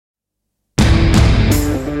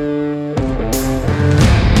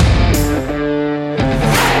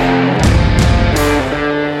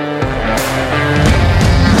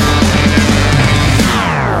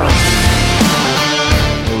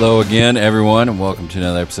Hello again, everyone, and welcome to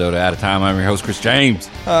another episode of At a Time. I'm your host, Chris James.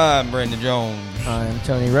 I'm Brandon Jones. I'm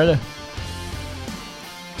Tony Retta.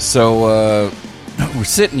 So, we're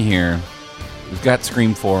sitting here. We've got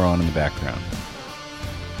Scream 4 on in the background.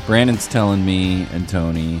 Brandon's telling me and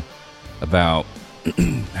Tony about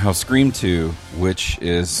how Scream 2, which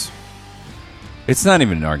is... It's not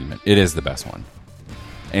even an argument. It is the best one.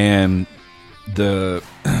 And the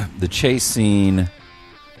chase scene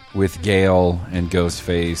with Gale and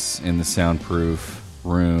Ghostface in the soundproof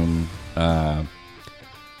room, and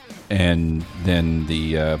then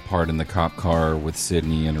the part in the cop car with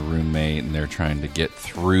Sydney and a roommate, and they're trying to get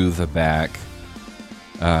through the back,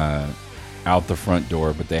 out the front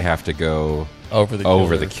door, but they have to go over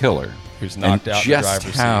the killer who's knocked out just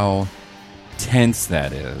the driver's how tense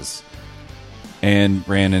that is. And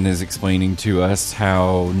Brandon is explaining to us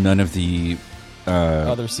how none of the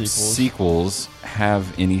other sequels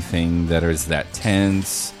have anything that is that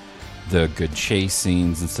tense, the good chase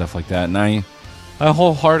scenes and stuff like that. And I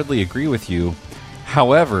wholeheartedly agree with you.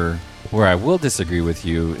 However, where I will disagree with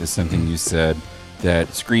you is something you said,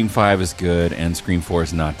 that Scream 5 is good and Scream 4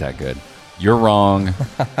 is not that good. You're wrong.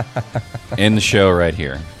 End the show right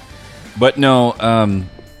here. But no,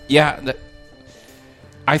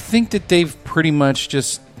 I think that they've pretty much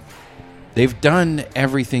they've done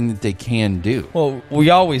everything that they can do. Well,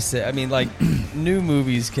 we always say, I mean, like, new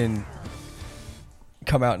movies can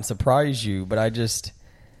come out and surprise you, but I just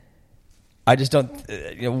don't,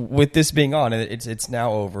 with this being on, it's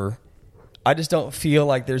now over, I just don't feel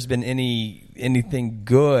like there's been anything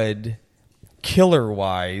good,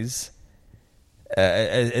 killer-wise,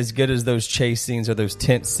 as good as those chase scenes or those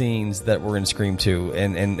tense scenes that were in Scream 2.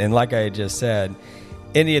 And like I had just said,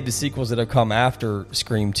 any of the sequels that have come after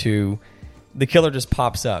Scream 2, the killer just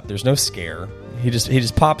pops up. There's no scare. He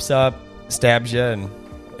just pops up, stabs you,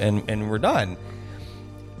 and we're done.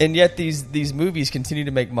 And yet these movies continue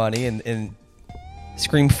to make money. And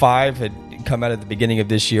Scream 5 had come out at the beginning of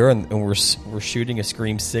this year, and we're shooting a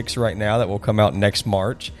Scream 6 right now that will come out next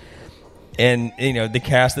March. And the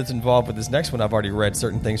cast that's involved with this next one, I've already read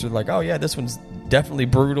certain things. They're like, oh yeah, this one's definitely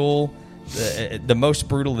brutal. The most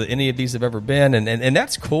brutal that any of these have ever been, and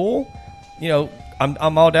that's cool.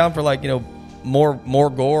 I'm all down for more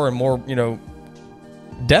gore and more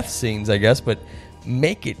death scenes, I guess, but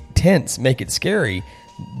make it tense, make it scary.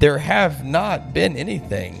 There have not been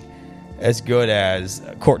anything as good as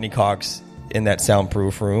Courtney Cox in that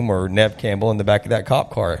soundproof room or Neve Campbell in the back of that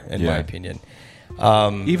cop car, in my opinion.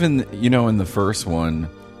 Even in the first one,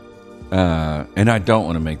 and I don't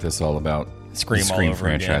want to make this all about Scream all over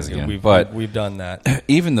franchise again. But we've done that.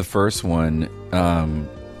 Even the first one,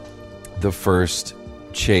 the first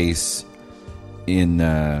chase in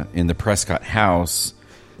the Prescott house,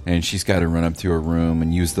 and she's got to run up to her room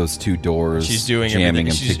and use those two doors. She's doing jamming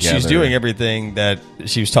everything. them together. She's doing everything that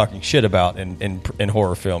she was talking shit about in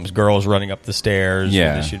horror films. Girls running up the stairs.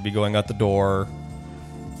 Yeah, they should be going out the door.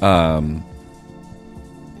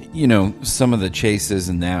 Some of the chases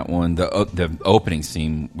in that one, the opening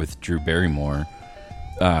scene with Drew Barrymore,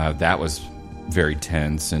 that was very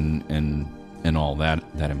tense and all that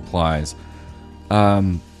implies.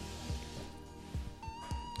 I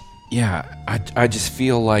just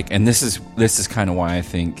feel like, and this is kind of why I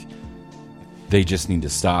think they just need to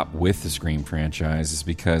stop with the Scream franchise, is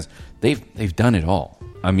because they've done it all.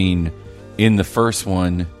 I mean, in the first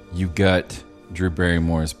one, you got Drew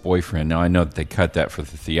Barrymore's boyfriend. Now, I know that they cut that for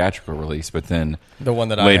the theatrical release, but then the one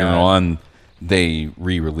that later on they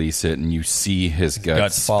re-release it and you see his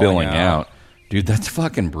guts spilling out. Dude, that's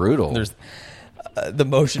fucking brutal. There's the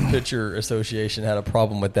Motion Picture Association had a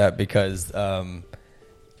problem with that because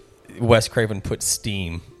Wes Craven put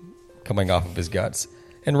steam coming off of his guts,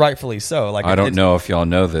 and rightfully so. I don't know if y'all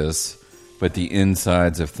know this, but the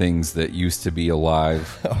insides of things that used to be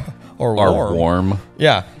alive are warm.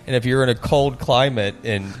 Yeah, and if you're in a cold climate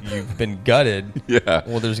and you've been gutted,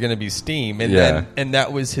 well, there's going to be steam. And and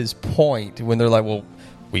that was his point when they're like, well,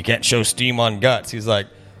 we can't show steam on guts. He's like,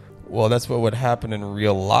 well, that's what would happen in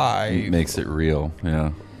real life. It makes it real,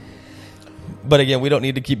 yeah. But again, we don't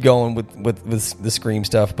need to keep going with the Scream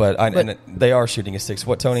stuff, but they are shooting a 6.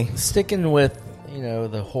 What, Tony? Sticking with,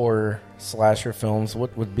 the horror slasher films,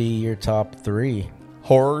 what would be your top 3?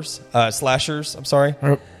 Horrors? Slashers, I'm sorry?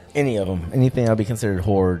 Any of them. Anything that would be considered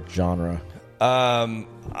horror genre.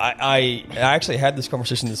 I actually had this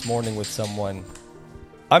conversation this morning with someone.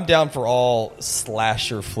 I'm down for all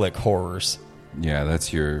slasher flick horrors. Yeah,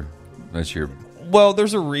 that's your... Well,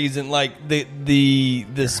 there's a reason. Like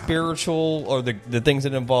the spiritual or the things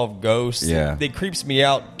that involve ghosts, they creeps me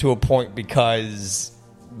out to a point because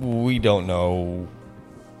we don't know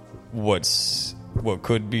what's what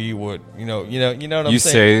could be, what you know what I'm saying. You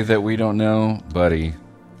say that we don't know, buddy.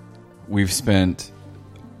 We've spent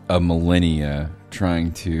a millennia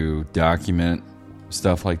trying to document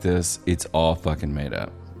stuff like this. It's all fucking made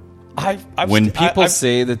up. When people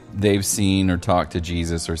say that they've seen or talked to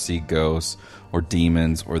Jesus or see ghosts or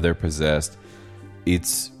demons or they're possessed,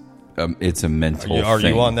 it's a mental thing. Are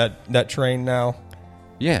you on that train now?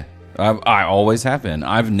 Yeah, I always have been.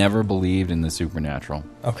 I've never believed in the supernatural.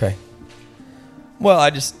 Okay. Well,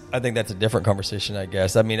 I think that's a different conversation, I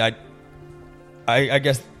guess. I mean, I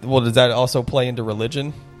guess, well, does that also play into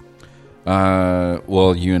religion?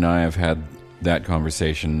 Well, you and I have had that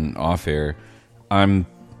conversation off air.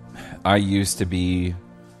 I used to be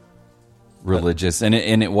religious, and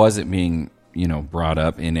it wasn't being, brought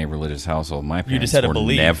up in a religious household. My parents you just had a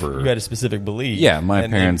belief. Never. You had a specific belief. Yeah, my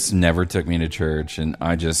parents never took me to church, and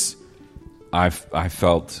I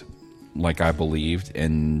felt like I believed,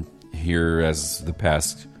 and here as the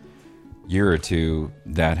past year or two,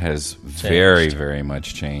 that has very, very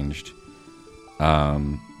much changed.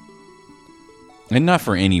 And not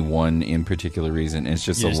for any one in particular reason. It's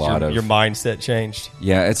just your mindset changed.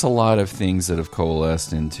 Yeah, it's a lot of things that have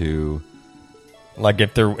coalesced into. Like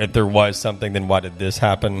if there was something, then why did this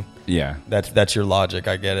happen? Yeah, that's your logic.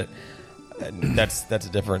 I get it. And that's a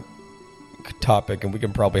different topic, and we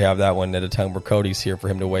can probably have that one at a time where Cody's here for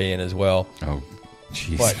him to weigh in as well. Oh,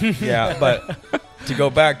 jeez. But to go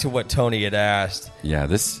back to what Tony had asked. Yeah,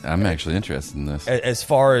 I'm actually interested in this. As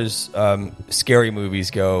far as scary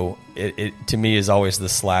movies go, it to me is always the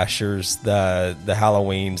slashers, the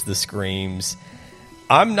Halloweens, the Screams.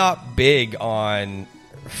 I'm not big on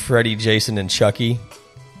Freddy, Jason, and Chucky.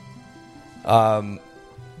 Because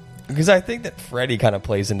I think that Freddy kind of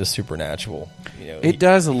plays into supernatural. It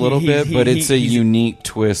does a little bit, but it's a unique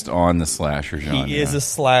twist on the slasher genre. He is a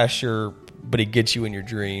slasher, but he gets you in your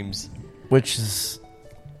dreams. Which is...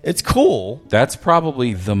 It's cool. That's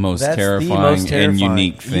probably the most terrifying and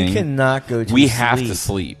unique thing. You cannot go to We sleep. have to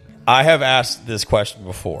sleep. I have asked this question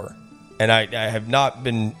before, and I have not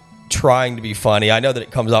been trying to be funny. I know that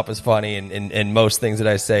it comes off as funny, and most things that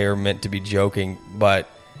I say are meant to be joking, but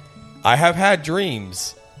I have had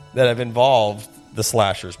dreams that have involved the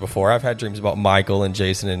slashers before. I've had dreams about Michael and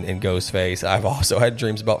Jason and Ghostface. I've also had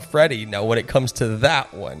dreams about Freddy. Now, when it comes to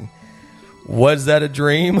that one, was that a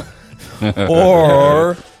dream?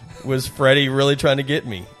 Or was Freddy really trying to get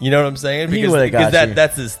me? You know what I'm saying? Because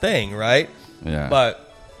that's his thing, right? Yeah.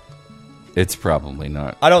 But it's probably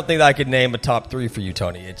not. I don't think I could name a top 3 for you,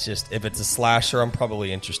 Tony. It's just, if it's a slasher, I'm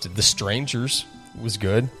probably interested. The Strangers was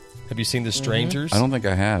good. Have you seen The Strangers? I don't think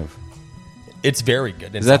I have. It's very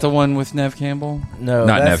good. Is that the one with Nev Campbell? No,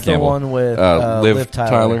 not that's Nev Campbell. The one with Liv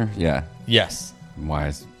Tyler. Yeah. Yes.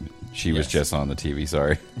 She was just on the TV.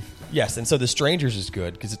 Sorry. Yes, and so The Strangers is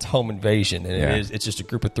good because it's home invasion, and it's just a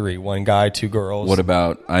group of 3, 1 guy, 2 girls. What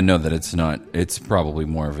about? I know that it's not. It's probably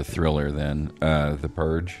more of a thriller than The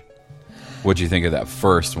Purge. What'd you think of that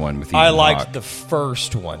first one with Ethan I liked Hawke? the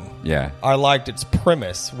first one. Yeah, I liked its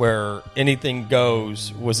premise where anything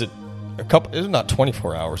goes. Was it a couple? It was not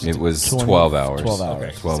 24 hours. It was 12 hours. 12 hours.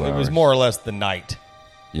 Okay, 12 so hours. it was more or less the night.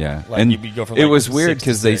 Yeah, Like and you'd go from it like was weird 6 to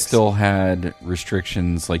because they 6. still had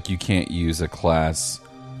restrictions. Like you can't use a class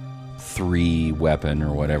 3 weapon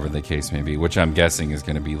or whatever the case may be, which I'm guessing is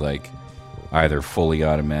going to be like either fully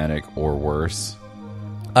automatic or worse.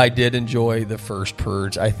 I did enjoy the first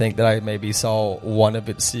Purge. I think that I maybe saw one of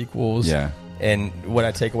its sequels. Yeah. And what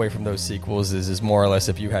I take away from those sequels is more or less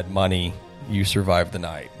if you had money, you survived the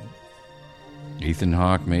night. Ethan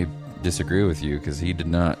Hawke may disagree with you because he did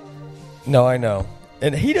not. No, I know.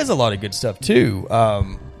 And he does a lot of good stuff too.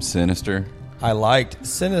 Sinister. I liked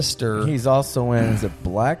Sinister. He's also in, is it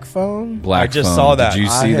Black Phone? Black I just Phone. saw that. Did you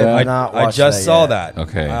I see have that? not I watched just that saw yet. that.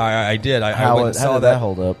 Okay. I did. I How went and saw did that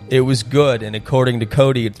hold up? It was good, and according to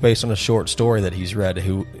Cody, it's based on a short story that he's read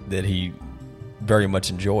that he very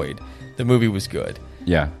much enjoyed. The movie was good.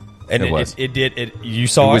 Yeah. And it was. You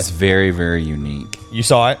saw it? It was very, very unique. You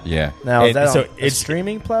saw it? Yeah. Now, is that So on a it's-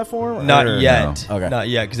 streaming platform? Not or- yet. No. Okay. Not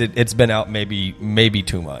yet, because it's been out maybe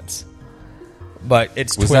 2 months. But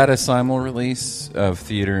it's Was that a simul release of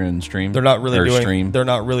theater and stream? They're not really or doing. stream. They're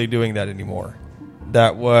not really doing that anymore.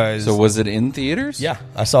 That was So was it in theaters? Yeah,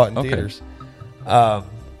 I saw it in Okay. theaters. I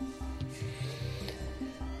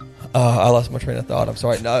lost my train of thought. I'm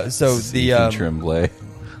sorry. No, so Ethan Tremblay.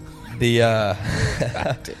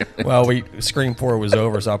 Well, Scream 4 was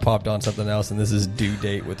over, so I popped on something else, and this is Due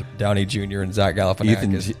Date with Downey Jr. and Zach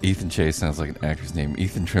Galifianakis. Ethan Chase sounds like an actor's name.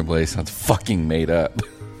 Ethan Tremblay sounds fucking made up.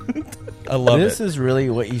 I love This it. is really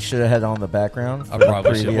what you should have had on the background. I for the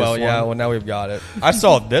probably should. previous Well, yeah. one. Well, now we've got it. I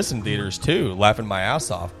saw this in theaters too, laughing my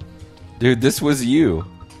ass off. Dude, this was you.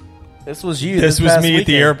 This was you. This was past me at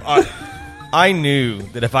the weekend. airport. I knew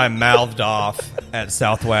that if I mouthed off at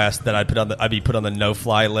Southwest, that I'd be put on the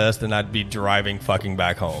no-fly list, and I'd be driving fucking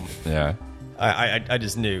back home. Yeah. I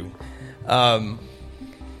just knew. I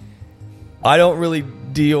don't really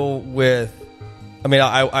deal with. I mean,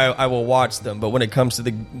 I will watch them, but when it comes to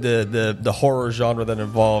the horror genre that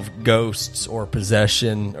involve ghosts or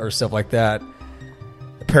possession or stuff like that,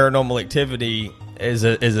 Paranormal Activity is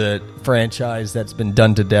a franchise that's been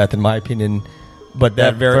done to death, in my opinion. But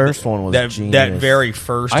that first one was genius. That very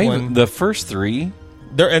first one, the first three,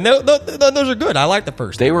 those are good. I like the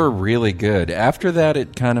first. they were really good. After that,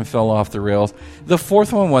 it kind of fell off the rails. The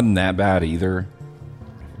fourth one wasn't that bad either.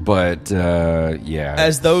 But yeah,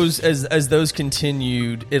 As those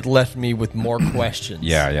continued, it left me with more questions.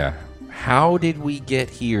 yeah. How did we get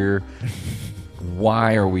here?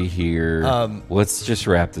 Why are we here? Let's just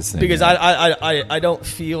wrap this thing Because up. I don't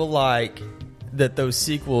feel like that those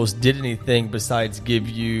sequels did anything besides give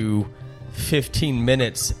you 15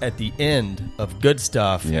 minutes at the end of good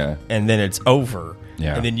stuff, Yeah. and then it's over.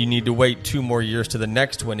 Yeah. And then you need to wait 2 more years to the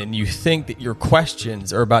next one, and you think that your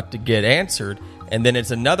questions are about to get answered, and then it's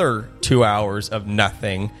another 2 hours of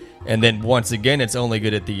nothing, and then once again it's only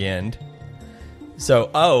good at the end. So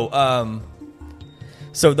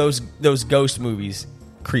so those ghost movies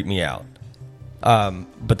creep me out.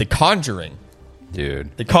 But The Conjuring,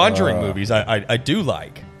 Dude, the Conjuring movies, I do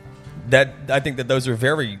like. That I think that those are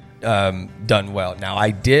very done well. Now,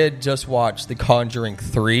 I did just watch The Conjuring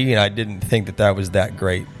 3, and I didn't think that was that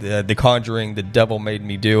great. The Conjuring, The Devil Made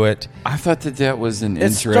Me Do It. I thought that was an It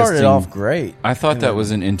interesting. started off great. I thought that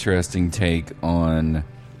was an interesting take on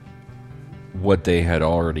what they had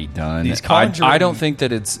already done. These Conjuring- I don't think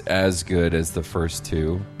that it's as good as the first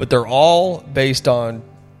two. But they're all based on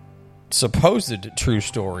supposed true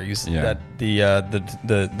stories Yeah. that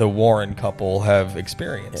the Warren couple have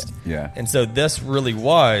experienced. Yeah. And so this really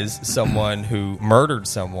was someone who murdered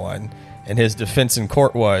someone, and his defense in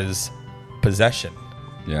court was possession.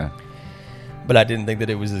 Yeah. But I didn't think that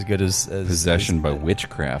it was as good as Possession by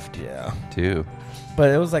witchcraft. Yeah. Too. But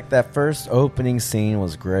it was like that first opening scene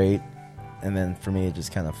was great, and then for me it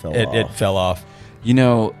just kind of fell off. It fell off. You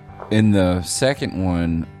know, in the second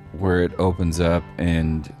one where it opens up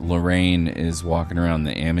and Lorraine is walking around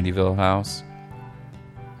the Amityville house,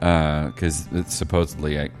 because it's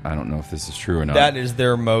supposedly, I don't know if this is true or not. That is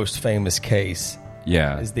their most famous case,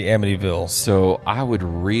 yeah. is the Amityville. So I would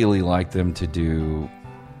really like them to do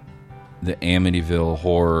the Amityville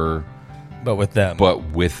horror, But with them. but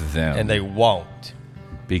with them. And they won't.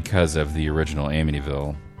 because of the original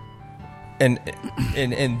Amityville. And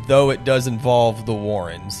though it does involve the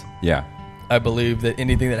Warrens, Yeah. I believe that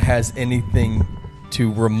anything that has anything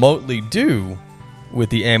to remotely do with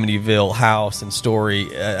the Amityville house and story,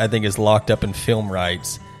 I think is locked up in film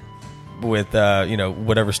rights with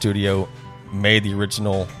whatever studio made the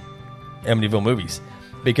original Amityville movies,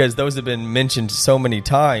 because those have been mentioned so many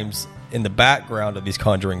times in the background of these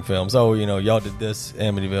Conjuring films. Oh, y'all did this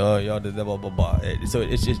Amityville. Oh, y'all did that. Blah blah blah. So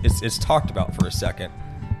it's talked about for a second,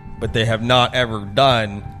 but they have not ever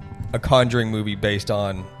done a Conjuring movie based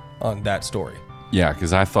on that story. Yeah,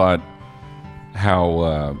 because I thought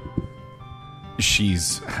how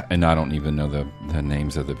she's, and I don't even know the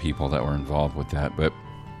names of the people that were involved with that, but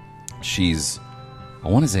I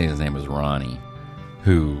want to say his name was Ronnie,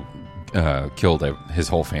 who killed his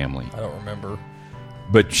whole family. I don't remember.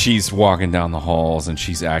 But she's walking down the halls and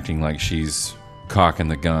she's acting like she's cocking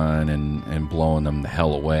the gun and blowing them the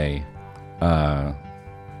hell away. I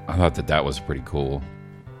thought that was pretty cool.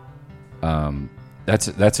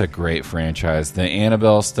 That's a great franchise. The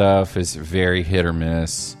Annabelle stuff is very hit or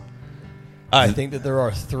miss. I think that there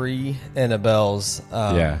are 3 Annabelles.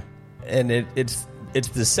 Yeah. And it's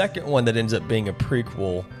the second one that ends up being a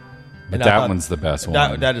prequel. But And I that thought one's the best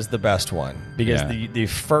one. that is the best one, because Yeah. the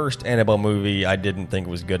first Annabelle movie I didn't think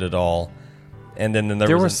was good at all. And then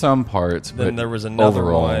there were was some parts, but then there was another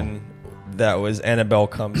overall, one that was Annabelle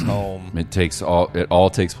Comes Home. It all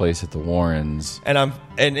takes place at the Warrens.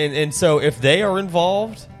 And so if they are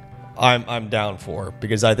involved, I'm down for,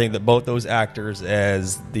 because I think that both those actors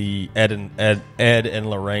as the Ed and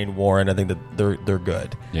Lorraine Warren, I think that they're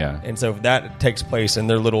good. Yeah. And so if that takes place in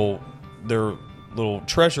their little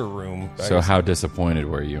treasure room. So how disappointed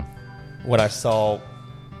were you? when I saw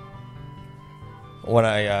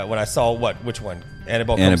which one?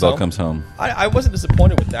 Annabelle Comes Home. I wasn't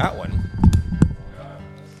disappointed with that one.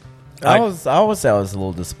 I was a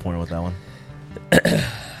little disappointed with that one.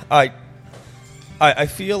 I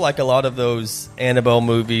feel like a lot of those Annabelle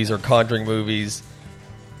movies or Conjuring movies,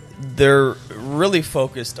 they're really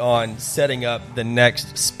focused on setting up the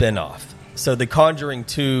next spin-off. So The Conjuring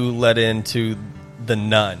 2 led into The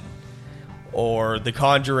Nun, or The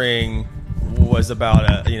Conjuring was about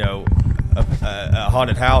a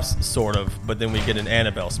haunted house sort of, but then we get an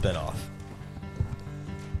Annabelle spinoff.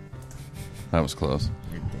 That was close.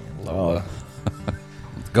 Oh.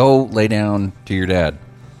 Go lay down to your dad.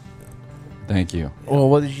 Thank you. Well,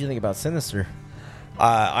 what did you think about Sinister?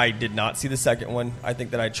 I did not see the second one. I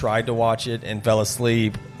think that I tried to watch it and fell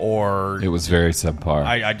asleep, or It was very subpar.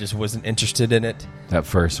 I just wasn't interested in it. That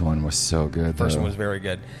first one was so good. First though. one was very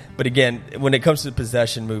good. But again, when it comes to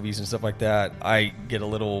possession movies and stuff like that, I get a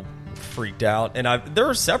little freaked out. And there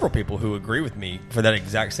are several people who agree with me for that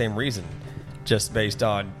exact same reason, just based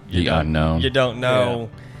on The unknown. You don't know.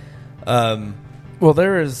 Well,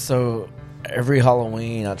 every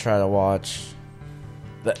Halloween I try to watch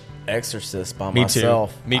The Exorcist by Me too.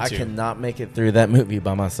 myself. Me too. I cannot make it through that movie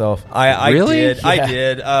by myself. I Really? did. Yeah. I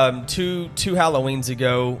did. Two Halloweens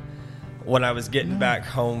ago, when I was getting back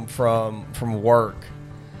home from work,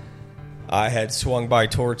 I had swung by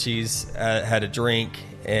Torchy's, had a drink,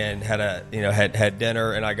 and had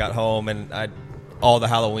dinner, and I got home, and all the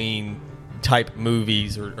Halloween type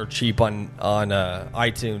movies are cheap on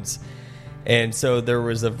iTunes. And so there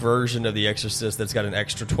was a version of The Exorcist that's got an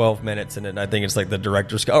extra 12 minutes in it, and I think it's like the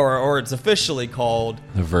director's or it's officially called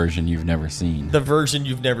The version you've never seen. The Version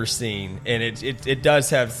You've Never Seen. And it does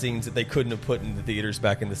have scenes that they couldn't have put in the theaters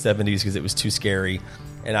back in the 70s because it was too scary.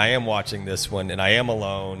 And I am watching this one, and I am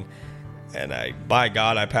alone, and by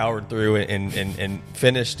God, I powered through it and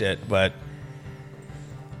finished it. But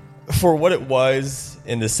for what it was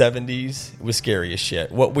in the 70s, it was scary as shit.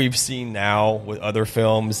 What we've seen now with other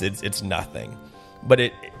films, it's nothing. But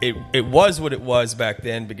it was what it was back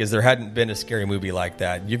then because there hadn't been a scary movie like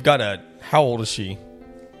that. You've got how old is she?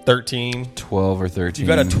 13? 12 or 13.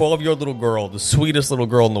 You've got a 12-year-old little girl, the sweetest little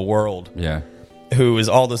girl in the world, Yeah. who is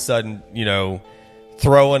all of a sudden,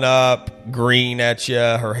 throwing up, green at you,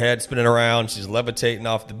 her head spinning around, she's levitating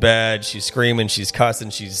off the bed, she's screaming, she's cussing,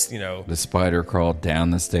 she's, The spider crawled down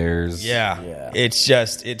the stairs. yeah. It's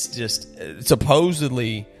just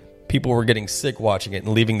supposedly people were getting sick watching it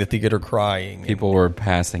and leaving the theater crying. People were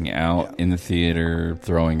passing out in the theater,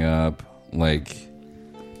 throwing up. Like,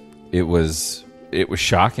 it was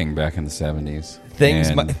shocking back in the 70s.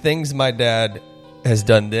 Things my dad has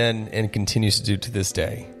done then and continues to do to this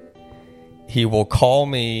day. He will call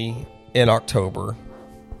me in October,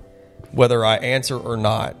 whether I answer or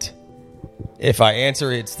not. If I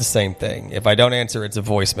answer, it's the same thing. If I don't answer, it's a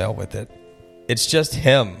voicemail with it. It's just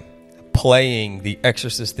him playing the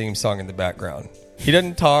Exorcist theme song in the background. He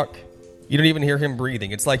doesn't talk. You don't even hear him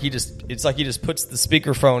breathing. It's like he just puts the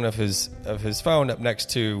speakerphone of his phone up next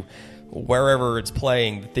to wherever it's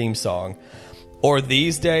playing the theme song. Or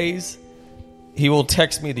these days, he will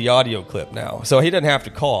text me the audio clip now. So he doesn't have to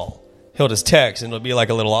call. He'll just text, and it'll be like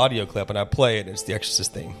a little audio clip, and I play it. It's the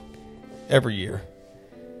Exorcist theme every year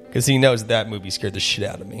because he knows that movie scared the shit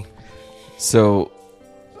out of me. So,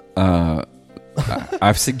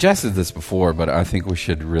 I've suggested this before, but I think we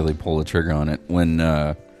should really pull the trigger on it. When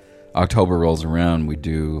October rolls around, we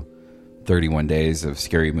do 31 days of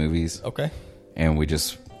scary movies. Okay. And we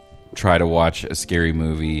just try to watch a scary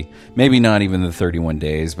movie. Maybe not even the 31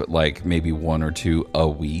 days, but like maybe one or two a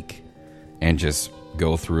week, and just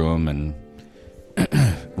go through them and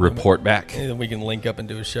report back. And then we can link up and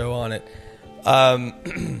do a show on it.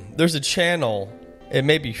 There's a channel, it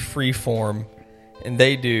may be Freeform, and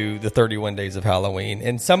they do the 31 Days of Halloween.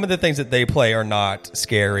 And some of the things that they play are not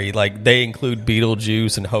scary. Like, they include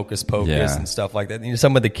Beetlejuice and Hocus Pocus and stuff like that.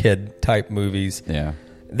 Some of the kid-type movies. Yeah.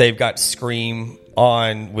 They've got Scream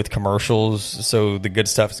on with commercials, so the good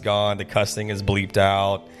stuff's gone. The cussing is bleeped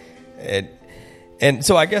out. And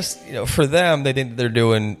so I guess, for them, they think that they're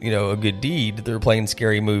doing, a good deed. They're playing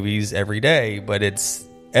scary movies every day, but it's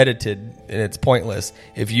edited and it's pointless.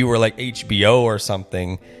 If you were like HBO or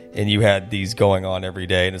something and you had these going on every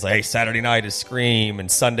day, and it's like, hey, Saturday night is Scream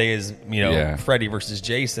and Sunday is, Freddy versus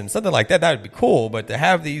Jason, something like that would be cool. But to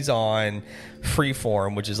have these on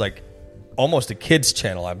Freeform, which is like almost a kids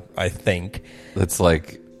channel, I think. That's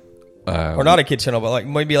like... or not a kid channel, but like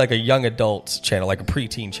maybe like a young adults channel, like a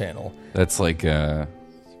preteen channel. That's like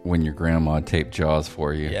when your grandma taped Jaws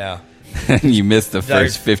for you. Yeah. And you missed the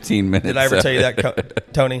first 15 minutes. Did I ever tell you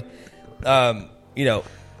that, Tony?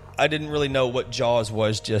 I didn't really know what Jaws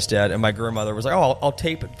was just yet, and my grandmother was like, "Oh, I'll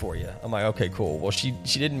tape it for you." I'm like, "Okay, cool." Well, she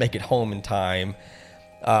didn't make it home in time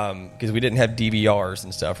because we didn't have DVRs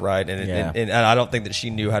and stuff, right? And I don't think that she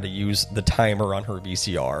knew how to use the timer on her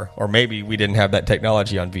VCR, or maybe we didn't have that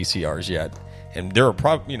technology on VCRs yet. And there are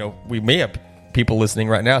probably, we may have people listening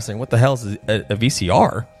right now saying, "What the hell is a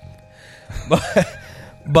VCR?"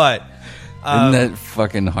 But Isn't that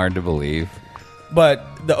fucking hard to believe?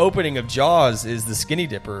 But the opening of Jaws is the skinny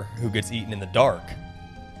dipper who gets eaten in the dark.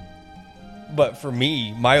 But for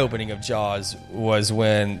me, my opening of Jaws was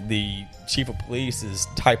when the chief of police is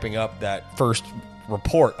typing up that first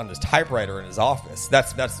report on his typewriter in his office.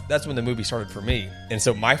 That's when the movie started for me. And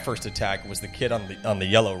so my first attack was the kid on the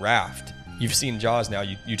yellow raft. You've seen Jaws now.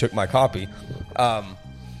 You took my copy.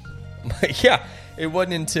 Yeah, it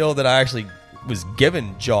wasn't until that I actually was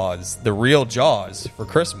given Jaws, the real Jaws, for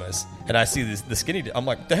Christmas, and I see the skinny. I'm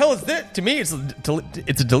like, the hell is this? To me, it's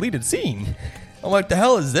a deleted scene. I'm like, the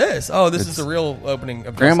hell is this? Oh, this is the real opening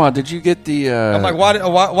of Grandma, did you get the... I'm like, why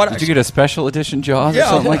did you get a special edition Jaws or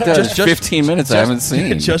something like that? Just 15 minutes I haven't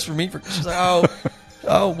seen. Just for me. She's like,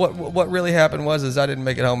 what really happened was I didn't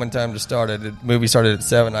make it home in time to start it. The movie started at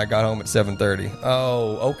 7. I got home at 7:30.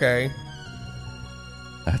 Oh, okay.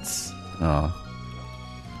 That's... Oh.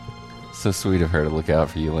 So sweet of her to look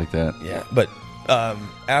out for you like that. Yeah, but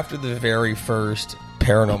after the very first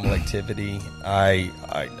Paranormal Activity,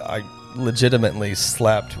 I legitimately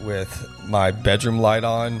slept with my bedroom light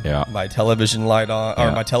on, my television light on,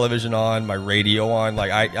 or my television on, my radio on.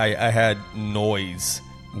 Like I had noise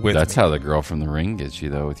with That's me. how the girl from The Ring gets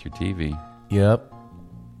you, though, with your TV. Yep.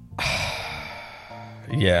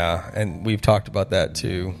 Yeah, and we've talked about that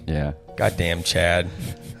too. Yeah. Goddamn Chad.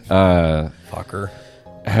 Fucker.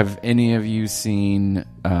 Have any of you seen...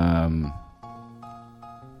 oh,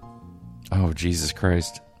 Jesus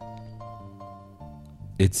Christ.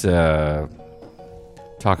 It's... Talk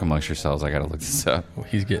amongst yourselves. I gotta look this up.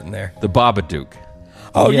 He's getting there. The Babadook.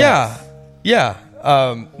 Oh, Yes. yeah.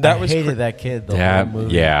 I hated that kid the whole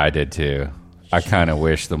movie. Yeah, I did too. I kind of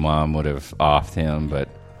wish the mom would have offed him, but...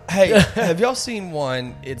 Hey, have y'all seen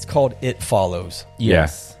one? It's called It Follows.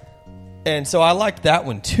 Yes. And so I liked that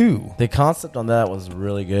one too. The concept on that was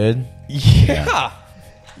really good. Yeah.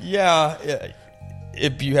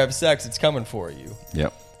 If you have sex, it's coming for you.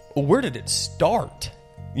 Yep. Where did it start?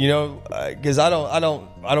 You know, because I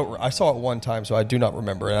saw it one time, so I do not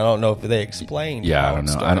remember, and I don't know if they explained. Yeah, how I don't it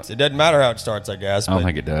know. starts. It doesn't matter how it starts, I guess. I don't but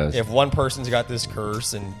think it does. If one person's got this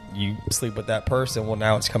curse and you sleep with that person, well,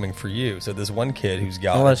 now it's coming for you. So this one kid who's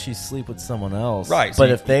got Unless you sleep with someone else. right, But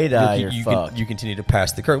so if they die, you're fucked. You continue to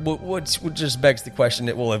pass the curse, which just begs the question: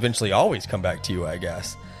 it will eventually always come back to you, I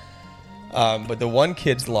guess. But the one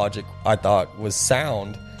kid's logic I thought was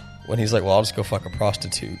sound when he's like, "Well, I'll just go fuck a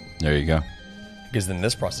prostitute." There you go. Because then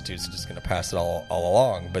this prostitute's just going to pass it all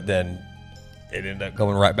along. But then it ended up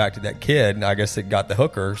going right back to that kid, and I guess it got the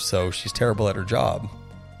hooker, so she's terrible at her job.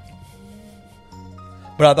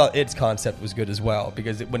 But I thought its concept was good as well,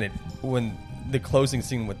 because when the closing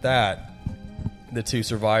scene with that, the two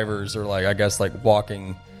survivors are like, I guess, like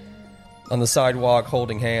walking on the sidewalk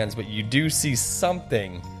holding hands, but you do see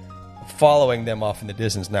something following them off in the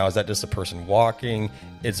distance. Now, is that just a person walking?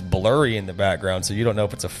 It's blurry in the background, so you don't know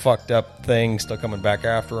if it's a fucked up thing still coming back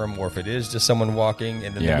after them, or if it is just someone walking,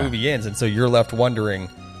 and then the movie ends, and so you're left wondering,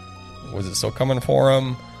 was it still coming for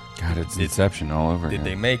them? God, it's Inception all over Did again.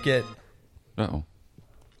 they make it? Uh-oh.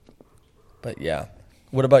 But yeah.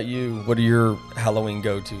 What about you? What are your Halloween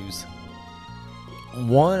go-tos?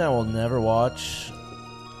 One I will never watch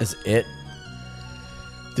is It.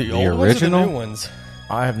 The old ones or the new ones?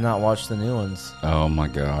 I have not watched the new ones. Oh, my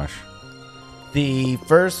gosh. The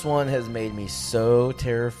first one has made me so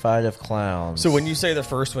terrified of clowns. So when you say the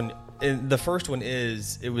first one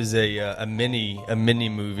it was a mini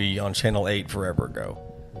movie on Channel 8 forever ago.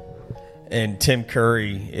 And Tim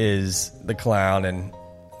Curry is the clown, and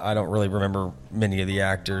I don't really remember many of the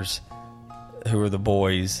actors who are the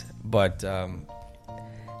boys, but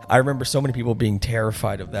I remember so many people being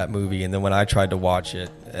terrified of that movie, and then when I tried to watch it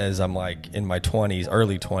as I'm like in my 20s,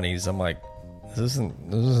 early 20s, I'm like, this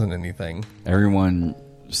isn't anything. Everyone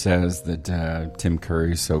says that Tim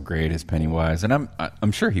Curry's so great as Pennywise, and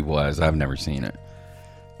I'm sure he was. I've never seen it.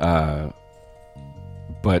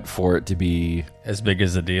 But for it to be as big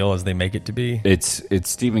as a deal as they make it to be, it's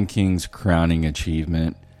Stephen King's crowning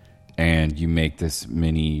achievement, and you make this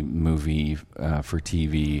mini movie for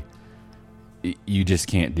TV. You just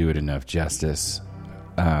can't do it enough justice.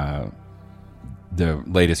 The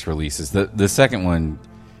latest releases, the second one,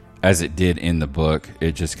 as it did in the book,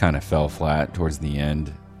 it just kind of fell flat towards the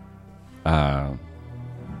end. But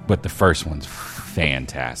the first one's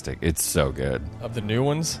fantastic. It's so good. Of the new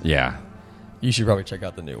ones, Yeah. you should probably check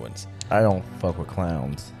out the new ones. I don't fuck with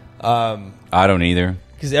clowns. I don't either.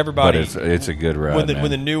 Because everybody, But it's a good ride.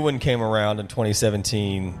 when the new one came around in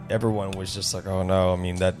 2017, everyone was just like, "Oh no!" I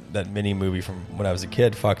mean, that mini movie from when I was a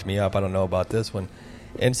kid fucked me up. I don't know about this one,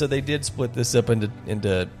 and so they did split this up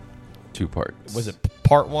into 2 parts. was it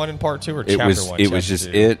part 1 and part 2, or It chapter was 1? it chapter was just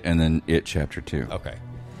 2? it, and then it chapter 2. Okay.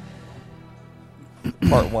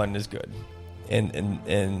 Part 1 is good,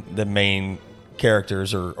 and the main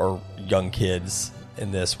characters are young kids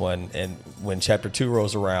in this one. And when chapter 2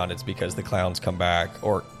 rolls around, it's because the clowns come back,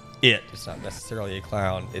 or it's not necessarily a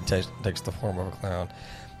clown. It takes the form of a clown,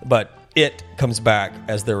 but it comes back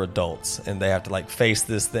as they're adults, and they have to like face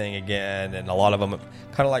this thing again. And a lot of them,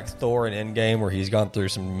 kind of like Thor in Endgame, where he's gone through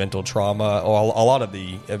some mental trauma. Or a lot of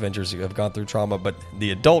the Avengers have gone through trauma, but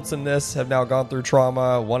the adults in this have now gone through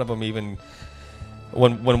trauma. One of them even,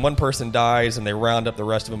 when one person dies and they round up the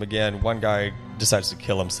rest of them again, one guy decides to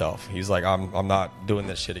kill himself. He's like, I'm not doing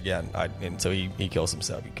this shit again. And so he kills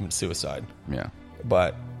himself. He commits suicide. Yeah.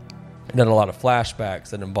 But then a lot of flashbacks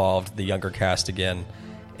that involved the younger cast again,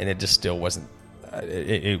 and it just still wasn't.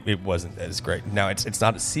 It wasn't as great. Now it's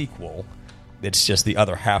not a sequel. It's just the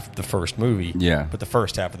other half of the first movie. Yeah. But the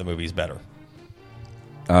first half of the movie is better.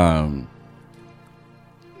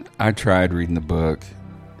 I tried reading the book.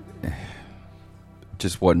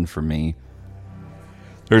 Just wasn't for me.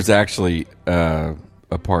 There's actually a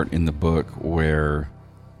part in the book where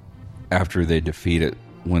after they defeat it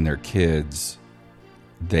when they're kids,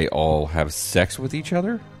 they all have sex with each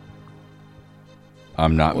other.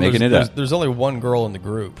 I'm not making it up. There's only one girl in the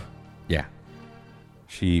group. Yeah.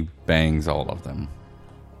 She bangs all of them.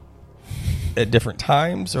 At different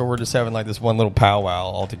times, or we're just having like this one little powwow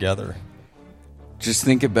all together? Just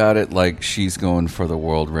think about it like she's going for the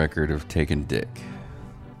world record of taking dick.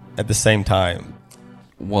 At the same time.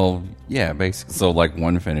 Well, yeah, basically. So, like,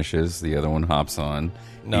 one finishes, the other one hops on.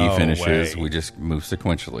 No he finishes. way. We just move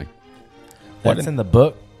sequentially. That's in the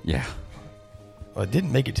book? Yeah. Well, it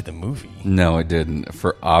didn't make it to the movie. No, it didn't.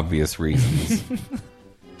 For obvious reasons.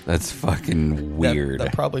 That's fucking weird.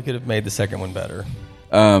 That probably could have made the second one better.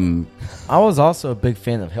 I was also a big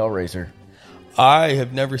fan of Hellraiser. I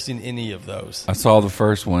have never seen any of those. I saw the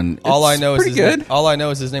first one. All I It's know is pretty good. all I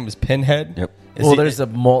know is his name is Pinhead. Yep.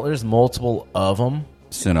 There's multiple of them.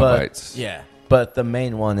 Cenobites. Yeah, but the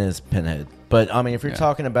main one is Pinhead. But I mean, if you're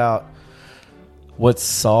talking about what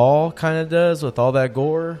Saw kind of does with all that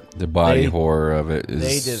gore, The body horror of it is...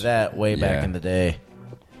 they did that way back in the day.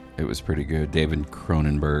 It was pretty good. David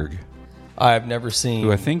Cronenberg, I've never seen.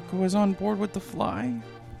 who I think was on board with The Fly.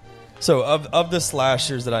 So of the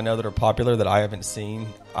slashers that I know that are popular that I haven't seen,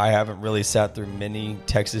 I haven't really sat through many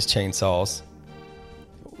Texas Chainsaws.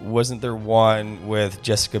 Wasn't there one with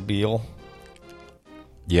Jessica Biel?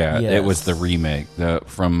 Yeah, Yes. it was the remake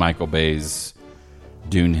from Michael Bay's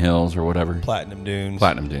Dune Hills or whatever. Platinum Dunes.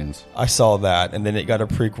 Platinum Dunes. I saw that, and then it got a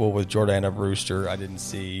prequel with Jordana Brewster. I didn't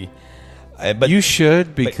see, but You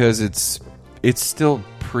should, because it's still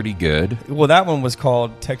pretty good. well, that one was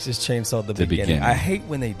called Texas Chainsaw: The Beginning. Beginning. I hate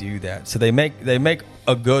when they do that. So they make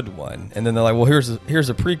a good one, and then they're like, "Well, here's a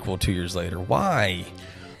prequel 2 years later." Why?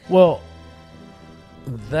 Well,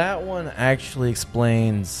 that one actually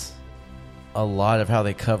explains a lot of how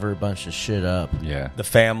they cover a bunch of shit up. Yeah. The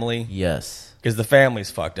family, Yes. because the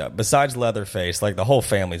family's fucked up. Besides Leatherface, like the whole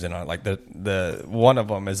family's in on it. Like the one of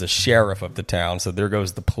them is a sheriff of the town, so there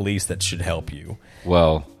goes the police that should help you.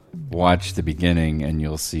 Well, watch the beginning and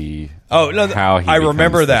you'll see Oh no! how he I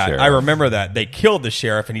remember becomes the that. sheriff. I remember that they killed the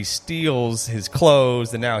sheriff and he steals his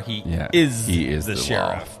clothes, and now he is the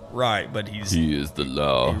sheriff, right? But He is the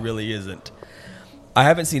law. he really isn't. I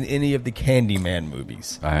haven't seen any of the Candyman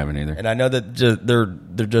movies, I haven't either. and I know that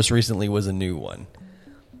there just recently was a new one,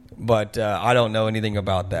 but I don't know anything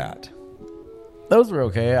about that. Those were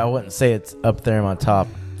okay. I wouldn't say it's up there in my top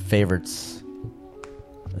favorites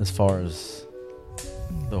as far as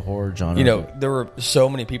the horror genre. You know, there were so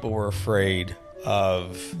many people were afraid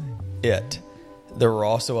of it. There were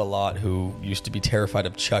also a lot who used to be terrified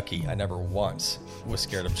of Chucky. I never once was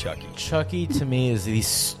scared of Chucky. Chucky to me is the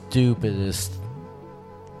stupidest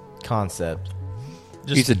concept.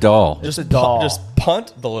 He's a doll. Just a doll. Just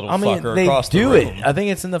punt the little I mean, fucker they across do the room. it. I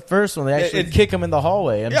think it's in the first one. They actually It- kick him in the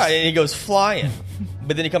hallway. Yeah, and he goes flying.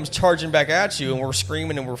 But then he comes charging back at you, and we're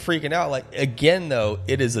screaming and we're freaking out. Like, again, though,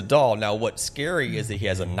 it is a doll. Now, what's scary is that he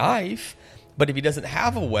has a knife, but if he doesn't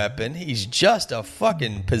have a weapon, he's just a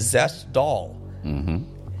fucking possessed doll. Mm-hmm.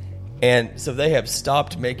 And so they have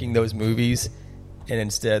stopped making those movies, and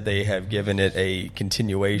instead they have given it a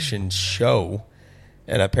continuation show.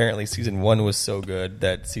 And apparently season 1 was so good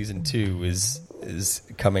that season 2 is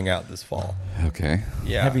coming out this fall. Okay.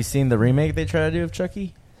 Yeah. Have you seen the remake they try to do of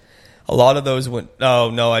Chucky? A lot of those went. Oh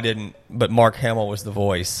no, I didn't. But Mark Hamill was the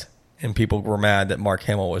voice, and people were mad that Mark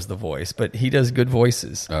Hamill was the voice. But he does good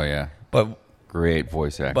voices. Oh, yeah. But Great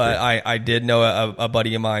voice actor. I did know a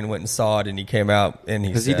buddy of mine went and saw it, and he came out and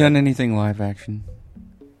he Has said, he done anything live action?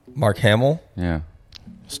 Mark Hamill? Yeah.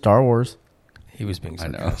 Star Wars. He was being I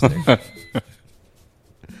know. sarcastic.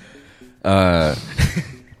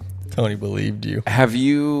 Tony believed you. Have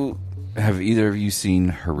either of you seen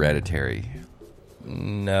Hereditary?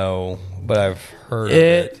 No, but I've heard of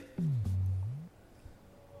It. it.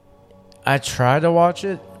 I tried to watch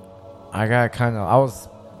it. I was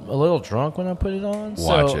a little drunk when I put it on.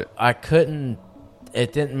 Watch so it. I couldn't.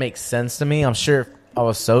 It didn't make sense to me. I'm sure if I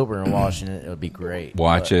was sober and watching it, it would be great.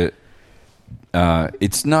 Watch it.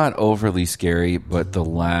 It's not overly scary, but the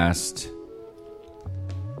last,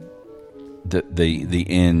 the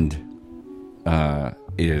end,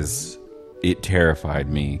 it terrified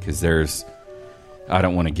me because I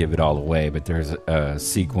don't want to give it all away, but there's a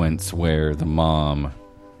sequence where the mom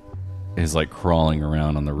is like crawling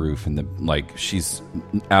around on the roof, and she's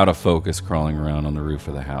out of focus, crawling around on the roof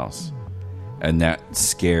of the house, and that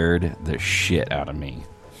scared the shit out of me,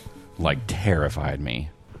 like terrified me.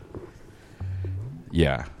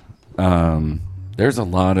 Yeah. There's a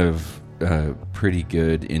lot of pretty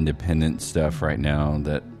good independent stuff right now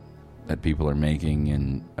that people are making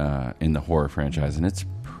in the horror franchise, and it's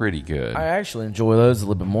pretty good. I actually enjoy those a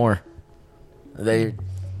little bit more. They're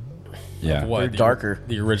What, darker.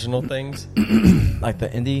 The original things? Like the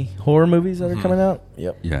indie horror movies that are coming out.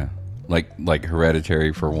 Yep. Yeah. Like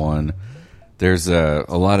Hereditary for one. There's a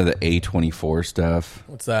lot of the A24 stuff.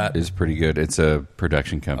 What's that? Is pretty good. It's a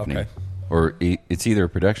production company. Okay. Or it's either a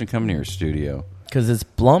production company or a studio. Because it's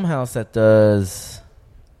Blumhouse that does.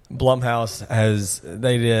 Blumhouse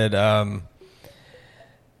they did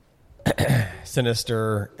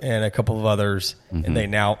Sinister and a couple of others, and they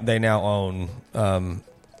now own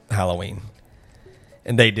Halloween,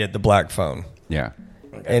 and they did the Black Phone. Yeah.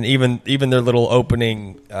 And even their little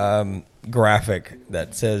opening graphic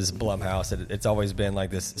that says Blumhouse, it's always been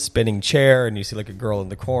like this spinning chair, and you see like a girl in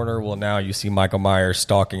the corner. Well, now you see Michael Myers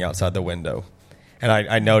stalking outside the window. And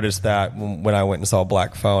I noticed that when I went and saw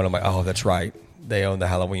Black Phone, I'm like, oh, that's right. They own the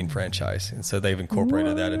Halloween franchise. And so they've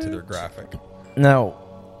incorporated that into their graphic. Now,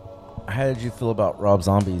 how did you feel about Rob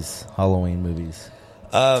Zombie's Halloween movies?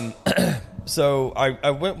 So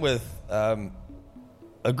I went with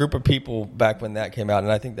a group of people back when that came out,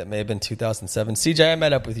 and I think that may have been 2007. CJ, I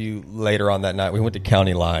met up with you later on that night. We went to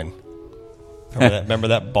County Line. Remember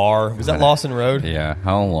that bar? Was that Lawson Road? Yeah.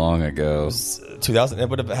 How long ago? It was 2000. It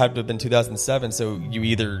would have had to have been 2007. So you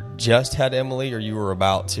either just had Emily or you were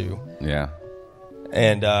about to. Yeah.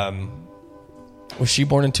 And was she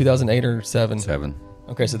born in 2008 or 7? 7.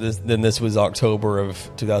 Okay, so this was October of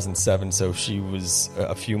 2007. So she was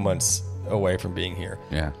a few months away from being here.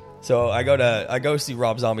 Yeah. So I go see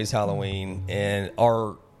Rob Zombie's Halloween, and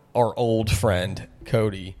our old friend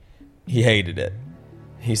Cody, he hated it.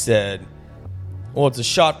 He said, "Well, it's a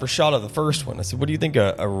shot for shot of the first one." I said, "What do you think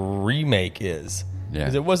a remake is?" Yeah.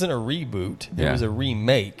 Because it wasn't a reboot; it Yeah. was a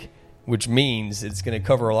remake, which means it's going to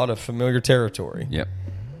cover a lot of familiar territory. Yep.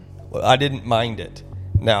 Well, I didn't mind it.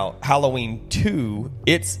 Now, Halloween 2,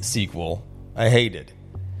 its sequel, I hated,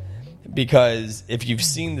 because if you've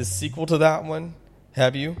seen the sequel to that one,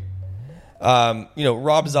 have you?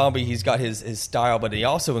 Rob Zombie, he's got his style, but he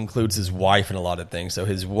also includes his wife in a lot of things. So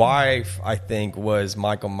his wife, I think, was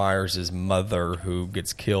Michael Myers' mother, who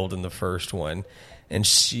gets killed in the first one. And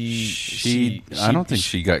I don't think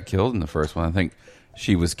she got killed in the first one. I think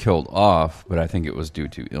she was killed off, but I think it was due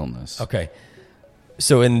to illness. Okay.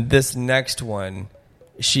 So in this next one,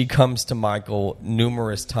 she comes to Michael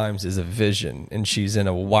numerous times as a vision, and she's in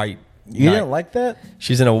a white... You didn't like that?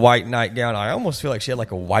 She's in a white nightgown. I almost feel like she had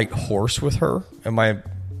like a white horse with her. Am I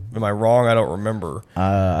wrong? I don't remember.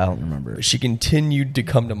 I don't remember. But she continued to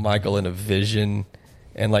come to Michael in a vision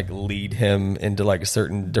and like lead him into like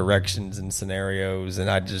certain directions and scenarios. And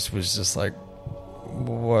I was just like,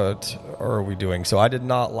 what are we doing? So I did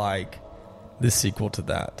not like the sequel to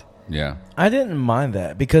that. Yeah. I didn't mind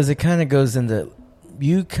that because it kind of goes into...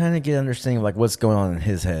 You kind of get understanding of like what's going on in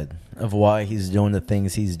his head of why he's doing the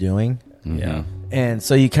things he's doing. Mm-hmm. Yeah. And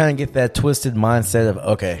so you kind of get that twisted mindset of,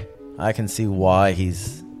 okay, I can see why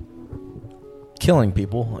he's killing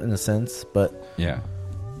people in a sense, but... Yeah.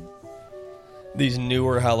 These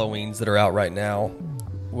newer Halloweens that are out right now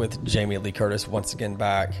with Jamie Lee Curtis once again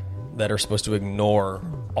back that are supposed to ignore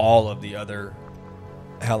all of the other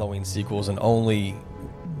Halloween sequels and only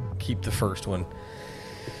keep the first one.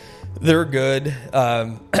 They're good.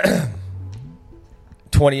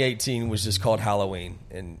 2018 was just called Halloween,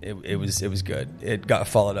 and it was good. It got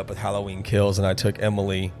followed up with Halloween Kills, and I took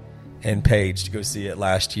Emily and Paige to go see it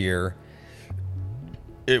last year.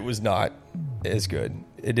 It was not as good.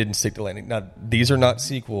 It didn't stick to landing. Now, these are not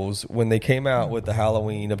sequels. When they came out with the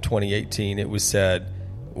Halloween of 2018, it was said,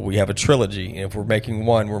 we have a trilogy, and if we're making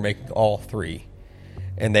one, we're making all three.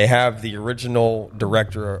 And they have the original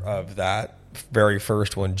director of that very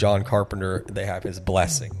first one, John Carpenter. They have his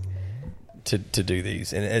blessing to do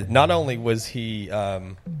these. And not only was he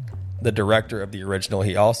the director of the original,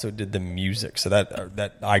 he also did the music. So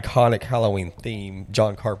that iconic Halloween theme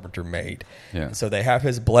John Carpenter made. Yeah. So they have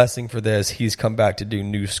his blessing for this. He's come back to do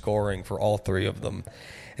new scoring for all three of them.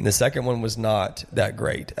 And the second one was not that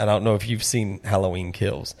great. I don't know if you've seen Halloween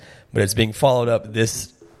Kills, but it's being followed up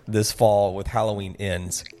this fall with Halloween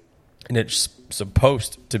Ends. And it's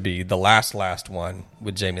supposed to be the last one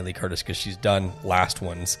with Jamie Lee Curtis because she's done last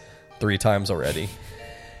ones 3 times already.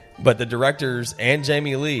 But the directors and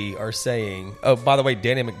Jamie Lee are saying, oh, by the way,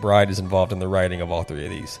 Danny McBride is involved in the writing of all 3 of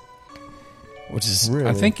these. Which is Really?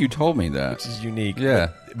 I think you told me that. which is unique. Yeah.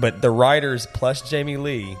 But the writers plus Jamie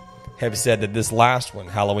Lee have said that this last one,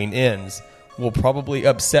 Halloween Ends, will probably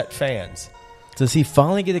upset fans. Does he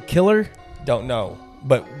finally get a killer? Don't know.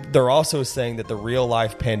 But they're also saying that the real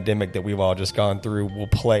life pandemic that we've all just gone through will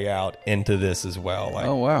play out into this as well. Like,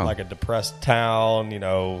 Oh, wow. Like a depressed town,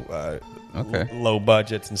 Okay. low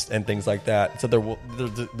budgets and things like that. So there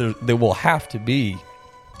will have to be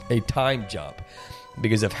a time jump.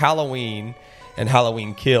 Because if Halloween and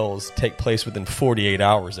Halloween Kills take place within 48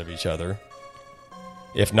 hours of each other,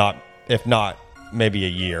 if not maybe a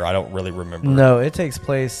year, I don't really remember. No, it takes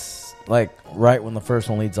place like right when the first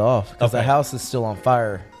one leads off because the Okay. house is still on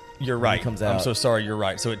fire. You're when it right. comes I'm out. so sorry. You're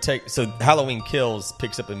right. So Halloween Kills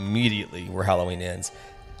picks up immediately where Halloween ends.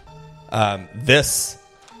 This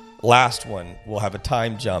last one will have a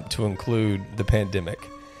time jump to include the pandemic.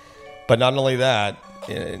 But not only that,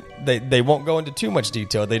 they won't go into too much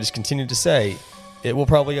detail. They just continue to say it will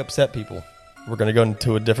probably upset people. We're going to go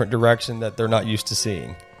into a different direction that they're not used to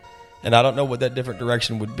seeing. And I don't know what that different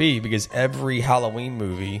direction would be because every Halloween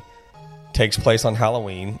movie takes place on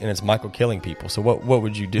Halloween and it's Michael killing people. So what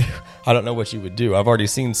would you do? I don't know what you would do. I've already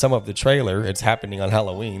seen some of the trailer. It's happening on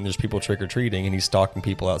Halloween. There's people trick-or-treating and he's stalking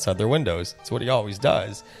people outside their windows. It's what he always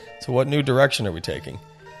does. So what new direction are we taking?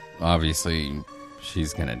 Obviously,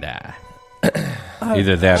 she's gonna die.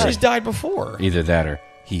 Either that, She's or, died before. either that, or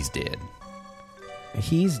he's dead.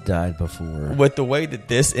 He's died before. With the way that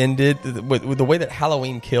this ended, with the way that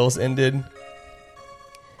Halloween Kills ended,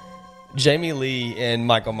 Jamie Lee and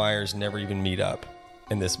Michael Myers never even meet up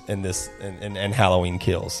in Halloween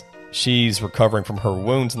Kills. She's recovering from her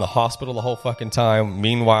wounds in the hospital the whole fucking time.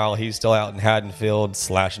 Meanwhile, he's still out in Haddonfield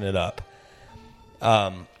slashing it up.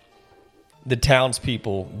 The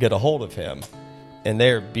townspeople get a hold of him, and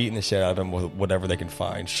they're beating the shit out of him with whatever they can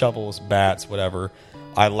find. Shovels, bats, whatever.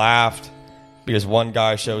 I laughed because one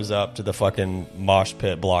guy shows up to the fucking mosh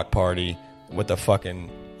pit block party with a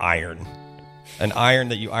fucking iron. An iron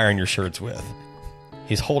that you iron your shirts with.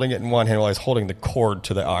 He's holding it in one hand while he's holding the cord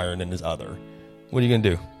to the iron in his other. What are you going to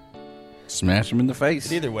do? Smash him in the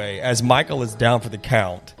face, Either way, as Michael is down for the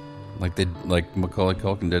count, like Macaulay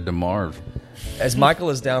Culkin did to Marv. as Michael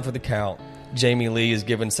is down for the count, Jamie Lee is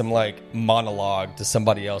giving some monologue to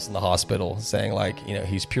somebody else in the hospital saying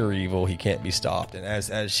he's pure evil, he can't be stopped. And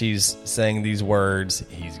as she's saying these words,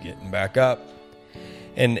 he's getting back up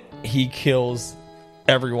and he kills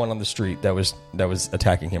everyone on the street that was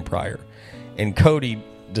attacking him prior. And Cody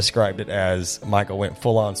described it as Michael went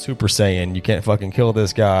full on Super Saiyan. You can't fucking kill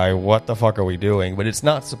this guy. What the fuck are we doing? But it's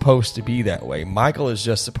not supposed to be that way. Michael is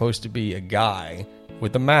just supposed to be a guy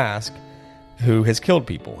with a mask who has killed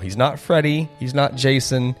people. He's not Freddy. He's not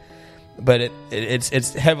Jason. But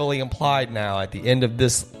it's heavily implied now at the end of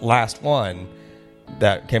this last one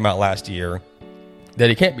that came out last year that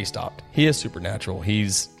he can't be stopped. He is supernatural.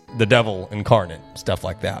 He's the devil incarnate. Stuff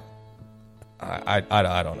like that. I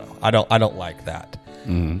don't know. I don't like that.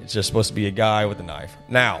 Mm-hmm. It's just supposed to be a guy with a knife.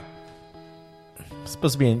 Now, It's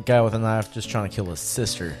supposed to be a guy with a knife just trying to kill his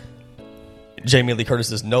sister. Jamie Lee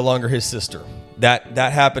Curtis is no longer his sister. That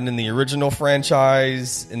happened in the original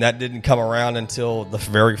franchise, and that didn't come around until the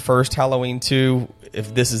very first Halloween 2.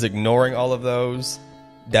 If this is ignoring all of those,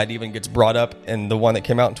 that even gets brought up in the one that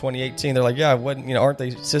came out in 2018. They're like, yeah, aren't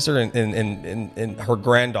they sister? And her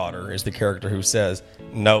granddaughter is the character who says,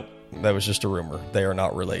 nope, that was just a rumor. They are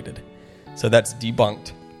not related. So that's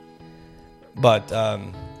debunked. But, I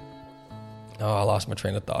lost my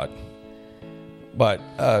train of thought. But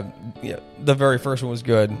the very first one was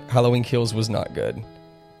good. Halloween Kills was not good.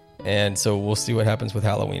 And so we'll see what happens with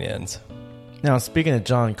Halloween Ends. Now, speaking of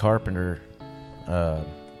John Carpenter, have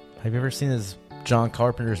you ever seen his John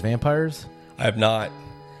Carpenter's Vampires? I have not.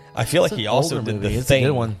 I feel like he also did The It's Thing. a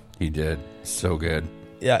good one. He did so good.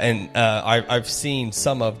 Yeah, and I've seen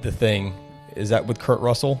some of The Thing. Is that with Kurt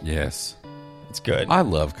Russell? Yes, It's good. I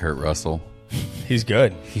love Kurt Russell. He's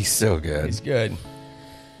good. He's so good. He's good.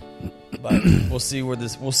 But we'll see where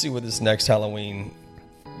this next Halloween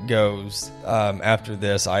goes. After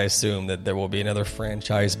this, I assume that there will be another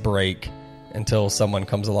franchise break until someone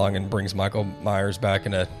comes along and brings Michael Myers back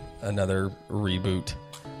in another reboot.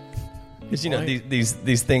 Because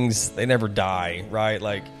these things, they never die, right?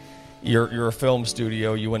 Like you're a film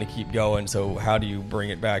studio, you want to keep going. So how do you bring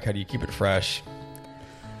it back? How do you keep it fresh?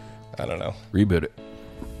 I don't know. Reboot it.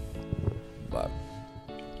 But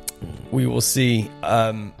we will see.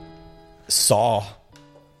 Saw.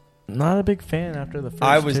 Not a big fan after the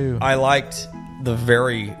first two. I liked the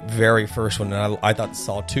very, very first one, and I thought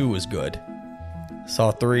Saw 2 was good.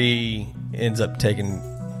 Saw 3 ends up taking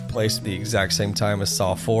place at the exact same time as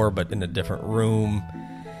Saw 4, but in a different room.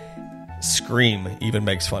 Scream even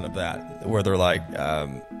makes fun of that, where they're like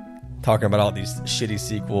talking about all these shitty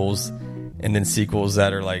sequels, and then sequels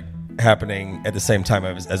that are like happening at the same time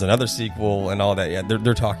as another sequel and all that. Yeah,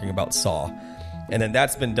 they're talking about Saw. And then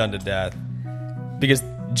that's been done to death because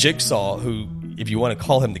Jigsaw, who, if you want to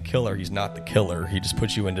call him the killer, he's not the killer. He just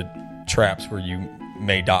puts you into traps where you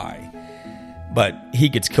may die. But he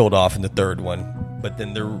gets killed off in the third one. But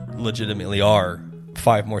then there legitimately are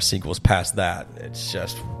 5 more sequels past that. It's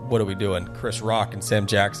just, what are we doing? Chris Rock and Sam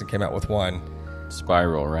Jackson came out with one.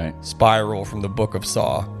 Spiral, right? Spiral from the Book of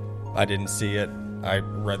Saw. I didn't see it. I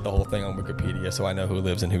read the whole thing on Wikipedia, so I know who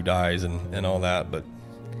lives and who dies and all that, but...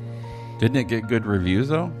 Didn't it get good reviews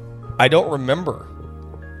though? I don't remember,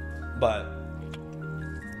 but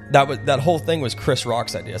that whole thing was Chris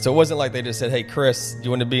Rock's idea. So it wasn't like they just said, "Hey, Chris, do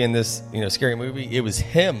you want to be in this scary movie?" It was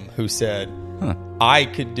him who said, "I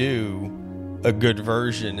could do a good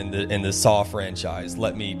version in the Saw franchise.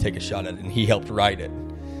 Let me take a shot at it," and he helped write it.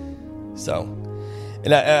 So,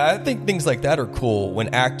 and I think things like that are cool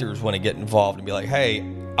when actors want to get involved and be like, "Hey,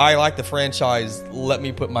 I like the franchise. Let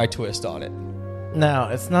me put my twist on it." Now,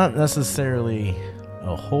 it's not necessarily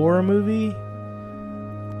a horror movie.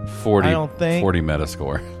 40, I don't think. 40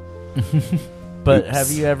 Metascore. But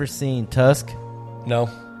have you ever seen Tusk? No.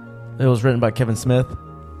 It was written by Kevin Smith.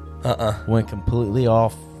 Uh-uh. Went completely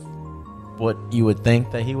off what you would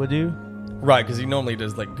think that he would do. Right, because he normally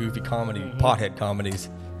does like goofy comedy, pothead comedies.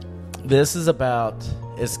 This is about,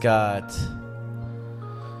 it's got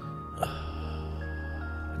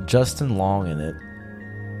Justin Long in it.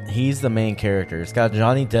 He's the main character. It's got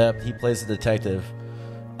Johnny Depp. He plays a detective.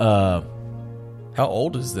 How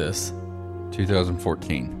old is this?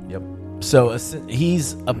 2014. Yep. So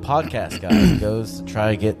he's a podcast guy. He goes to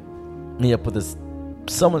try to meet up with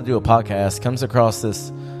someone to do a podcast. Comes across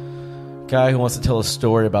this guy who wants to tell a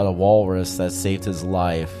story about a walrus that saved his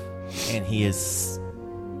life, and he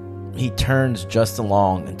turns Justin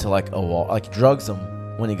Long into like drugs him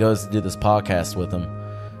when he goes to do this podcast with him,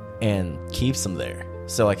 and keeps him there.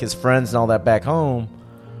 So like his friends and all that back home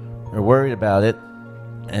are worried about it,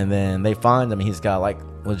 and then they find him. He's got like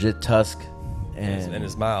legit tusk in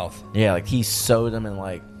his mouth. Yeah, like he sewed him and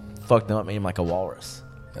like fucked him up, made him like a walrus.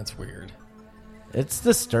 That's weird. It's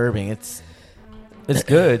disturbing. It's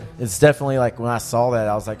good. It's definitely like when I saw that,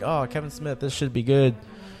 I was like, oh, Kevin Smith, this should be good.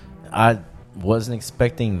 I wasn't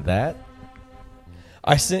expecting that.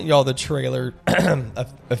 I sent y'all the trailer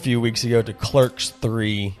a few weeks ago to Clerks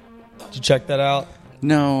 3. Did you check that out?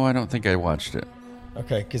 No, I don't think I watched it.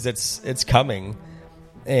 Okay, because it's coming,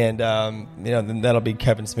 and then that'll be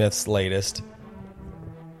Kevin Smith's latest.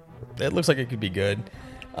 It looks like it could be good.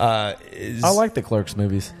 I like the Clerks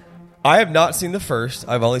movies. I have not seen the first.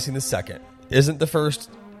 I've only seen the second. Isn't the first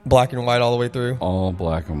black and white all the way through? All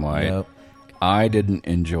black and white. Yep. I didn't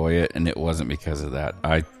enjoy it, and it wasn't because of that.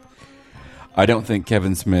 I don't think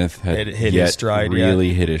Kevin Smith had hit his stride.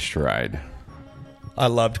 Really hit his stride. I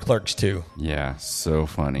loved Clerks 2. Yeah, so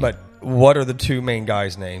funny. But what are the two main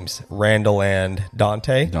guys' names? Randall and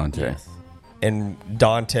Dante? Dante. Yes. And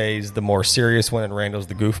Dante's the more serious one, and Randall's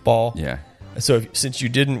the goofball. Yeah. So since you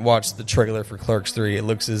didn't watch the trailer for Clerks 3, it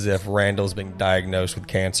looks as if Randall's been diagnosed with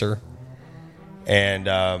cancer. And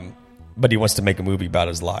but he wants to make a movie about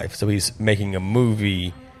his life. So he's making a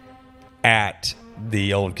movie at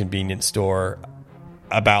the old convenience store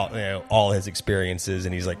about all his experiences,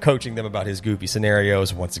 and he's like coaching them about his goofy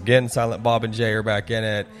scenarios. Once again, Silent Bob and Jay are back in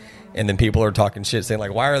it, and then people are talking shit saying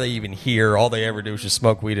like, why are they even here? All they ever do is just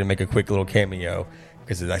smoke weed and make a quick little cameo,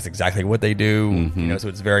 because that's exactly what they do. Mm-hmm. So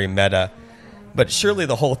it's very meta. But surely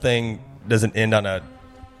the whole thing doesn't end on a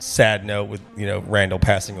sad note with Randall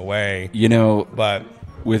passing away. But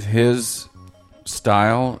with his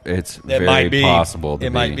style, it's very possible.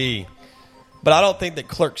 It might be. But I don't think that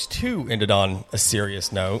Clerks 2 ended on a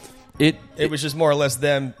serious note. It was just more or less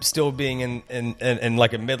them still being in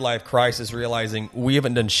like a midlife crisis, realizing we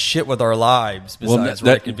haven't done shit with our lives besides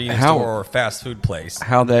run a convenience store or a fast food place.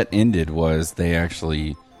 How that ended was they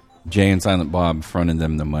actually, Jay and Silent Bob fronted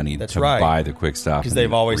them the money buy the Quick Stop. Because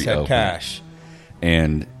they've always had cash.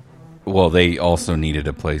 And, well, they also needed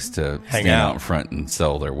a place to Hang stand out out front and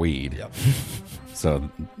sell their weed. Yep. So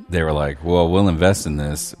they were like, well, we'll invest in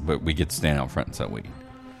this, but we get to stand out front and sell weed.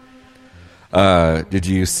 Did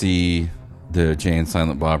you see the Jay and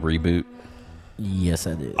Silent Bob reboot? Yes,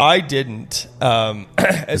 I did. I didn't.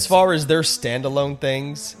 As far as their standalone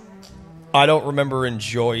things, I don't remember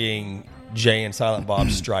enjoying Jay and Silent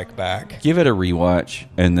Bob Strike Back. Give it a rewatch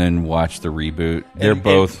and then watch the reboot. They're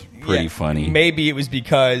both pretty funny. Maybe it was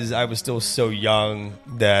because I was still so young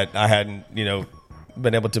that I hadn't,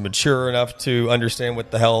 been able to mature enough to understand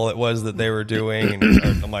what the hell it was that they were doing.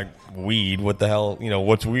 And I'm like, weed? What the hell?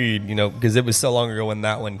 What's weed? Because it was so long ago when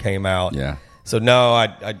that one came out. Yeah. So no, I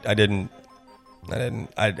didn't. I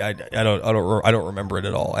don't remember it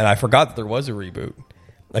at all. And I forgot that there was a reboot.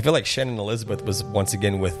 I feel like Shannon Elizabeth was once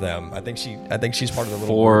again with them. I think she's part of the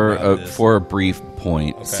little group for a brief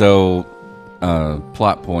point. Okay. So,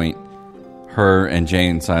 plot point: her and Jay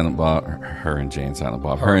and Bob.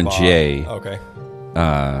 Jay. Okay.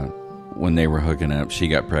 When they were hooking up, she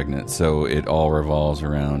got pregnant. So it all revolves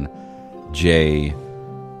around Jay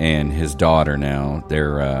and his daughter. Now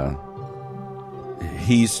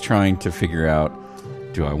he's trying to figure out,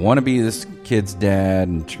 do I want to be this kid's dad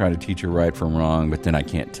and try to teach her right from wrong, but then I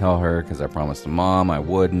can't tell her because I promised the mom I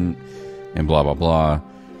wouldn't, and blah blah blah.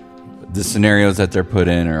 The scenarios that they're put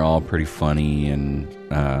in are all pretty funny, and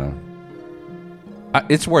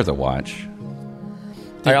it's worth a watch.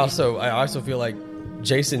 I also feel like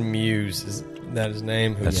Jason Mewes, is that his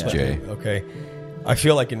name? That's Jay. Okay. I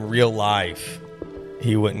feel like in real life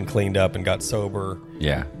he went and cleaned up and got sober.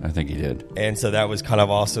 Yeah, I think he did. And so that was kind of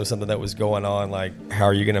also something that was going on, like, how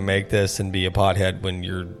are you going to make this and be a pothead when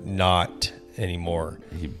you're not anymore?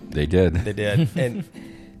 They did. They did. And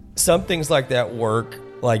some things like that work.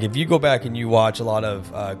 Like, if you go back and you watch a lot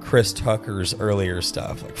of Chris Tucker's earlier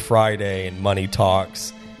stuff, like Friday and Money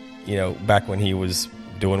Talks, back when he was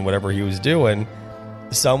doing whatever he was doing,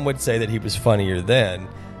 some would say that he was funnier then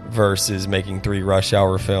versus making 3 Rush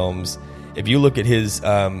Hour films. If you look at his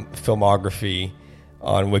filmography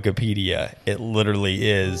on Wikipedia, it literally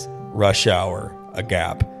is Rush Hour, a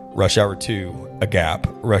gap, Rush Hour 2, a gap,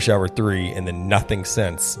 Rush Hour 3, and then nothing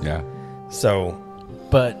since. Yeah. So,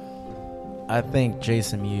 but I think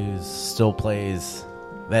Jason Mewes still plays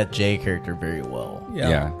that Jay character very well.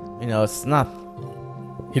 Yeah. It's not.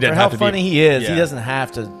 He doesn't for how have to funny be, he is, yeah. He doesn't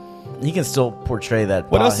have to. He can still portray that.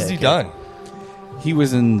 What else has he done? He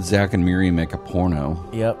was in Zack and Miri Make a Porno.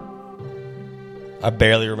 Yep. I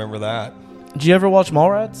barely remember that. Did you ever watch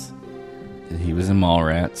Mallrats? He was in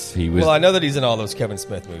Mallrats. He was. Well, I know that he's in all those Kevin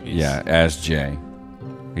Smith movies. Yeah, as Jay.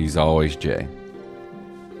 He's always Jay.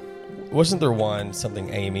 Wasn't there one, something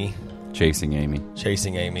Amy? Chasing Amy.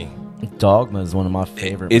 Chasing Amy. Dogma is one of my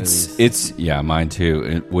favorite movies. It's mine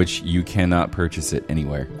too, which you cannot purchase it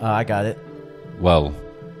anywhere. I got it. Well,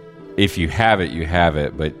 if you have it, you have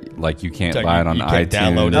it, but like you can't buy it on you can't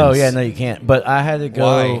iTunes. download it. Oh, yeah, no, you can't. But I had to go.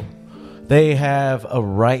 Why? They have a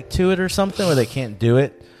right to it or something, or they can't do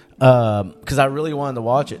it. Because I really wanted to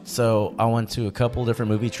watch it. So I went to a couple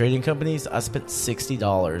different movie trading companies. I spent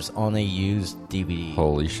 $60 on a used DVD.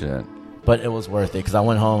 Holy shit. But it was worth it because I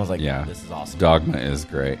went home and was like, Yeah. this is awesome. Dogma is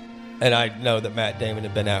great. And I know that Matt Damon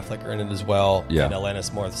and Ben Affleck are in it as well. Yeah. And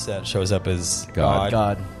Alanis Morissette shows up as God.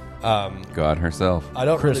 God. God herself. I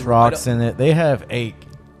don't Chris really, Rock's in it. They have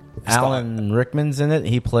Alan Rickman's in it.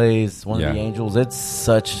 He plays one Yeah. of the angels. It's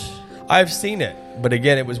such. I've seen it, but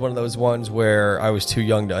again, it was one of those ones where I was too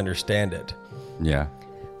young to understand it. Yeah.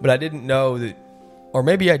 But I didn't know that, or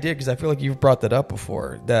maybe I did because I feel like you've brought that up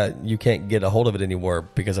before, that you can't get a hold of it anymore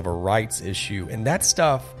because of a rights issue. And that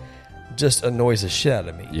stuff just annoys the shit out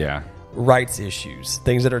of me. Yeah. Rights issues,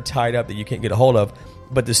 things that are tied up that you can't get a hold of,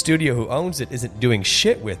 but the studio who owns it isn't doing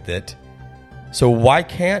shit with it. So why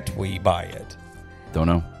can't we buy it? Don't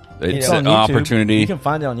know. It's on an YouTube. opportunity. You can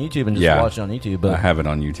find it on YouTube and just watch it on YouTube. But I have it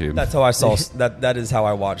on YouTube. That's how I saw that. That is how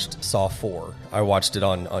I watched Saw 4. I watched it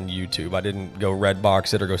on YouTube. I didn't go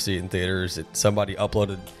Redbox it or go see it in theaters. Somebody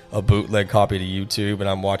uploaded a bootleg copy to YouTube, and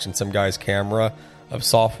I'm watching some guy's camera of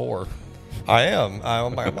Saw 4. I'm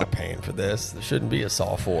not paying for this. There shouldn't be a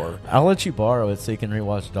Saw 4. I'll let you borrow it so you can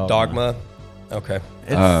rewatch Dogma. Dogma. Okay.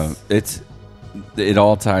 It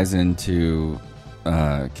all ties into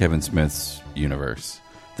Kevin Smith's universe.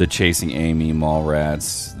 The Chasing Amy,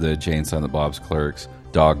 Mallrats, the Jay and Silent Bob's Clerks,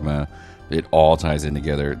 Dogma. It all ties in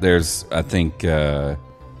together. There's, I think,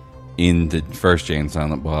 in the first Jay and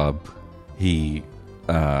Silent Bob, he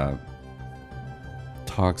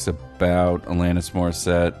talks about Alanis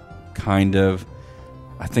Morissette, kind of.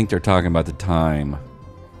 I think they're talking about the time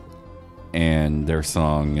and their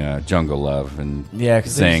song Jungle Love, and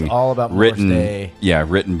because saying it's all about written, Morris Day. Yeah,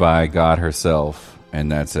 written by God herself,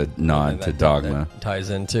 and that's a nod to Dogma. That ties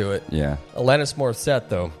into it. Yeah. Alanis Morissette,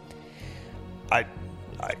 though,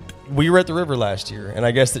 we were at the river last year, and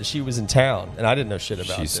I guess that she was in town, and I didn't know shit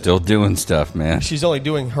about it. She's still doing stuff, man. She's only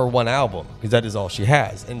doing her one album because that is all she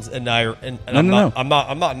has, and I'm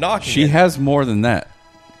not knocking. She it. has more than that.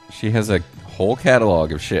 She has a whole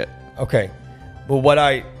catalog of shit. Okay, but what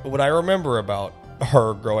I remember about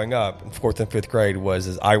her growing up in 4th and 5th grade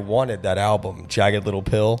is I wanted that album, Jagged Little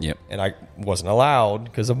Pill. Yep. And I wasn't allowed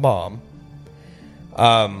because of Mom.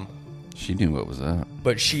 She knew what was up.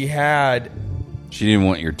 But she didn't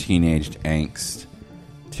want your teenaged angst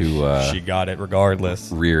to she got it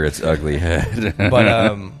regardless. Rear its ugly head.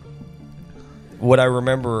 But what I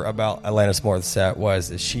remember about Alanis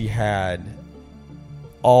Morissette is she had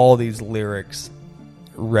all these lyrics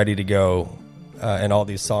ready to go, and all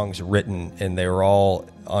these songs written, and they were all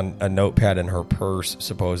on a notepad in her purse,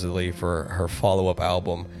 supposedly, for her follow-up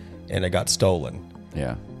album, and it got stolen.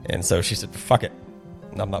 Yeah. And so she said, fuck it.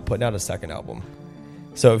 I'm not putting out a second album.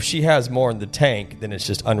 So if she has more in the tank, then it's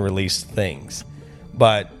just unreleased things.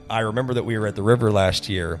 But I remember that we were at the river last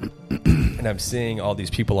year, and I'm seeing all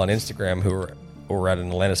these people on Instagram who were at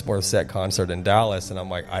an Alanis Morissette concert in Dallas, and I'm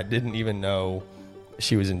like, I didn't even know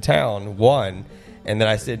she was in town, one. And then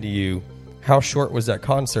I said to you, how short was that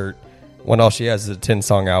concert when all she has is a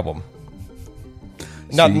 10-song album?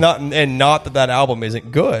 Not that album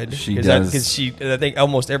isn't good. Because I think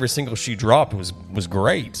almost every single she dropped was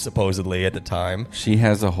great, supposedly, at the time. She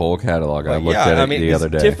has a whole catalog. I looked at it the other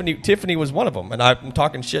day. Tiffany was one of them, and I'm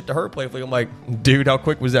talking shit to her playfully. I'm like, dude, how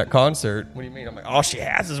quick was that concert? What do you mean? I'm like, all she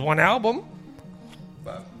has is one album?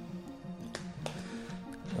 But,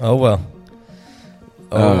 oh, well.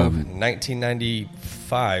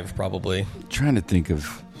 1995, probably. Trying to think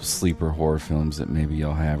of sleeper horror films that maybe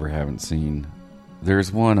y'all have or haven't seen.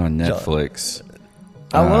 There's one on Netflix.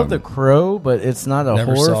 I love The Crow, but it's not a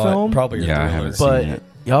horror film. Probably I haven't seen it.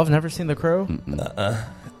 Y'all have never seen The Crow?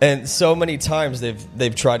 And so many times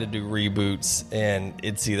they've tried to do reboots, and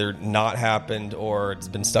it's either not happened or it's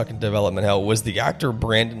been stuck in development hell. Was the actor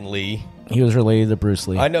Brandon Lee? He was related to Bruce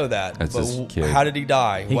Lee. I know that. That's his kid. How did he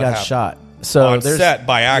die? He What got happened? shot. So on set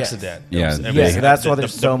by accident. Yeah. That's why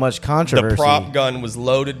there's so much controversy. The prop gun was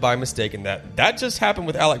loaded by mistake, and that just happened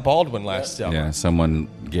with Alec Baldwin last summer. Yeah, someone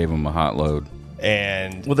gave him a hot load.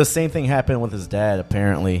 And well, the same thing happened with his dad,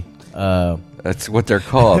 apparently. That's what they're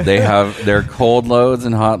called. They have their cold loads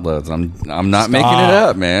and hot loads. I'm not making it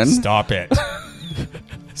up, man. Stop it.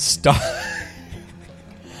 Stop.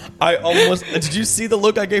 I almost... Did you see the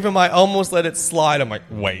look I gave him? I almost let it slide. I'm like,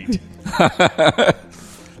 wait.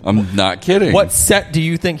 I'm not kidding. What set do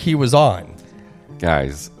you think he was on?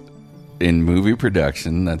 Guys, in movie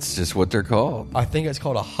production, that's just what they're called. I think it's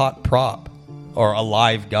called a hot prop or a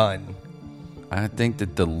live gun. I think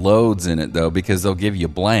that the load's in it, though, because they'll give you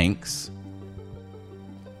blanks.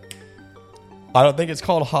 I don't think it's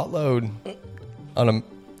called a hot load on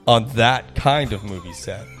that kind of movie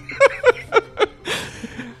set.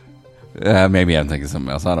 Maybe I'm thinking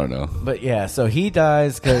something else. I don't know. But yeah, so he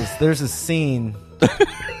dies because there's a scene.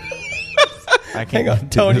 I can't Hang on,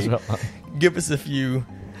 Tony. Give us a few.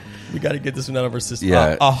 We got to get this one out of our system.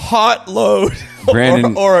 Yeah. A hot load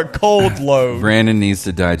Brandon, or a cold load. Brandon needs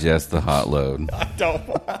to digest the hot load. I don't.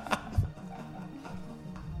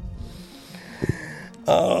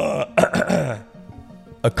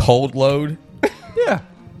 A cold load? Yeah.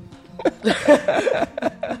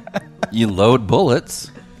 You load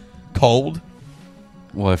bullets. Cold?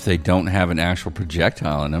 Well, if they don't have an actual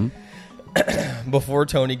projectile in them. Before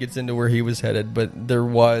Tony gets into where he was headed, but there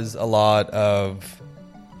was a lot of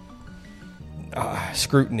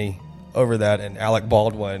scrutiny over that, and Alec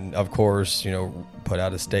Baldwin, of course, put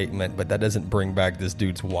out a statement, but that doesn't bring back this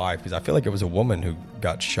dude's wife, because I feel like it was a woman who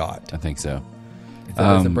got shot. I think so. That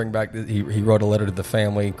doesn't bring back. He wrote a letter to the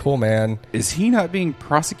family. Cool, man. Is he not being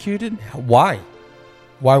prosecuted? Why?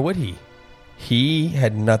 Why would he? He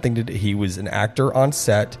had nothing to do. He was an actor on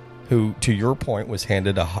set who, to your point, was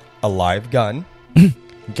handed a live gun. You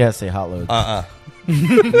gotta say hot load.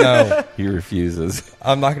 No. He refuses.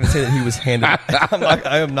 I'm not going to say that he was handed.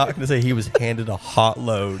 I am not going to say he was handed a hot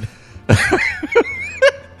load.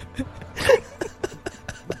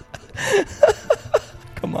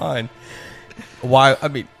 Come on. Why? I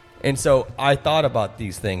mean, and so I thought about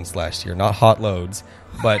these things last year, not hot loads,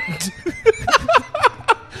 but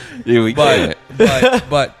Yeah, we get it.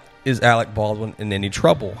 but is Alec Baldwin in any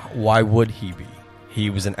trouble? Why would he be? He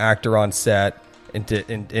was an actor on set, and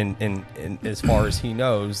as far as he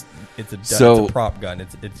knows, it's a prop gun.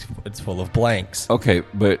 It's full of blanks. Okay,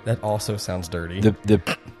 but that also sounds dirty.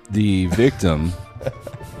 The victim,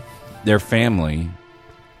 their family,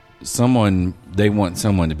 they want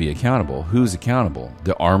someone to be accountable. Who's accountable?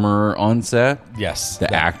 The armorer on set? Yes.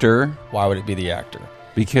 The actor? Why would it be the actor?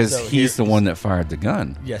 Because he's the one that fired the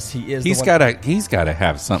gun. Yes, he is. He's got to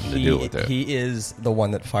have something to do with it. He is the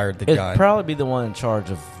one that fired the It'd gun. probably be the one in charge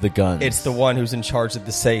of the guns. It's the one who's in charge of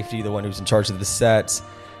the safety, the one who's in charge of the sets.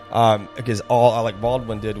 Because all Alec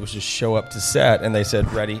Baldwin did was just show up to set, and they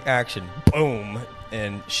said, "Ready, action!" Boom,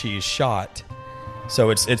 and she's shot. So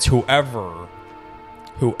it's whoever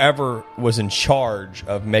was in charge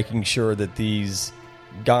of making sure that these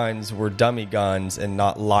guns were dummy guns and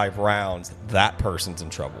not live rounds, that person's in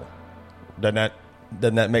trouble. Doesn't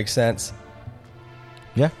that make sense?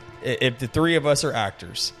 Yeah. If the three of us are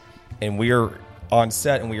actors and we are on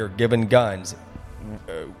set and we are given guns,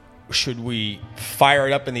 should we fire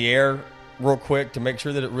it up in the air real quick to make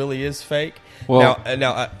sure that it really is fake? Well,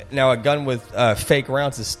 now a gun with fake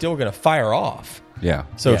rounds is still going to fire off. Yeah.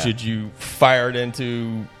 So should you fire it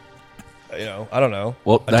into, I don't know,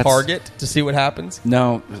 a target to see what happens?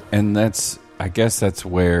 No, and I guess that's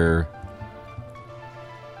where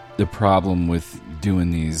the problem with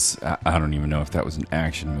doing these, I don't even know if that was an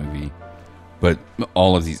action movie, but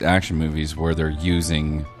all of these action movies where they're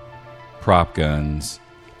using prop guns,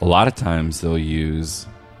 a lot of times they'll use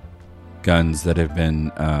guns that have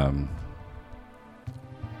been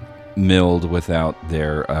milled without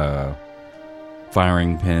their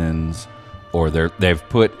firing pins, or they've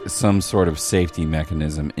put some sort of safety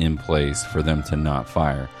mechanism in place for them to not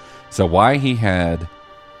fire. So why he had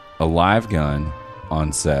a live gun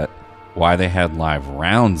on set, why they had live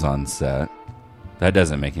rounds on set, that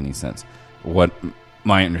doesn't make any sense. What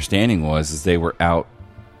my understanding was is they were out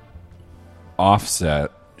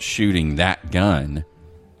offset shooting that gun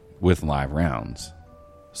with live rounds.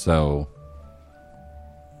 So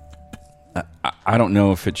I don't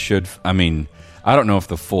know if it should, I don't know if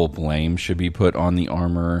the full blame should be put on the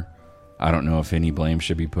armorer. I don't know if any blame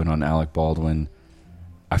should be put on Alec Baldwin.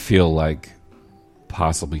 I feel like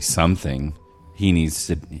possibly something he needs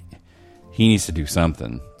to do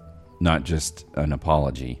something, not just an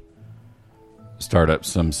apology. Start up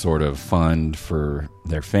some sort of fund for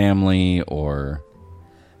their family, or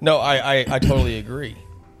no, I totally agree.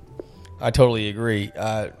 I totally agree.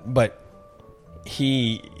 But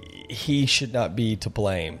he should not be to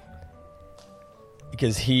blame,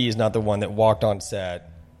 because he is not the one that walked on set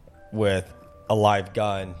with a live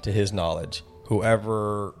gun to his knowledge.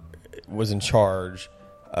 Whoever was in charge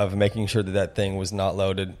of making sure that thing was not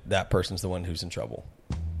loaded, that person's the one who's in trouble.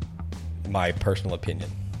 My personal opinion.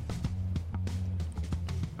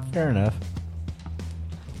 Fair enough.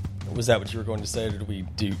 Was that what you were going to say, or did we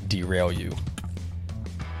derail you?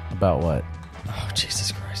 About what? Oh,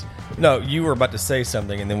 Jesus Christ. No, you were about to say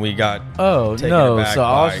something, and then we got taken no. aback So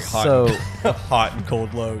I by was hot and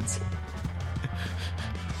cold loads.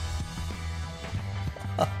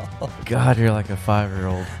 God, you're like a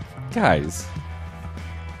 5-year-old. guys.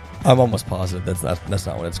 I'm almost positive that's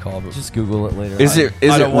not what it's called. But Just Google it later. Is it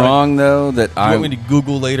wrong though that I want me to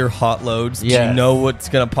Google later hot loads? Yeah. Do you know what's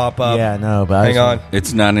going to pop up? Yeah, no, but Hang on.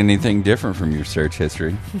 It's not anything different from your search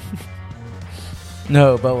history.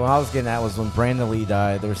 No, but what I was getting at was when Brandon Lee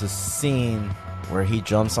died, there's a scene where he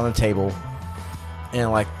jumps on a table,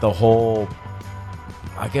 and like the whole,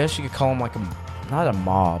 I guess you could call him like not a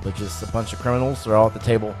mob, but just a bunch of criminals. They're all at the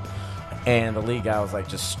table, and the lead guy was like,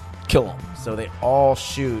 just kill them. So they all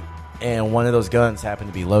shoot, and one of those guns happened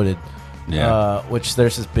to be loaded. Yeah. Which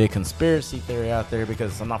there's this big conspiracy theory out there,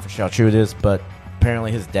 because I'm not for sure how true it is, but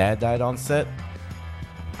apparently his dad died on set.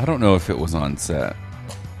 I don't know if it was on set.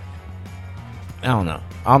 I don't know.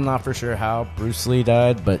 I'm not for sure how Bruce Lee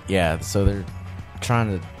died, but yeah, so they're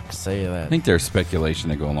trying to say that. I think there's speculation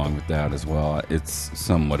to go along with that as well. It's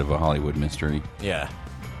somewhat of a Hollywood mystery. Yeah.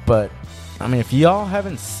 But, I mean, if y'all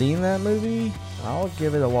haven't seen that movie, I'll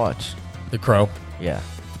give it a watch. The Crow. Yeah.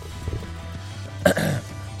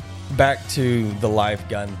 Back to the live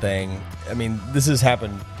gun thing. I mean, this has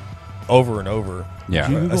happened over and over. Yeah.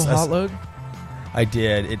 Did you Google hot load? I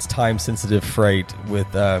did. It's time-sensitive freight with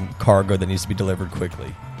cargo that needs to be delivered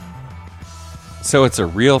quickly. So it's a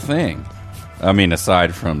real thing. I mean,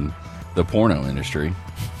 aside from the porno industry.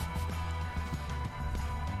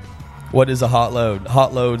 What is a hot load?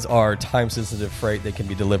 Hot loads are time-sensitive freight that can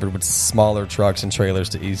be delivered with smaller trucks and trailers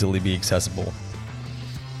to easily be accessible.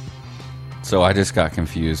 So I just got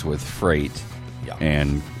confused with freight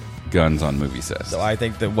and guns on movie sets. So I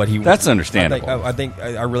think that what he That's understandable.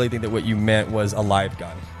 I really think that what you meant was a live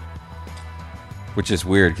gun. Which is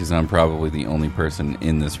weird because I'm probably the only person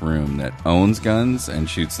in this room that owns guns and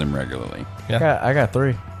shoots them regularly. Yeah. I got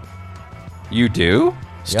 3. You do?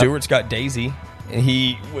 Stuart's got Daisy, and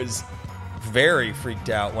he was very freaked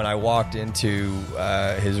out when I walked into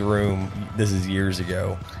his room. This is years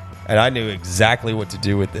ago, and I knew exactly what to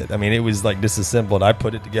do with it. I mean, it was like disassembled. I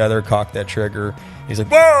put it together, cocked that trigger. He's like,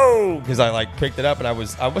 "Whoa!" Because I like picked it up, and I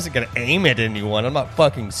wasn't going to aim at anyone. I'm not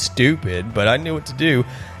fucking stupid, but I knew what to do.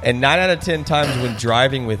 And 9 out of 10 times when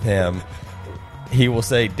driving with him, he will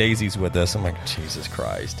say, "Daisy's with us." I'm like, Jesus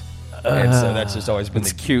Christ. And so that's just always been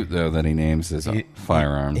It's cute, though, that he names his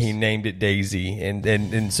firearms. He named it Daisy.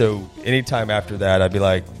 And so anytime after that, I'd be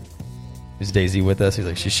like, "Is Daisy with us?" He's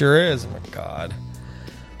like, "She sure is." I'm like, God.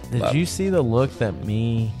 Did you see the look that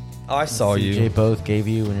me I saw and CJ you. both gave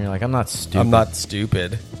you when you're like, I'm not stupid? I'm not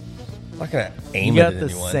stupid. I'm not going to aim You at got the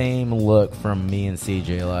anyone. same look from me and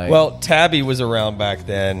CJ. Like, Well, Tabby was around back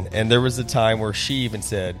then, and there was a time where she even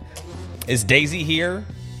said, "Is Daisy here?"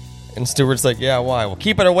 And Stuart's like, "Yeah, why?" "Well,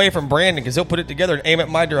 keep it away from Brandon because he'll put it together and aim at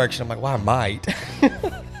my direction." I'm like, "Well, I might."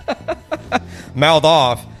 Mouth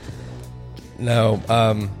off. No.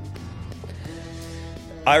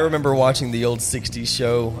 I remember watching the old 60s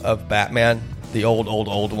show of Batman, the old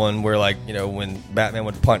one where, like, you know, when Batman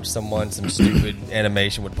would punch someone, some stupid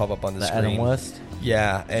animation would pop up on the screen. Adam West?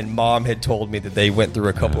 Yeah, and Mom had told me that they went through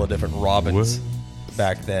a couple of different Robins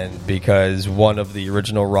back then because one of the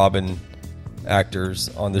original Robin actors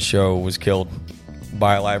on the show was killed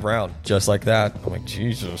by a live round, just like that. I'm like,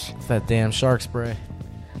 Jesus. It's that damn shark spray.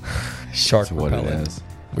 Shark That's what it repellent. is.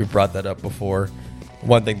 We brought that up before.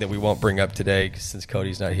 One thing that we won't bring up today, since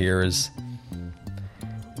Cody's not here, is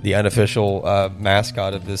the unofficial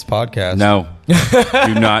mascot of this podcast. No,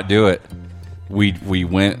 do not do it. We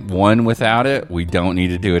went one without it. We don't need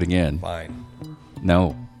to do it again. Fine.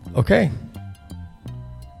 No. Okay.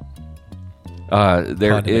 There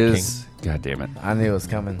Condiment is. God damn it. I knew it was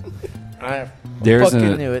coming. I There's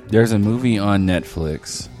fucking knew it. There's a movie on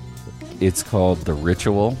Netflix. It's called The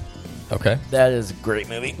Ritual. Okay. That is a great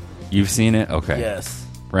movie. You've seen it? Okay. Yes.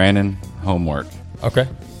 Brandon, homework. Okay.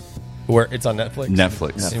 Where it's on Netflix?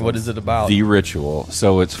 Netflix. And what is it about? The Ritual.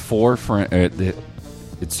 So it's 4 friends.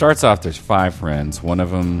 It starts off, there's 5 friends. One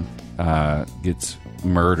of them gets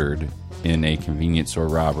murdered in a convenience store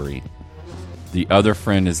robbery. The other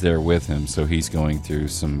friend is there with him, so he's going through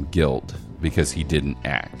some guilt because he didn't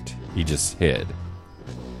act. He just hid.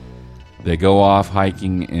 They go off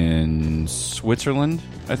hiking in Switzerland,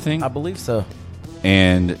 I think. I believe so.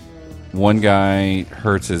 And one guy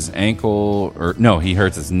hurts his ankle, or no, he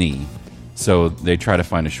hurts his knee. So they try to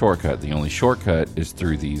find a shortcut. The only shortcut is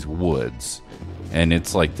through these woods. And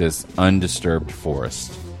it's like this undisturbed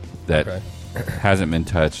forest that hasn't been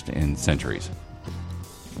touched in centuries.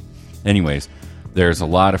 Anyways, there's a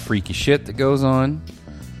lot of freaky shit that goes on.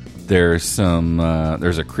 There's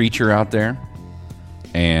a creature out there,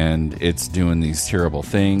 and it's doing these terrible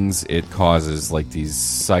things. It causes like these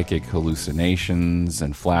psychic hallucinations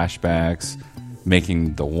and flashbacks,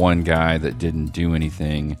 making the one guy that didn't do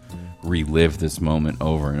anything relive this moment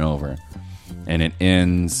over and over. And it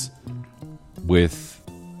ends with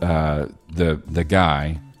the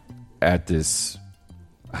guy at this,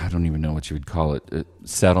 I don't even know what you would call it, a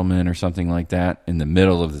settlement or something like that, in the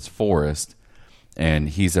middle of this forest, and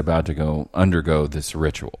he's about to undergo this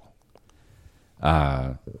ritual.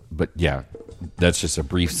 But yeah, that's just a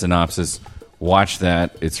brief synopsis. Watch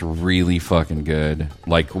that; it's really fucking good.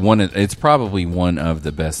 Like it's probably one of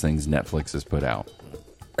the best things Netflix has put out.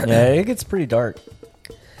 Yeah, it gets pretty dark.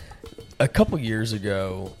 A couple years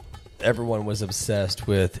ago, everyone was obsessed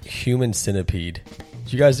with Human Centipede.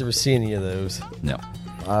 Did you guys ever see any of those? No,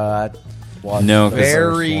 No,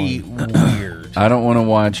 Very weird. I don't want to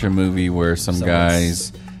watch a movie where some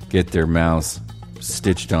guys get their mouths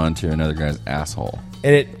stitched onto another guy's asshole.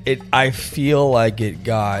 And I feel like it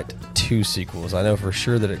got 2 sequels. I know for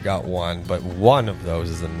sure that it got 1, but one of those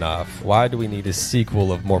is enough. Why do we need a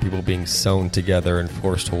sequel of more people being sewn together and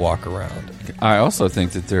forced to walk around? I also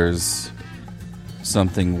think that there's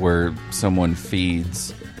something where someone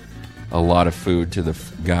feeds a lot of food to the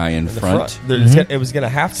guy in front. It was going to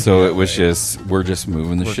have to. So be it was we're just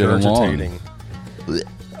moving the shit along.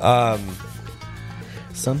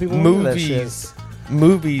 Some people do that shit.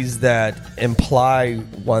 Movies that imply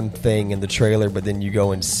one thing in the trailer, but then you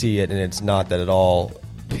go and see it and it's not that at all,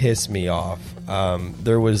 piss me off.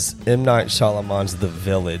 There was M. Night Shyamalan's The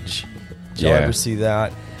Village. Did y'all ever see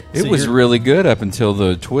that? It was really good up until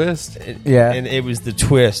the twist. Yeah. And it was the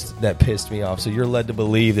twist that pissed me off. So you're led to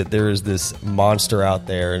believe that there is this monster out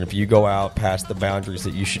there, and if you go out past the boundaries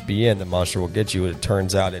that you should be in, the monster will get you. And it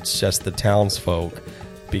turns out it's just the townsfolk,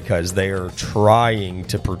 because they are trying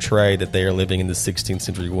to portray that they are living in the 16th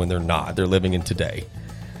century when they're not. They're living in today.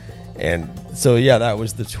 And so, yeah, that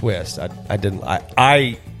was the twist.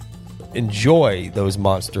 I enjoy those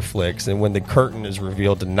monster flicks, and when the curtain is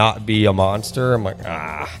revealed to not be a monster, I'm like,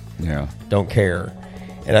 Yeah. don't care.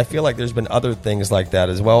 And I feel like there's been other things like that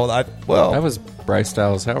as well. That was Bryce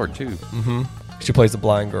Dallas Howard too. She plays the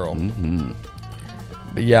blind girl.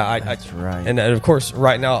 But yeah, That's right. And of course,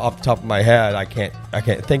 right now, off the top of my head, I can't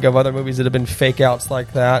think of other movies that have been fake outs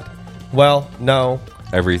like that. Well, no.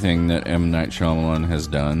 Everything that M. Night Shyamalan has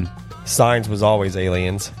done. Signs was always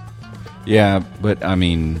aliens. Yeah, but I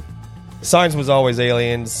mean, Signs was always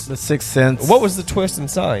aliens. The Sixth Sense. What was the twist in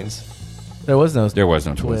Signs? There was no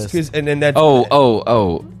twist. 'Cause- and that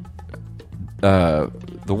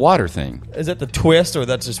The water thing. is that the twist, or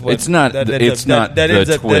that's just what It's not That the- ends it's up, not that, the ends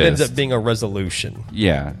up, that ends twist. up being a resolution.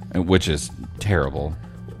 Yeah, which is terrible.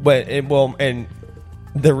 But and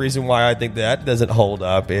the reason why I think that doesn't hold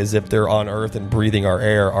up is if they're on Earth and breathing our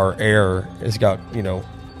air has got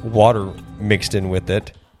water mixed in with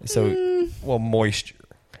it, so moisture,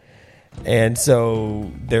 and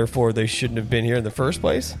so therefore they shouldn't have been here in the first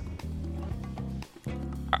place.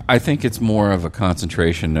 I think it's more of a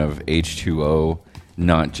concentration of H2O,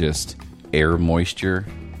 not just air moisture.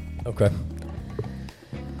 Okay.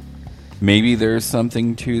 Maybe there's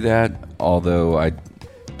something to that, although I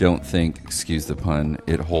don't think, excuse the pun,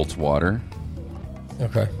 it holds water.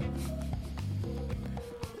 Okay.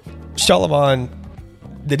 Shyamalan,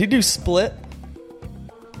 did he do Split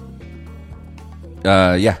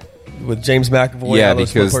Yeah. with James McAvoy? Yeah, and all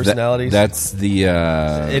those because personalities. that's the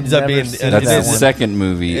ends up being seen that's that the one. second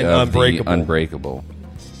movie In of Unbreakable. the Unbreakable.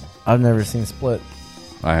 I've never seen Split.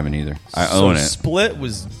 I haven't either. I own it. Split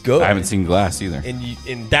was good. I haven't seen Glass either.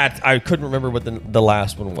 And that I couldn't remember what the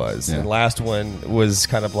last one was. Yeah. And the last one was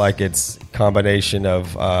kind of like its combination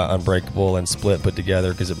of Unbreakable and Split put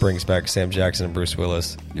together, because it brings back Sam Jackson and Bruce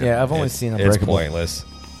Willis. Yeah, I've only seen Unbreakable. It's pointless.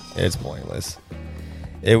 It's pointless.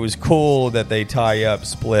 It was cool that they tie up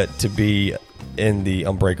Split to be in the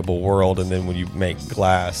Unbreakable world, and then when you make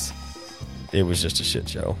Glass, it was just a shit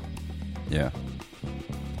show. Yeah.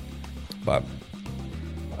 But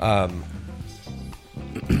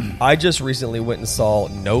I just recently went and saw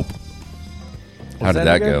Nope. How did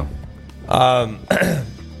that go?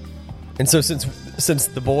 And so since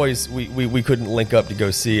the boys we couldn't link up to go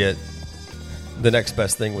see it, the next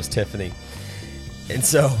best thing was Tiffany. And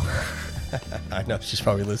so I know she's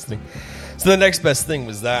probably listening. So the next best thing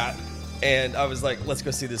was that. And I was like, let's go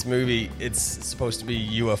see this movie. It's supposed to be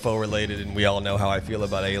UFO related, and we all know how I feel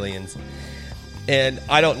about aliens. And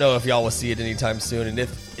I don't know if y'all will see it anytime soon. And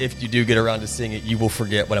if you do get around to seeing it, you will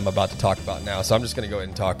forget what I'm about to talk about now. So I'm just going to go ahead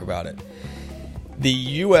and talk about it.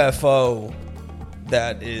 The UFO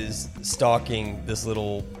that is stalking this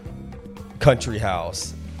little country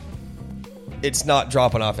house, it's not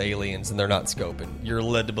dropping off aliens, and they're not scoping. You're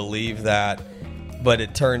led to believe that, but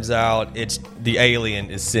it turns out it's the alien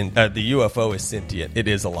is the UFO is sentient. It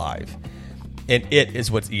is alive, and it is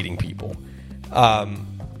what's eating people.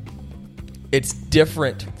 It's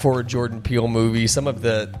different for a Jordan Peele movie. Some of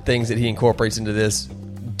the things that he incorporates into this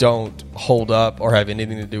don't hold up or have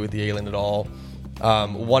anything to do with the alien at all.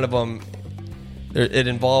 One of them, it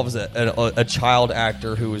involves a child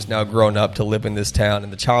actor who is now grown up to live in this town,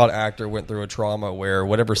 and the child actor went through a trauma where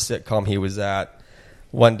whatever sitcom he was at,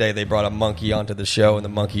 one day they brought a monkey onto the show, and the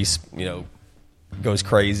monkey, goes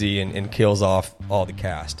crazy and kills off all the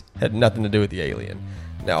cast. Had nothing to do with the alien.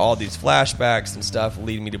 Now, all these flashbacks and stuff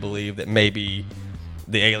lead me to believe that maybe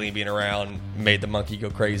the alien being around made the monkey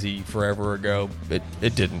go crazy forever ago.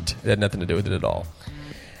 It didn't. It had nothing to do with it at all.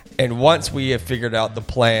 And once we have figured out the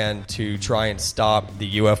plan to try and stop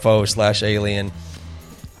the UFO/alien,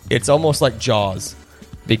 it's almost like Jaws,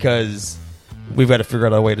 because we've got to figure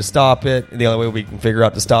out a way to stop it. And the only way we can figure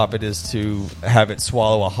out to stop it is to have it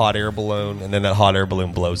swallow a hot air balloon, and then that hot air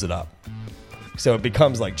balloon blows it up. So it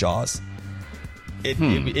becomes like Jaws.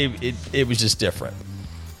 It was just different.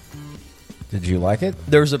 Did you like it?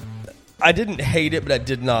 I didn't hate it, but I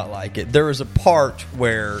did not like it. There was a part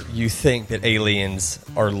where you think that aliens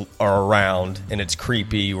are around, and it's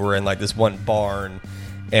creepy. We're in like this one barn,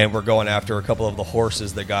 and we're going after a couple of the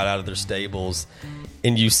horses that got out of their stables,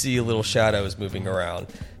 and you see little shadows moving around.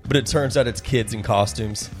 But it turns out it's kids in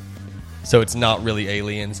costumes, so it's not really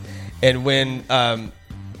aliens. And when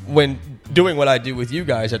doing what I do with you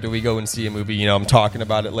guys after we go and see a movie. You know, I'm talking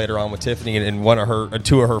about it later on with Tiffany and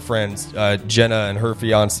two of her friends, Jenna and her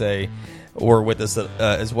fiance, were with us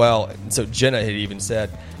as well. And so Jenna had even said,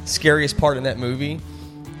 scariest part in that movie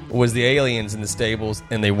was the aliens in the stables,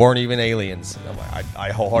 and they weren't even aliens. And I'm like,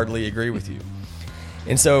 I wholeheartedly agree with you.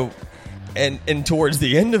 And so, and towards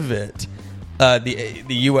the end of it,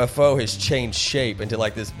 the UFO has changed shape into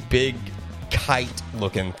like this big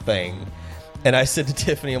kite-looking thing. And I said to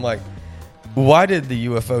Tiffany, I'm like, why did the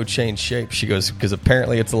UFO change shape? She goes, because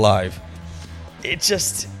apparently it's alive.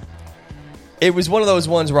 It was one of those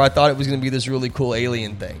ones where I thought it was going to be this really cool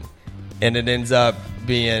alien thing. And it ends up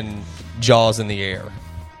being Jaws in the air.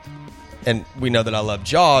 And we know that I love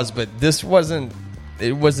Jaws, but it wasn't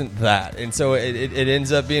that. And so it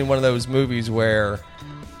ends up being one of those movies where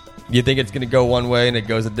you think it's going to go one way and it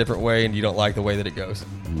goes a different way and you don't like the way that it goes.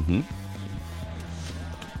 Mm-hmm.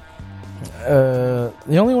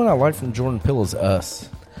 The only one I like from Jordan Peele is Us.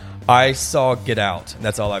 I saw Get Out, and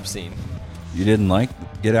that's all I've seen. You didn't like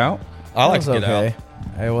Get Out? I like Get Out.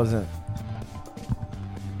 I wasn't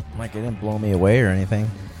like it didn't blow me away or anything.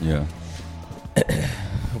 Yeah.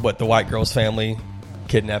 What, the white girl's family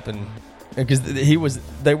kidnapping? Because he was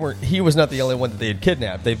not the only one that they had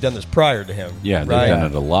kidnapped. They've done this prior to him. Yeah, they've right? done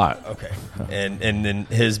it a lot. Okay. And then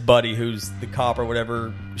his buddy, who's the cop or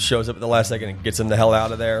whatever, shows up at the last second and gets him the hell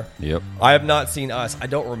out of there. Yep. I have not seen Us. I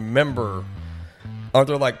don't remember. Aren't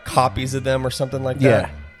there like copies of them or something like that? Yeah.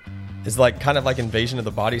 It's like kind of like Invasion of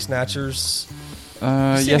the Body Snatchers.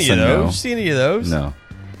 Yes and no. See any of those? No.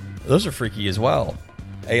 Those are freaky as well.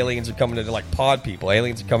 Aliens are coming to like pod people.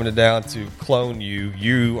 Aliens are coming down to clone you.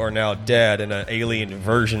 You are now dead, and an alien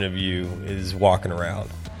version of you is walking around.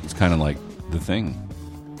 It's kind of like The Thing.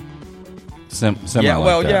 Semi yeah, like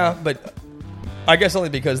well, that. yeah, but I guess only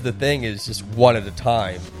because The Thing is just one at a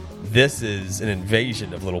time. This is an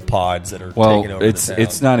invasion of little pods that are taking over the town.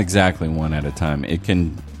 It's not exactly one at a time. It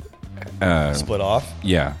can split off.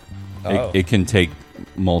 Yeah. Oh. It can take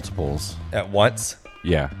multiples At once.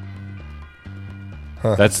 Yeah.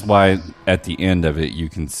 Huh. That's why at the end of it you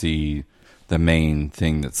can see the main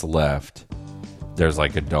thing that's left. There's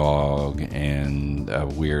like a dog and a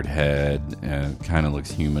weird head and kind of looks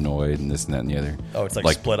humanoid and this and that and the other. Oh, it's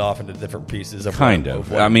like split off into different pieces. Of kind what, of.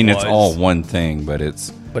 of what I mean, it it's was. all one thing, but it's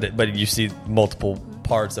But you see multiple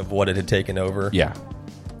parts of what it had taken over. yeah.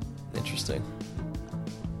 Interesting.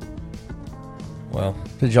 Well,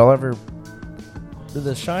 Did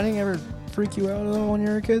The Shining ever freak you out at all when you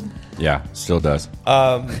were a kid? Yeah, still does.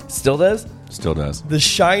 Still does? Still does. The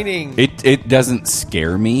Shining, It doesn't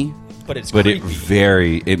scare me, but it's but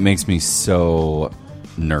creepy. it makes me so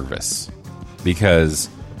nervous because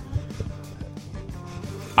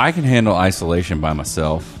I can handle isolation by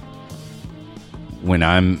myself when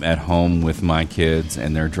I'm at home with my kids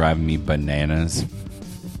and they're driving me bananas.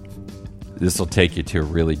 This will take you to a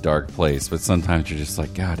really dark place, but sometimes you're just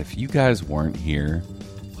like, God, if you guys weren't here,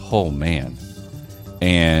 oh man.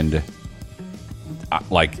 And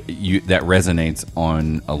that resonates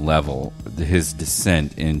on a level. His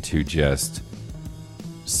descent into just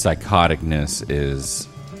psychoticness is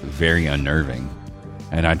very unnerving.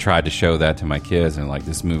 And I tried to show that to my kids, and like,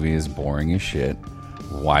 this movie is boring as shit.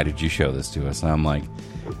 Why did you show this to us? And I'm like,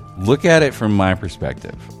 look at it from my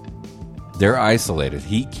perspective. They're isolated.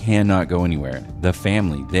 He cannot go anywhere. The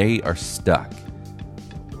family, they are stuck.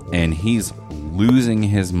 And he's losing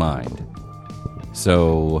his mind.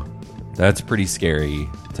 So that's pretty scary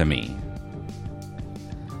to me.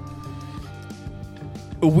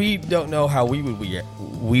 We don't know how we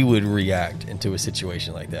would react into a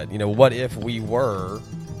situation like that. You know, what if we were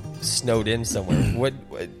snowed in somewhere? What?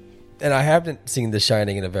 And I haven't seen The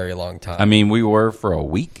Shining in a very long time. I mean, we were for a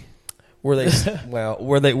week. Were they? Well,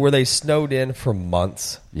 were they snowed in for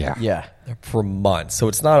months? Yeah. Yeah. For months. So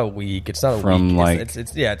it's not a week. It's not a From week. like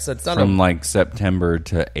it's not from like September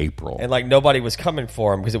to April. and like nobody was coming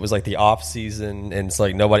for him because it was like the off season, and it's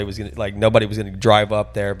like nobody was gonna drive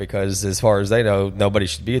up there because as far as they know, nobody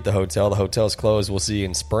should be at the hotel. The hotel's closed. We'll see you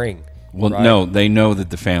in spring. Well, right? no, they know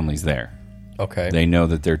that the family's there. Okay. They know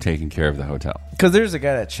that they're taking care of the hotel. Because there's a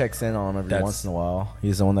guy that checks in on him every That's- once in a while.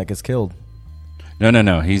 He's the one that gets killed.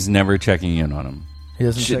 No. He's never checking in on them. He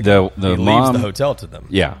doesn't check The he leaves mom, the hotel to them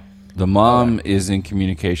yeah, the mom is in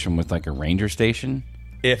communication with like a ranger station,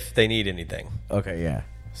 if they need anything. Okay, yeah.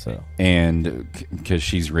 So and because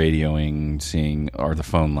she's radioing, seeing are the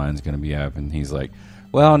phone lines going to be up, and he's like,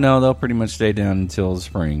 "Well, no, they'll pretty much stay down until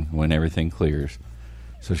spring when everything clears."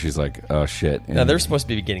 So she's like, "Oh shit!" And Now they're supposed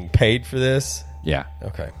to be getting paid for this. yeah,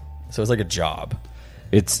 Okay, so it's like a job.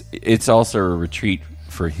 it's also a retreat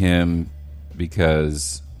for him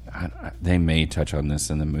because they may touch on this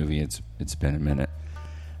in the movie. It's been a minute,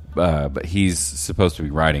 but he's supposed to be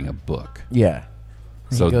writing a book. Yeah.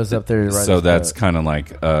 So he goes up there to write so his that's book. kind of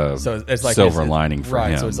like a So it's like silver lining for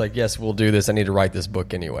right, him. so it's like, yes, we'll do this. I need to write this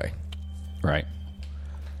book anyway. Right.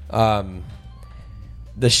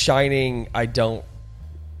 The Shining, I don't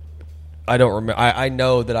remember. I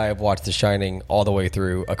know that I have watched The Shining all the way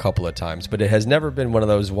through a couple of times, but it has never been one of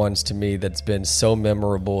those ones to me that's been so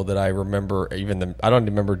memorable that I remember I don't even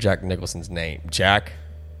remember Jack Nicholson's name. Jack?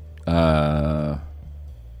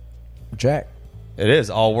 Jack. It is.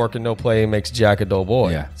 All work and no play makes Jack a dull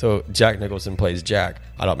boy. Yeah. So Jack Nicholson plays Jack.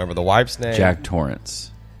 I don't remember the wife's name. Jack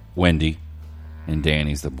Torrance, Wendy, and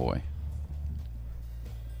Danny's the boy.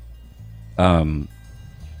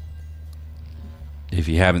 If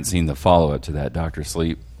you haven't seen the follow-up to that, Dr.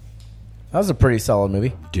 Sleep, That was a pretty solid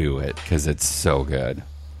movie. do it because it's so good.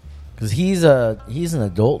 Because he's an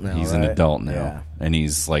adult now. He's an right? adult now, Yeah. and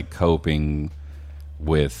he's like coping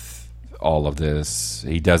with all of this.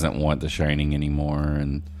 He doesn't want The Shining anymore,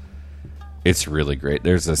 and it's really great.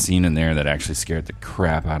 There's a scene in there that actually scared the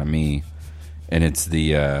crap out of me, and it's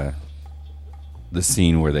the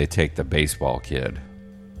scene where they take the baseball kid.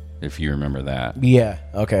 If you remember that. Yeah.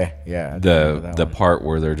 Okay. Yeah. I do remember that one. part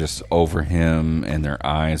where they're just over him and their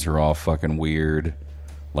eyes are all fucking weird,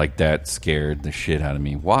 like that scared the shit out of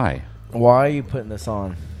me. Why? Why are you putting this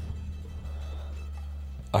on?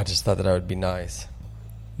 I just thought that I would be nice.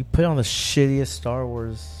 You put on the shittiest Star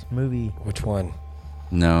Wars movie. Which one?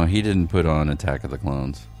 No, he didn't put on Attack of the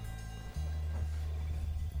Clones.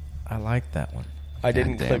 I like that one. I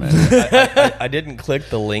didn't damn click. I didn't click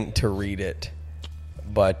the link to read it,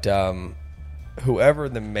 but whoever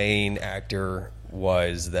the main actor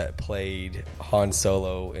was that played Han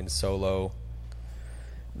Solo in Solo,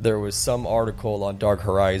 there was some article on Dark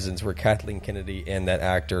Horizons where Kathleen Kennedy and that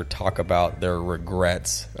actor talk about their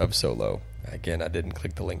regrets of Solo. Again, I didn't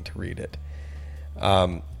click the link to read it,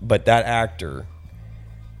 but that actor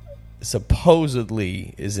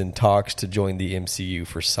supposedly is in talks to join the MCU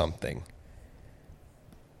for something.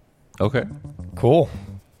 Okay. Cool.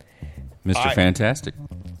 Mr. Fantastic.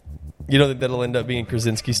 You know that that'll end up being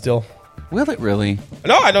Krasinski still? Will it really?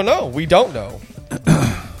 No, I don't know. We don't know.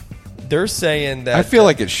 They're saying that I feel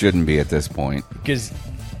like it shouldn't be at this point. because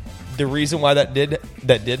the reason why that did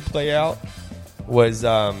play out was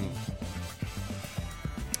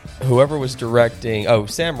whoever was directing. Oh,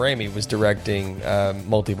 Sam Raimi was directing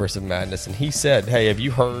Multiverse of Madness, and he said, "Hey, have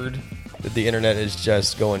you heard that the internet is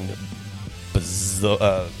just going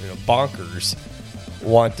bonkers,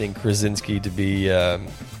 wanting Krasinski to be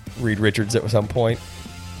Reed Richards at some point?"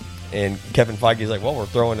 And Kevin Feige's like, "Well, we're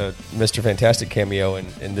throwing a Mr. Fantastic cameo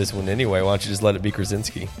in this one anyway. Why don't you just let it be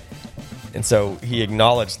Krasinski?" And so he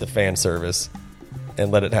acknowledged the fan service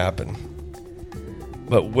and let it happen.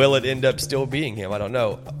 But will it end up still being him? I don't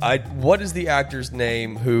know. What is the actor's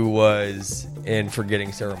name who was in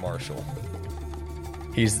Forgetting Sarah Marshall?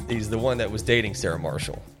 He's the one that was dating Sarah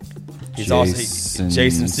Marshall. He's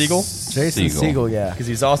Jason Segel? Jason Segel, yeah. Because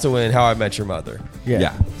he's also in How I Met Your Mother.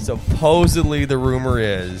 Yeah. Supposedly the rumor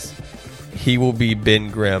is he will be Ben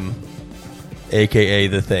Grimm, a.k.a.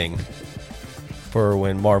 The Thing, for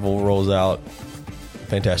when Marvel rolls out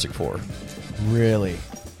Fantastic Four. Really?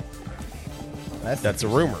 That's a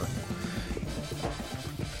rumor.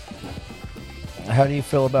 How do you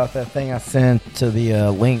feel about that thing I sent to the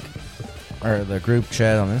link or the group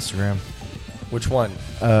chat on Instagram? Which one?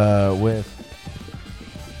 With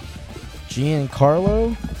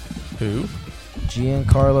Giancarlo? Who?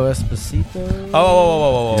 Giancarlo Esposito?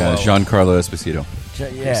 Oh. Yeah, Giancarlo Esposito.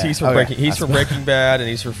 Yeah. He's from Breaking Bad, and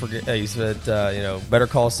he's at Better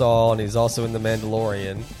Call Saul, and he's also in The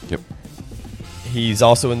Mandalorian. Yep. He's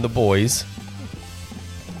also in The Boys.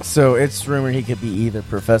 So it's rumored he could be either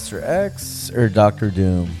Professor X or Doctor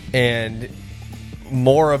Doom. And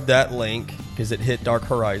more of that link, because it hit Dark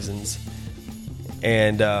Horizons.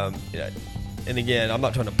 And again, I'm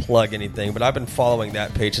not trying to plug anything, but I've been following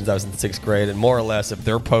that page since I was in 6th grade, and more or less, if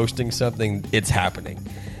they're posting something, it's happening.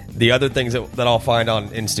 The other things that I'll find on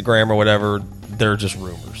Instagram or whatever, they're just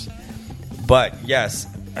rumors. But yes,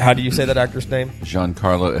 how do you say that actor's name?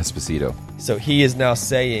 Giancarlo Esposito. So he is now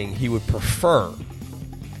saying he would prefer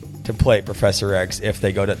to play Professor X if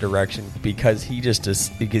they go that direction, because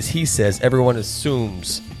he says everyone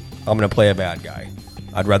assumes I'm going to play a bad guy.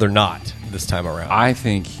 I'd rather not this time around. I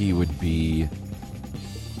think he would be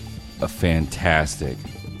a fantastic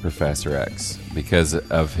Professor X because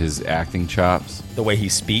of his acting chops. The way he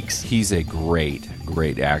speaks. He's a great,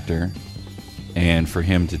 great actor. And for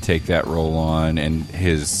him to take that role on and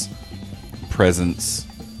his presence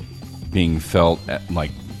being felt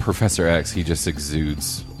like Professor X, he just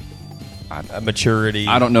exudes maturity.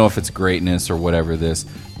 I don't know if it's greatness or whatever. This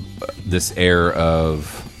air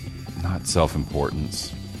of not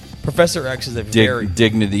self-importance. Professor X is a very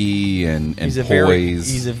dignity and he's a poise.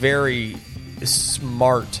 He's a very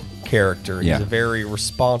smart character. Yeah. He's a very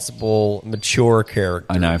responsible, mature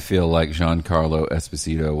character. And I feel like Giancarlo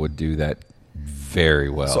Esposito would do that very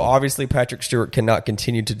well. So obviously Patrick Stewart cannot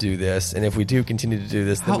continue to do this, and if we do continue to do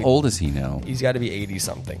this, then how old is he now? He's got to be 80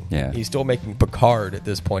 something. Yeah, he's still making Picard at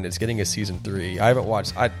this point. It's getting a season 3. I haven't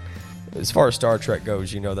watched. As far as Star Trek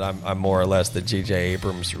goes, you know that I'm more or less the J.J.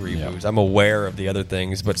 Abrams reboots. Yeah. I'm aware of the other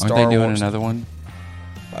things, but aren't Star they doing Wars, another one?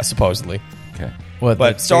 Supposedly. Okay. What?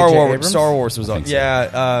 But Star Wars was on. So.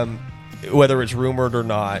 Yeah. Whether it's rumored or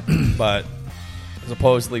not, but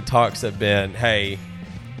supposedly talks have been, hey,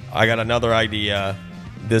 I got another idea.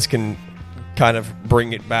 This can kind of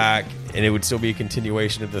bring it back, and it would still be a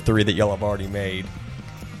continuation of the 3 that y'all have already made.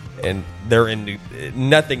 And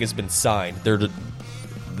nothing has been signed.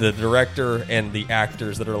 The director and the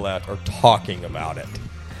actors that are left are talking about it.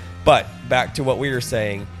 But back to what we were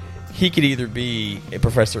saying, he could either be a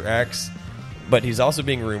Professor X, but he's also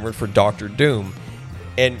being rumored for Doctor Doom.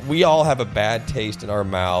 And we all have a bad taste in our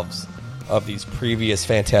mouths of these previous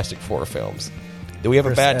Fantastic Four films. Do we have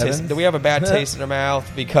a bad taste? Do we have a bad taste in our mouth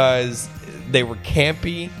because they were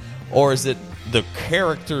campy, or is it the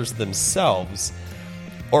characters themselves,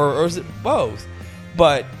 or is it both?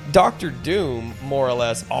 But Doctor Doom, more or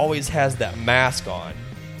less, always has that mask on.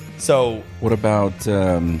 So what about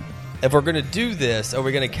if we're going to do this, are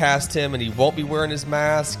we going to cast him and he won't be wearing his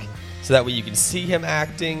mask so that way you can see him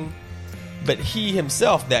acting? But he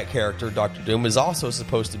himself, that character, Doctor Doom, is also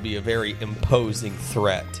supposed to be a very imposing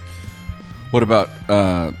threat. What about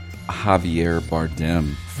Javier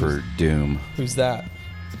Bardem for Doom? Who's that?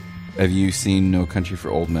 Have you seen No Country for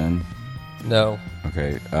Old Men? No.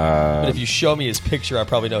 Okay. But if you show me his picture, I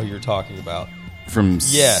probably know who you're talking about. From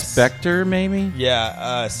Spectre, maybe?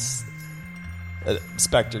 Yeah.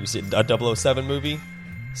 Spectre. You see a 007 movie?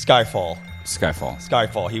 Skyfall.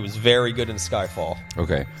 He was very good in Skyfall.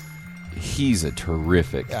 Okay. He's a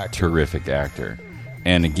terrific actor.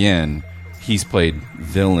 And again, he's played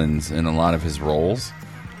villains in a lot of his roles.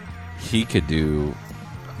 He could do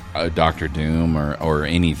a Doctor Doom or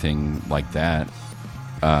anything like that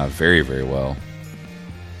very, very well.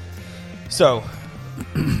 So,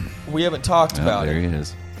 we haven't talked about there it. There he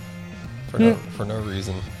is. For no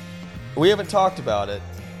reason. We haven't talked about it.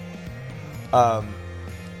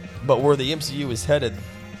 But where the MCU is headed,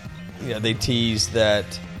 they teased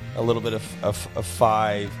that a little bit of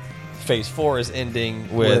 5. Phase 4 is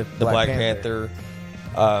ending with the Black Panther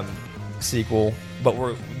sequel.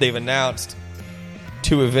 But they've announced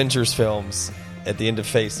 2 Avengers films at the end of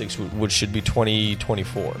Phase 6, which should be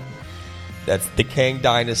 2024. That's the Kang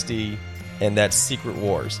Dynasty, and that's Secret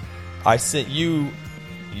Wars. I sent you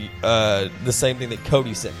the same thing that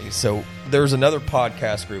Cody sent me. So there's another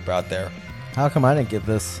podcast group out there. How come I didn't get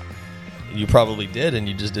this? You probably did, and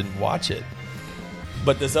you just didn't watch it.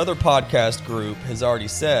 But this other podcast group has already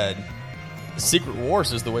said Secret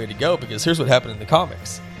Wars is the way to go, because here's what happened in the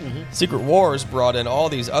comics. Mm-hmm. Secret Wars brought in all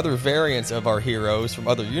these other variants of our heroes from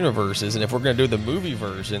other universes, and if we're going to do the movie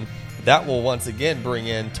version, that will once again bring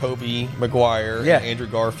in Tobey Maguire and Andrew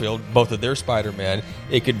Garfield, both of their Spider-Man.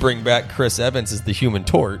 It could bring back Chris Evans as the Human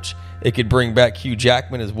Torch. It could bring back Hugh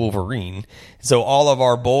Jackman as Wolverine. So all of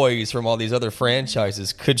our boys from all these other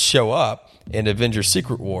franchises could show up in Avengers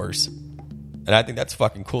Secret Wars. And I think that's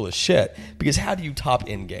fucking cool as shit. Because how do you top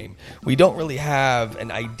Endgame? We don't really have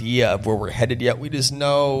an idea of where we're headed yet. We just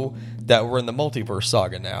know that we're in the multiverse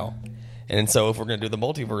saga now. And so if we're going to do the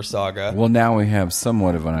multiverse saga... Well, now we have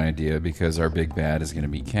somewhat of an idea, because our big bad is going to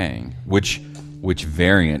be Kang. Which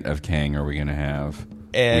variant of Kang are we going to have?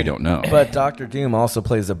 We don't know. But Doctor Doom also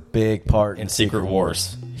plays a big part in Secret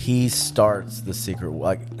Wars. He starts the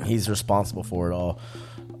Secret... he's responsible for it all.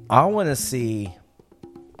 I want to see...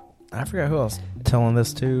 I forgot who I was telling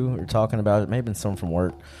this to or talking about it. Maybe been someone from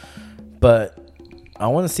work. But I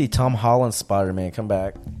want to see Tom Holland's Spider-Man come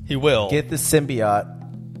back. He will. Get the symbiote.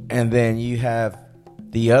 And then you have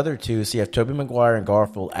the other 2. So you have Tobey Maguire and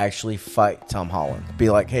Garfield actually fight Tom Holland. Be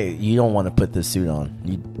like, hey, you don't want to put this suit on.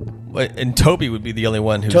 And Tobey would be the only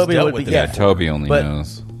one who's dealt with it. Yeah, Tobey only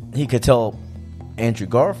knows. He could tell Andrew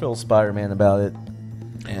Garfield's Spider-Man about it.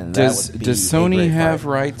 And does Sony have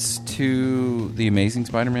rights to the Amazing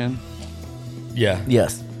Spider-Man? Yeah.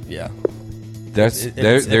 Yes. Yeah.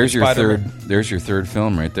 There's your third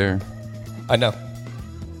film right there. I know.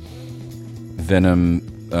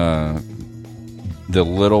 Venom, the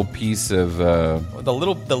little piece of the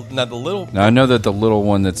little. Now I know that the little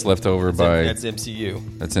one that's left over that's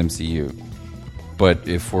MCU. That's MCU. But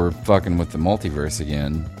if we're fucking with the multiverse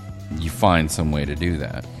again, you find some way to do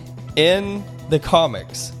that. In the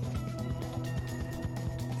comics,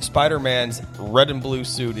 Spider-Man's red and blue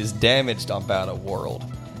suit is damaged on Battle World,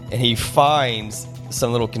 and he finds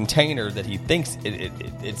some little container that he thinks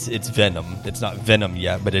it's venom. It's not venom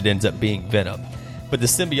yet, but it ends up being venom. But the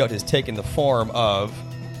symbiote has taken the form of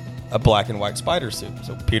a black and white spider suit.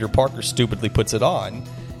 So Peter Parker stupidly puts it on,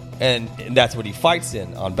 and that's what he fights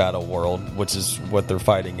in on Battle World, which is what they're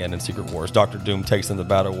fighting in Secret Wars. Dr. Doom takes them to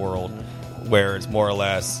Battle World, where it's more or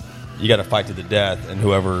less you got to fight to the death, and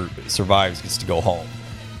whoever survives gets to go home.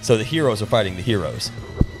 So the heroes are fighting the heroes.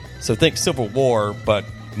 So think Civil War, but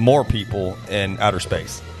more people in outer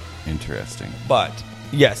space. Interesting. But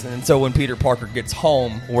yes, and so when Peter Parker gets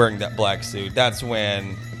home wearing that black suit, that's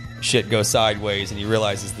when shit goes sideways and he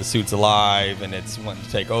realizes the suit's alive and it's wanting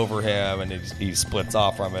to take over him, and he splits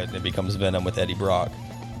off from it and it becomes Venom with Eddie Brock.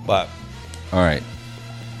 But all right,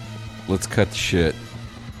 let's cut the shit.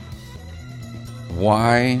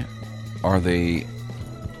 Why are they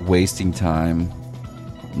wasting time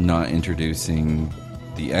not introducing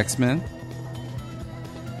the X-Men?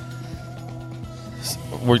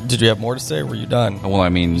 Did you have more to say, or were you done? Well, I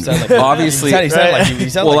mean, like, obviously.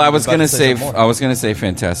 I was going to say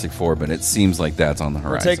Fantastic Four, but it seems like that's on the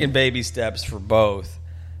horizon. We're taking baby steps for both.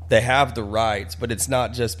 They have the rights, but it's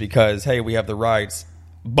not just because, hey, we have the rights.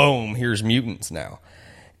 Boom, here's mutants now.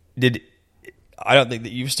 I don't think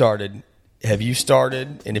that you've started. Have you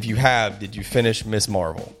started? And if you have, did you finish Miss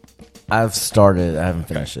Marvel? I've started. I haven't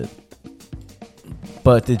finished it.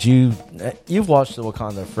 But you've watched the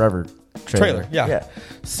Wakanda Forever trailer? Yeah.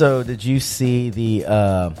 So did you see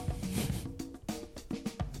did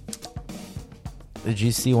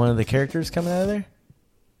you see one of the characters coming out of there?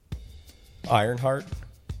 Ironheart.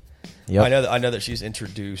 Yep. I know that she's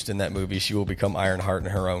introduced in that movie. She will become Ironheart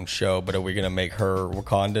in her own show, but are we going to make her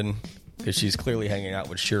Wakandan? Because she's clearly hanging out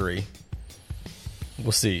with Shuri.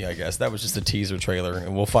 We'll see, I guess. That was just a teaser trailer,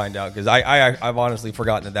 and we'll find out. Because I've honestly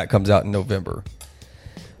forgotten that comes out in November.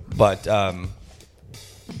 But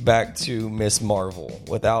back to Miss Marvel.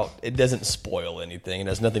 It doesn't spoil anything. It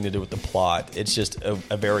has nothing to do with the plot. It's just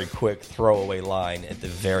a very quick throwaway line at the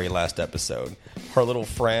very last episode. Her little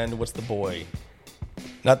friend, what's the boy?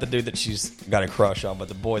 Not the dude that she's got a crush on, but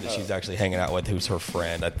the boy that she's actually hanging out with, who's her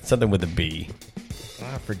friend. Something with a B.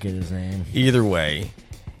 I forget his name. Either way,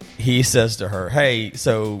 he says to her, hey,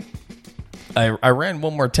 so I ran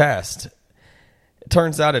one more test. It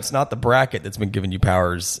turns out it's not the bracket that's been giving you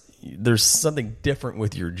powers. There's something different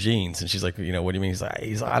with your genes. And she's like, what do you mean? He's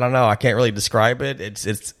like, I don't know. I can't really describe it.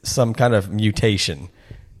 It's some kind of mutation.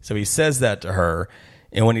 So he says that to her.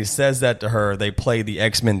 And when he says that to her, they play the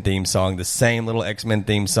X-Men theme song, the same little X-Men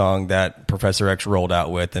theme song that Professor X rolled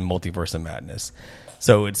out with in Multiverse of Madness.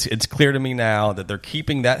 So it's clear to me now that they're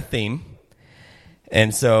keeping that theme.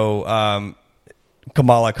 And so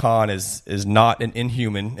Kamala Khan is not an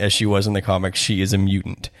Inhuman as she was in the comics. She is a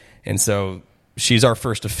mutant. And so she's our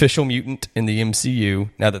first official mutant in the MCU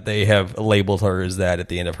now that they have labeled her as that at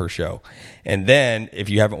the end of her show. And then, if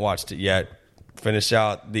you haven't watched it yet, finish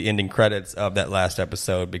out the ending credits of that last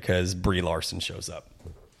episode because Brie Larson shows up.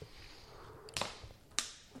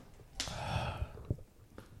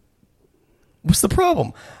 What's the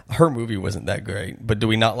problem? Her movie wasn't that great, but do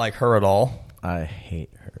we not like her at all? I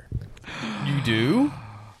hate her. You do?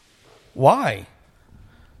 Why?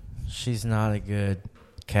 She's not a good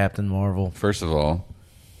Captain Marvel. First of all,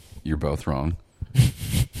 you're both wrong.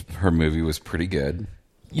 Her movie was pretty good.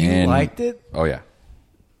 You liked it? Oh, yeah.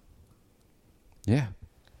 Yeah.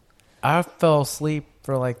 I fell asleep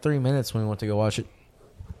for like 3 minutes when we went to go watch it.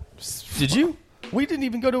 Did you? We didn't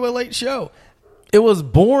even go to a late show. It was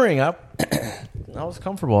boring. I was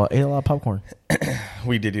comfortable. I ate a lot of popcorn.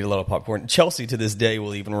 We did eat a lot of popcorn. Chelsea to this day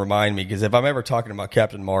will even remind me, because if I'm ever talking about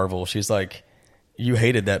Captain Marvel, she's like, you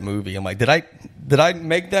hated that movie. I'm like, did I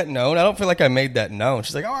make that known? I don't feel like I made that known.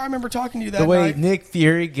 She's like, oh, I remember talking to you that night. The way Nick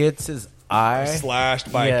Fury gets his eye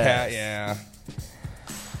slashed by a cat, yeah.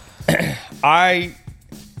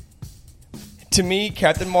 To me,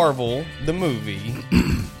 Captain Marvel, the movie,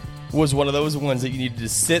 was one of those ones that you needed to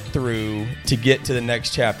sit through to get to the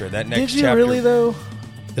next chapter. That next chapter. Did you really, though?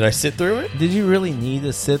 Did I sit through it? Did you really need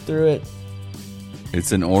to sit through it?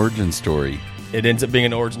 It's an origin story. It ends up being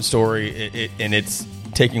an origin story, and it's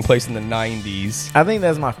taking place in the 90s. I think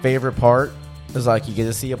that's my favorite part. Is like you get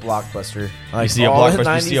to see a blockbuster. Like you see a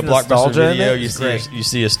blockbuster video. You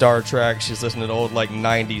see a Star Trek. She's listening to old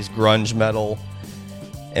 90s grunge metal,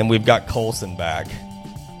 and we've got Coulson back,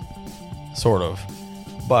 sort of.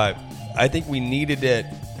 But I think we needed it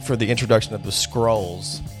for the introduction of the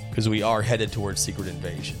Skrulls, because we are headed towards Secret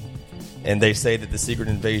Invasion. And they say that the Secret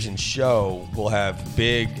Invasion show will have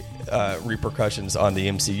big repercussions on the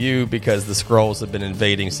MCU because the Skrulls have been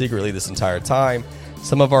invading secretly this entire time.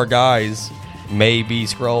 Some of our guys may be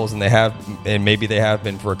Skrulls, and maybe they have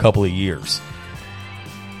been for a couple of years.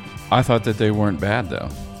 I thought that they weren't bad, though.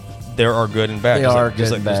 There are good and bad. They are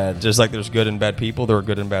good and bad. Just like there's good and bad people, there are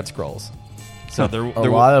good and bad Skrulls. So a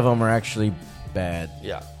lot of them are actually bad.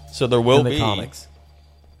 Yeah. So there will in the be comics.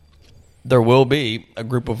 There will be a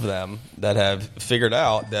group of them that have figured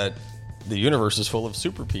out that the universe is full of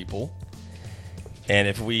super people, and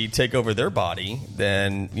if we take over their body,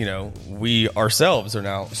 then we ourselves are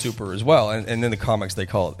now super as well. And in the comics they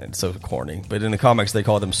call it, it's so corny, but in the comics they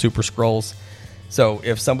call them Super Skrulls. So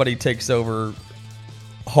if somebody takes over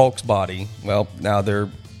Hulk's body, well, now they're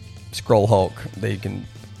Skrull Hulk. They can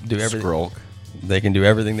do everything. Skrull. They can do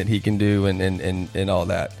everything that he can do, and all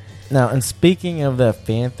that. Now, and speaking of that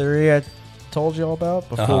fan theory I told you all about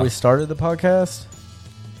before we started the podcast,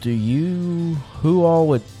 who all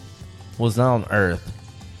was not on Earth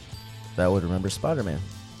that would remember Spider-Man?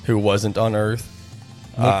 Who wasn't on Earth?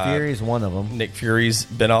 Nick Fury's one of them. Nick Fury's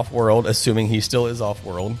been off-world, assuming he still is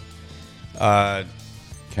off-world.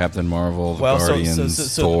 Captain Marvel, the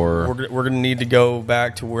Guardians, Thor. We're going to need to go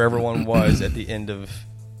back to where everyone was at the end of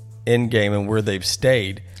Endgame and where they've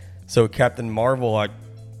stayed. So Captain Marvel,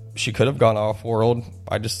 she could have gone off-world,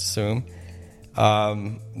 I just assume.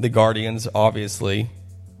 The Guardians, obviously,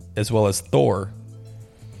 as well as Thor.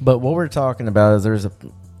 But what we're talking about is there's a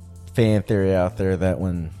fan theory out there that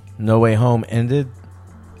when No Way Home ended,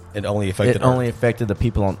 it only affected the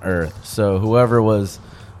people on Earth. So whoever was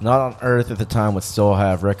not on Earth at the time would still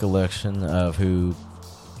have recollection of who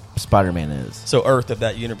Spider-Man is. So Earth of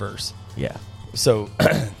that universe. Yeah. So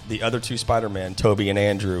the other two Spider-Man, Tobey and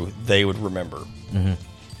Andrew, they would remember. Mm-hmm.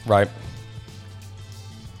 Right?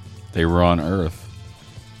 They were on Earth.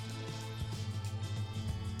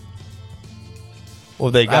 Well,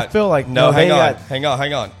 they got... I feel like... hang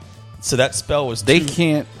on. So that spell was... They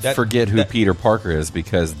can't forget who Peter Parker is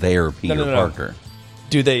because they are Peter Parker.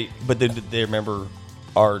 Do they... But they remember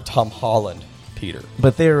our Tom Holland Peter.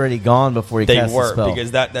 But they were already gone before he cast the spell.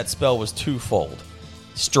 Because that spell was twofold.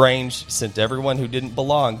 Strange sent everyone who didn't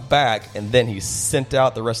belong back, and then he sent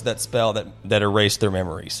out the rest of that spell that erased their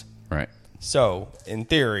memories. Right. So, in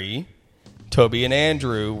theory, Tobey and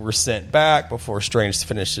Andrew were sent back before Strange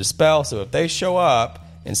finished his spell, so if they show up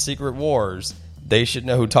in Secret Wars, they should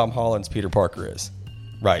know who Tom Holland's Peter Parker is.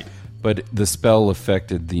 Right. But the spell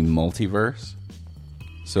affected the multiverse?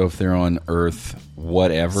 So if they're on Earth,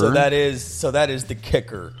 whatever... So that is the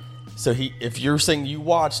kicker. So if you're saying you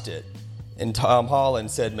watched it, and Tom Holland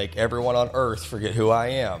said, make everyone on Earth forget who I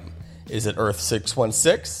am, is it Earth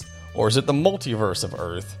 616, or is it the multiverse of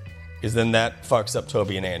Earth? Because then that fucks up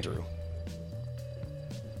Tobey and Andrew.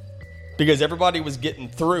 Because everybody was getting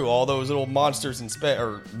through all those little monsters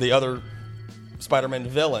or the other Spider-Man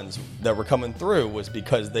villains that were coming through was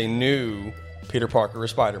because they knew Peter Parker was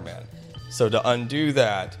Spider-Man. So to undo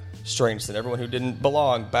that, Strange sent everyone who didn't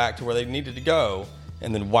belong back to where they needed to go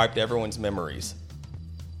and then wiped everyone's memories.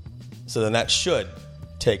 So then that should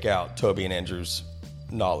take out Tobey and Andrew's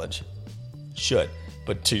knowledge. Should.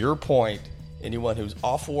 But to your point, anyone who's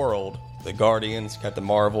off-world, the Guardians, Captain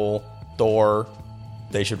Marvel, Thor,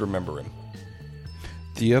 they should remember him.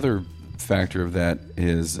 The other factor of that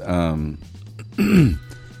is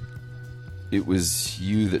it was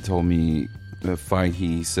you that told me the fight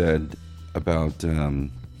he said about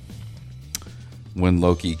when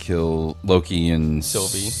Loki and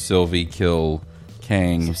Sylvie kill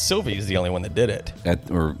Kang. So Sylvie is the only one that did it.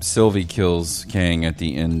 Or Sylvie kills Kang at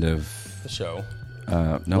the end of the show.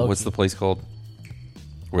 No, Loki. What's the place called?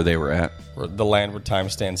 Where they were at? Or the land where time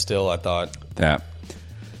stands still, I thought. That.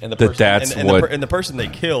 And the person they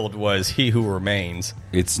killed was He Who Remains.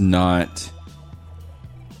 It's not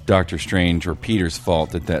Doctor Strange or Peter's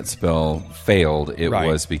fault that spell failed. It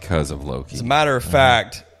was because of Loki. As a matter of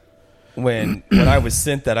fact, when I was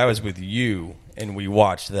sent that, I was with you, and we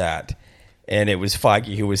watched that. And it was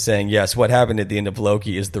Feige who was saying, yes, what happened at the end of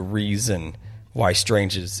Loki is the reason why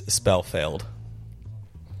Strange's spell failed.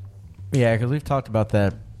 Yeah, because we've talked about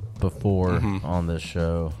that before on this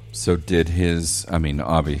show. So did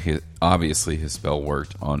obviously his spell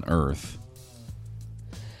worked on Earth.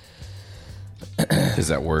 Does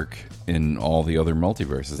that work in all the other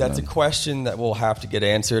multiverses? That's a question that will have to get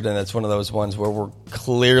answered, and that's one of those ones where we're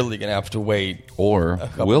clearly going to have to wait. Or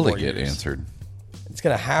will it get answered? It's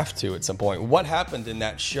going to have to at some point. What happened in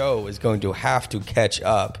that show is going to have to catch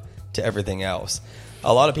up to everything else.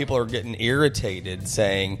 A lot of people are getting irritated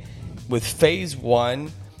saying, with Phase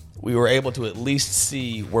 1, we were able to at least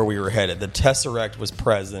see where we were headed. The Tesseract was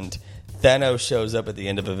present. Thanos shows up at the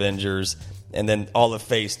end of Avengers, and then all of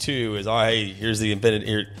Phase 2 is, oh, hey, here's the Infinity.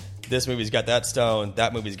 Here, this movie's got that stone.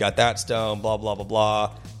 That movie's got that stone. Blah blah blah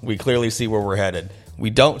blah. We clearly see where we're headed. We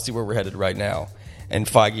don't see where we're headed right now. And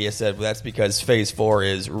Feige has said, well, that's because Phase 4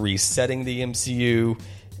 is resetting the MCU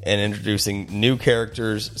and introducing new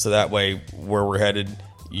characters, so that way, where we're headed,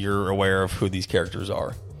 you're aware of who these characters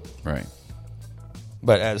are. Right.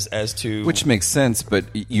 But as to... Which makes sense, but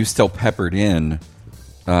you still peppered in...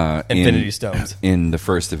 Infinity Stones. In the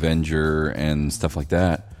first Avenger and stuff like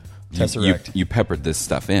that. Tesseract. You peppered this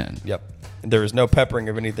stuff in. Yep. There is no peppering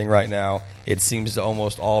of anything right now. It seems to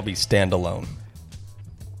almost all be standalone.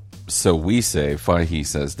 So we say, Feige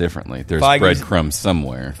says differently. There's Feige's- breadcrumbs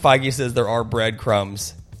somewhere. Feige says there are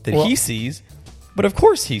breadcrumbs that he sees, but of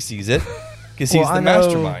course he sees it because he's the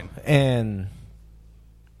mastermind. And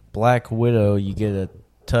Black Widow, you get a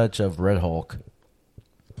touch of Red Hulk.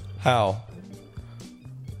 How?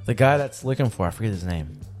 The guy that's looking for, I forget his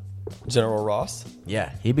name. General Ross?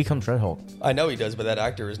 Yeah, he becomes Red Hulk. I know he does, but that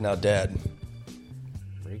actor is now dead.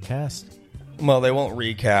 Recast? Well, they won't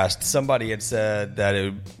recast. Somebody had said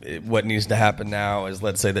that what needs to happen now is,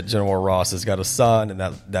 let's say that General Ross has got a son, and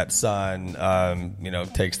that son,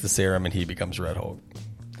 takes the serum and he becomes Red Hulk.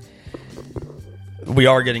 We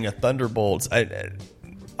are getting a Thunderbolts.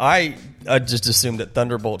 I just assumed that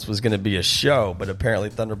Thunderbolts was going to be a show, but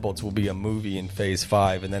apparently Thunderbolts will be a movie in Phase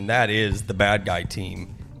 5, and then that is the bad guy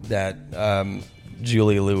team that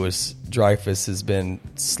Julia Louis-Dreyfus has been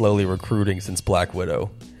slowly recruiting since Black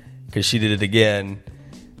Widow. Because she did it again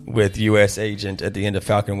with U.S. Agent at the end of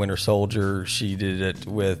Falcon Winter Soldier. She did it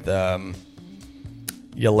with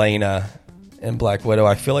Yelena and Black Widow.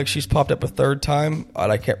 I feel like she's popped up a third time, and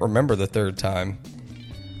I can't remember the third time.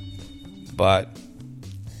 But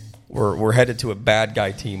we're headed to a bad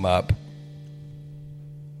guy team up.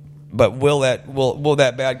 But will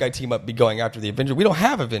that bad guy team up be going after the Avengers? We don't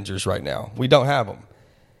have Avengers right now. We don't have them.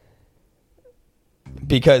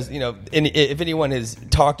 Because, if anyone has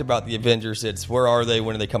talked about the Avengers, it's where are they?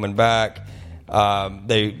 When are they coming back?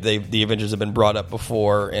 The Avengers have been brought up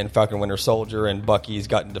before in Falcon Winter Soldier, and Bucky's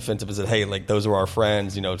gotten defensive and said, hey, like, those are our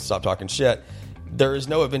friends, stop talking shit. There is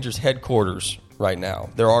no Avengers headquarters right now.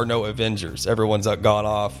 There are no Avengers. Everyone's gone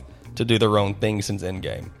off to do their own thing since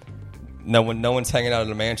Endgame. No one's hanging out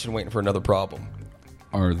in a mansion waiting for another problem.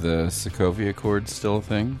 Are the Sokovia Accords still a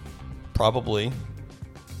thing? Probably.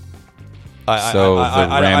 I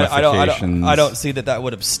don't see that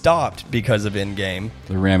would have stopped because of Endgame.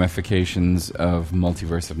 The ramifications of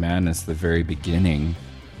Multiverse of Madness, the very beginning,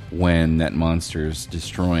 when that monster's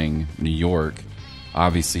destroying New York,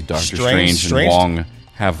 obviously Doctor Strange and Wong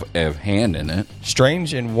have a hand in it.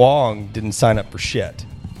 Strange and Wong didn't sign up for shit.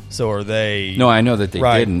 So are they... No, I know that they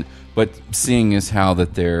didn't. But seeing as how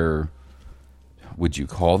that they're... Would you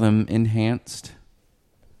call them enhanced?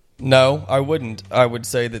 No, I wouldn't. I would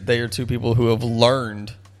say that they are two people who have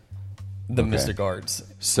learned the mystic arts.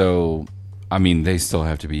 So, I mean, they still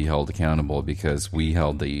have to be held accountable because we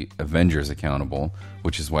held the Avengers accountable,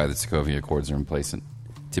 which is why the Sokovia Accords are in place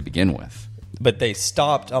to begin with. But they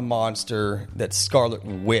stopped a monster that Scarlet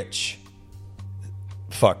Witch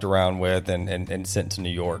fucked around with and sent to New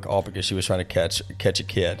York, all because she was trying to catch a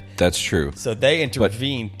kid. That's true. So they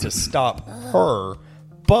intervened to stop her,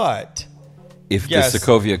 but... If the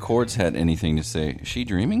Sokovia Accords had anything to say... Is she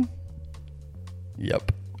dreaming?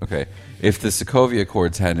 Yep. Okay. If the Sokovia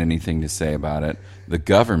Accords had anything to say about it, the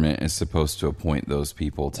government is supposed to appoint those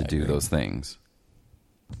people to do those things.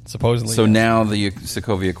 Supposedly. So now the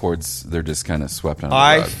Sokovia Accords, they're just kind of swept under the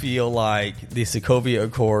rug. I feel like the Sokovia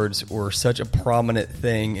Accords were such a prominent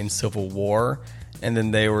thing in Civil War, and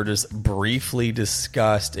then they were just briefly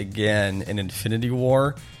discussed again in Infinity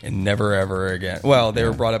War, and never ever again. Well, they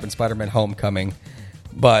were brought up in Spider-Man Homecoming,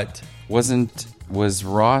 but... Was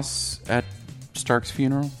Ross at Stark's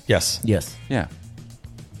funeral? Yes. Yes. Yeah.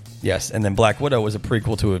 Yes, and then Black Widow was a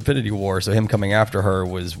prequel to Infinity War, so him coming after her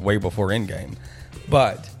was way before Endgame.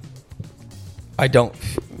 But I don't...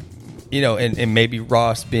 and maybe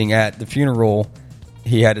Ross being at the funeral,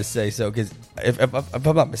 he had to say so, because... If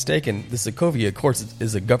I'm not mistaken, the Sokovia Accords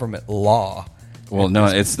is a government law. Well, no,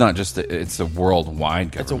 it's not just. It's a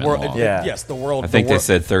worldwide government law. Yes, the world. I think they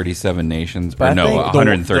said 37 nations, But or no,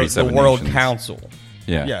 137 the World nations. Council.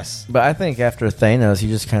 Yeah. Yes. But I think after Thanos, you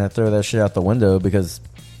just kind of throw that shit out the window because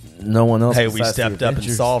no one else... Hey, we besides the stepped up and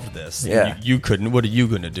Avengers- solved this. Yeah. You couldn't. What are you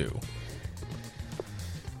going to do?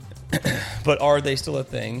 But are they still a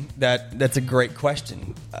thing? That's a great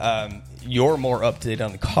question. You're more up to date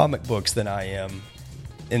on the comic books than I am,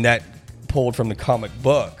 and that pulled from the comic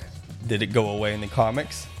book. Did it go away in the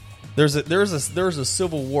comics? There's a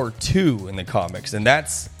Civil War II in the comics, and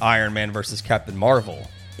that's Iron Man versus Captain Marvel.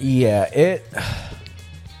 Yeah,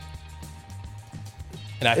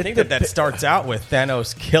 And I think that starts out with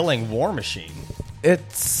Thanos killing War Machine.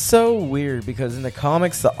 it's so weird because in the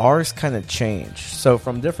comics the arcs kind of change. So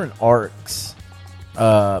from different arcs,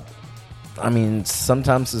 I mean,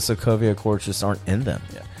 sometimes the Sokovia Accords just aren't in them.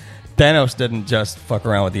 Yeah. Thanos didn't just fuck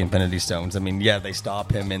around with the Infinity Stones. I mean, yeah, they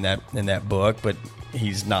stop him in that book, but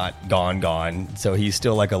he's not gone. So he's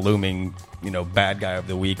still like a looming, bad guy of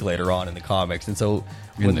the week later on in the comics. And so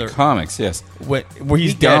In the comics, yes. where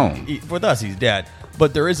he's dead. With us, he's dead.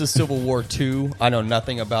 But there is a Civil War II. I know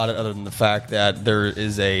nothing about it other than the fact that there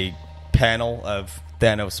is a panel of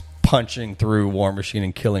Thanos punching through War Machine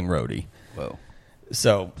and killing Rhodey. Whoa.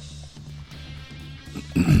 So,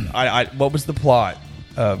 what was the plot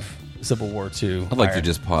of Civil War II? I'd like to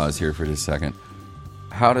just pause here for just a second.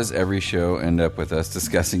 How does every show end up with us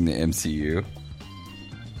discussing the MCU?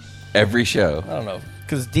 Every show. I don't know.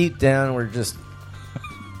 Because deep down, we're just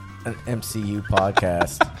an MCU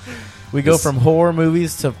podcast. We go from horror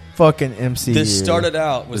movies to fucking MCU. This started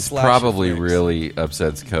out with This slasher probably flicks. really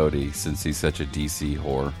upsets Cody since he's such a DC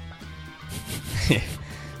whore.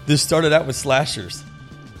 This started out with slashers.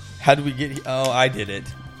 How did we get? Oh, I did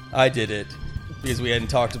it because we hadn't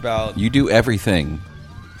talked about. You do everything.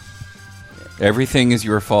 Everything is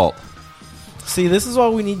your fault. See, this is why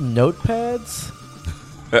we need notepads.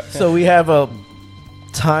 So we have a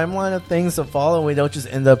timeline of things to follow, and we don't just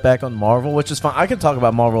end up back on Marvel, which is fine. I could talk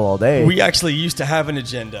about Marvel all day. We actually used to have an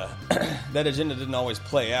agenda. That agenda didn't always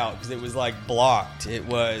play out because it was like blocked. It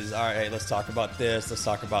was, all right, hey, let's talk about this, let's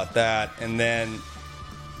talk about that. And then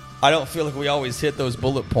I don't feel like we always hit those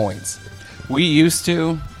bullet points. We used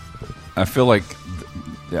to. I feel like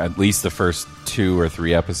at least the first 2 or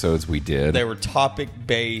 3 episodes we did. They were topic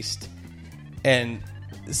based, and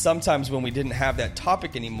sometimes when we didn't have that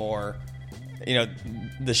topic anymore,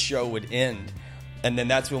 the show would end, and then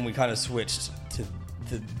that's when we kind of switched to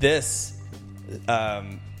this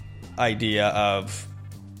idea of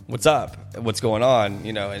what's up, what's going on,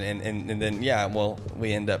 and then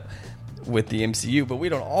we end up with the MCU, but we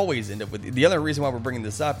don't always end up with the other reason why we're bringing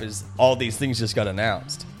this up is all these things just got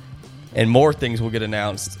announced, and more things will get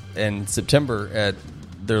announced in September at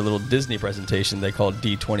their little Disney presentation they call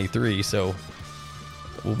D23. So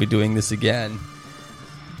we'll be doing this again,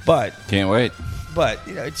 but Can't wait. But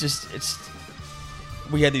it's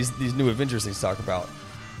we had these new Avengers things to talk about.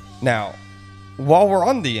 Now, while we're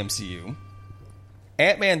on the MCU,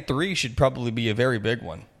 Ant-Man 3 should probably be a very big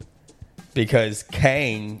one because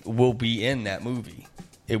Kang will be in that movie.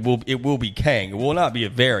 It will be Kang. It will not be a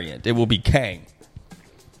variant. It will be Kang.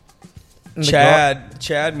 Chad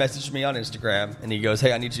messaged me on Instagram and he goes,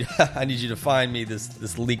 "Hey, I need you to find me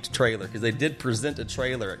this leaked trailer because they did present a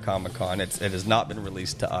trailer at Comic-Con. It has not been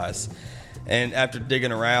released to us." And after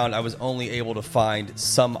digging around, I was only able to find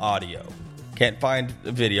some audio. Can't find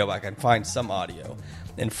a video, but I can find some audio.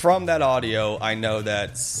 And from that audio, I know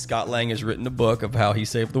that Scott Lang has written a book of how he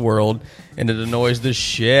saved the world, and it annoys the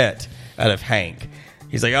shit out of Hank.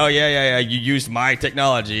 He's like, "Oh yeah, you used my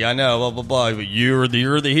technology. I know, blah blah blah. But you're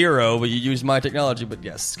the hero, but you used my technology." But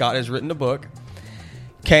yes, Scott has written a book.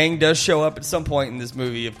 Kang does show up at some point in this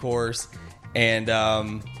movie, of course, and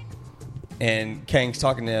Kang's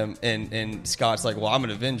talking to him, and Scott's like, "Well, I'm an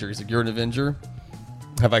Avenger." He's like, "You're an Avenger?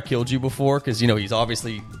 Have I killed you before?" Because he's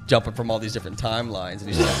obviously jumping from all these different timelines,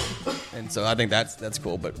 and so I think that's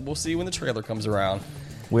cool. But we'll see when the trailer comes around.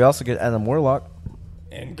 We also get Adam Warlock.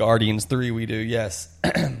 And Guardians 3 we do, yes.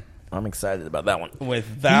 I'm excited about that one.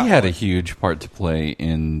 With that, He had a huge part to play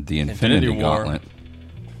in the Infinity War. Gauntlet.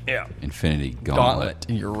 Yeah. Infinity Gauntlet.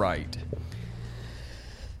 You're right.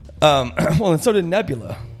 Well, and so did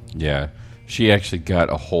Nebula. Yeah. She actually got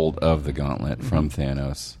a hold of the gauntlet from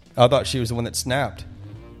Thanos. I thought she was the one that snapped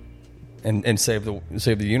and saved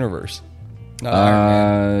the universe. Not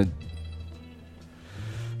Iron Man.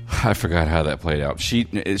 I forgot how that played out. She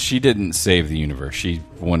didn't save the universe. She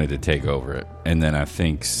wanted to take over it. And then I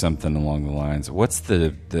think something along the lines, what's the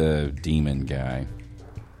demon guy?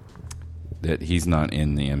 That he's not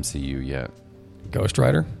in the MCU yet. Ghost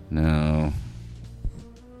Rider? No.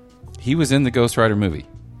 He was in the Ghost Rider movie.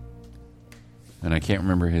 And I can't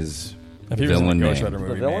remember his If he was in villain the Ghost name. Rider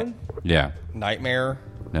movie, The villain? man. Yeah. Nightmare?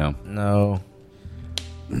 No. No.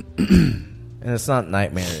 And it's not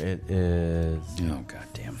Nightmare. It is. Oh,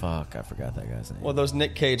 goddamn. Fuck, I forgot that guy's name. Well, those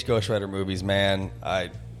Nick Cage Ghost Rider movies, man, I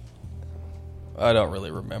don't really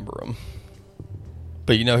remember them.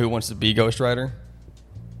 But you know who wants to be Ghost Rider?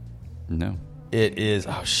 No. It is,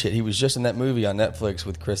 oh shit, he was just in that movie on Netflix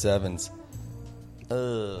with Chris Evans.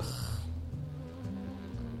 Ugh.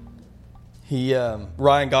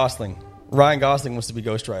 Ryan Gosling. Ryan Gosling wants to be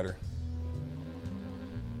Ghost Rider.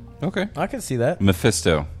 Okay. I can see that.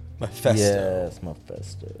 Mephisto. Yes,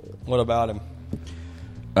 Mephisto. What about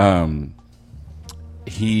him?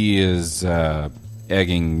 He is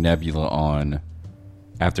egging Nebula on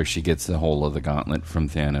after she gets the whole of the gauntlet from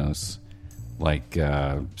Thanos, like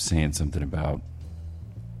saying something about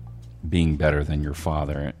being better than your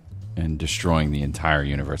father and destroying the entire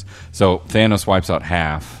universe. So Thanos wipes out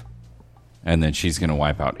half, and then she's going to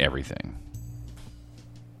wipe out everything.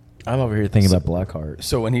 I'm over here thinking about Blackheart.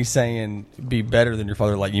 So when he's saying be better than your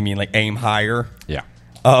father, like you mean like aim higher? Yeah.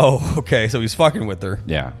 Oh, okay. So he's fucking with her.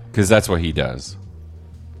 Yeah, because that's what he does.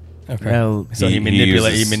 Okay. No, So he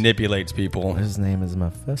manipulates people. his name is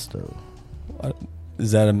Mephisto.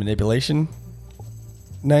 Is that a manipulation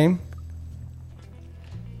name?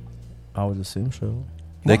 I would assume so.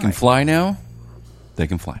 They can fly now. They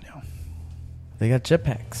can fly now. They got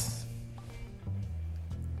jetpacks.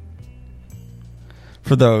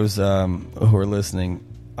 For those who are listening,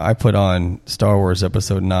 I put on Star Wars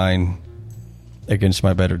Episode 9 against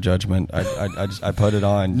my better judgment. I put it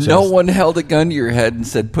on. No one held a gun to your head and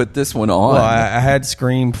said, "Put this one on." Well, I had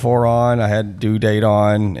Scream 4 on. I had Due Date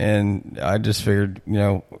on, and I just figured,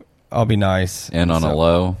 I'll be nice. And on a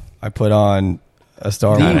low. I put on a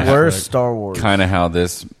Star Wars. The worst Star Wars. Kind of how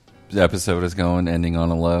this episode is going, ending on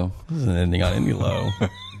a low. This isn't ending on any low.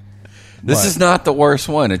 This is not the worst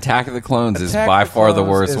one. Attack of the Clones is by far the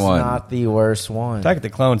worst one. Not the worst one. Attack of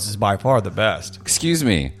the Clones is by far the best. Excuse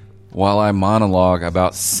me, while I monologue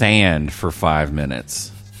about sand for 5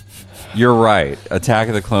 minutes. You're right. Attack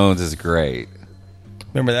of the Clones is great.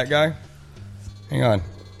 Remember that guy? Hang on.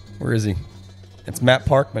 Where is he? It's Matt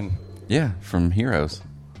Parkman. Yeah, from Heroes.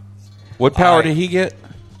 What power did he get?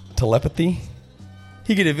 Telepathy.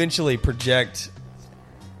 He could eventually project.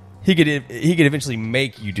 He could eventually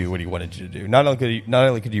make you do what he wanted you to do. Not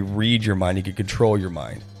only could he read your mind, he could control your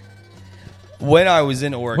mind. When I was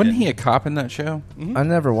in Oregon, Wasn't he a cop in that show? I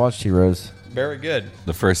never watched Heroes. very good.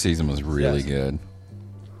 The first season was really Yes. good.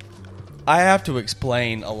 I have to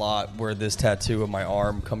explain a lot where this tattoo of my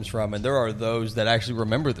arm comes from, and there are those that actually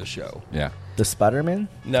remember the show. Yeah. The Spider-Man?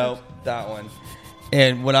 No, that one.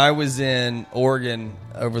 And when I was in Oregon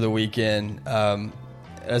over the weekend,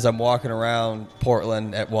 as I'm walking around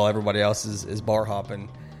Portland while everybody else is bar hopping,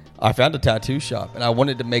 I found a tattoo shop, and I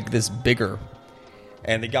wanted to make this bigger.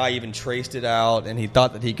 And the guy even traced it out, and he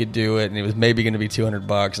thought that he could do it, and it was maybe going to be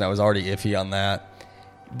 $200, and I was already iffy on that.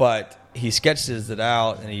 But he sketches it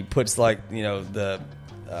out, and he puts the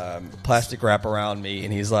plastic wrap around me,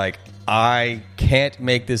 and he's like, I can't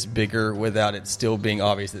make this bigger without it still being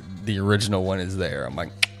obvious that the original one is there. I'm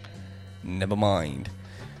like, never mind.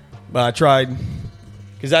 But I tried,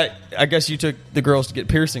 because I guess you took the girls to get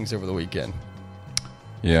piercings over the weekend.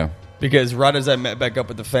 Yeah. Because right as I met back up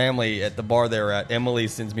with the family at the bar they were at, Emily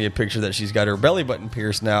sends me a picture that she's got her belly button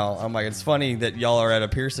pierced now. I'm like, it's funny that y'all are at a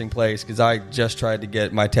piercing place because I just tried to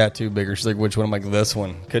get my tattoo bigger. She's like, which one? I'm like, this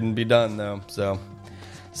one. Couldn't be done, though. So,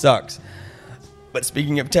 sucks. But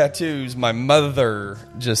speaking of tattoos, my mother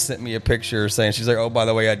just sent me a picture saying, she's like, oh, by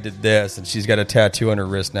the way, I did this. And she's got a tattoo on her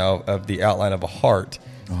wrist now of the outline of a heart.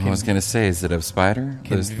 I was going to say, is it a spider?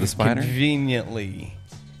 The spider? Conveniently,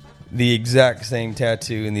 the exact same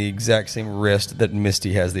tattoo and the exact same wrist that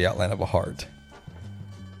Misty has the outline of a heart.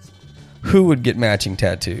 Who would get matching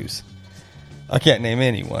tattoos? I can't name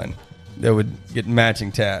anyone that would get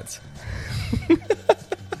matching tats.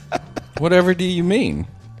 Whatever do you mean?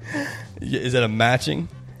 Is it a matching?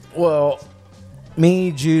 Well,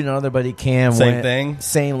 me, Jude, and other buddy Cam Same thing?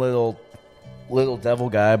 Same little devil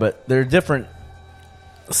guy, but they're different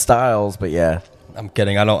styles, but yeah. I'm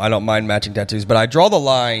kidding. I don't mind matching tattoos, but I draw the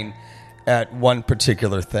line at one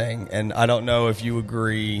particular thing, and I don't know if you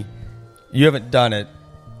agree. You haven't done it.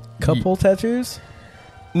 Couple tattoos?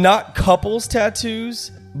 Not couples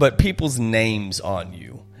tattoos, but people's names on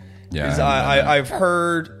you. Yeah. 'Cause I've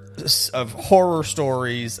heard of horror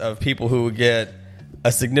stories of people who would get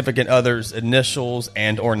a significant other's initials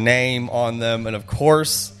and or name on them, and of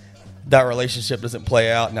course that relationship doesn't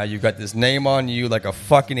play out. Now you've got this name on you like a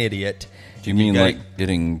fucking idiot. Do you mean like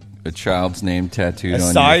getting a child's name tattooed on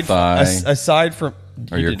your thigh aside from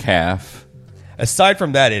or your calf? Aside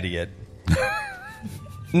from that idiot.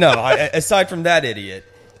 No, aside from that idiot.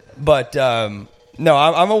 But no,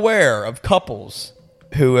 I'm aware of couples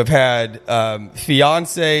who have had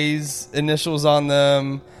fiance's initials on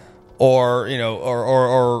them, or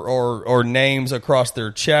or names across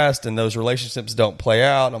their chest, and those relationships don't play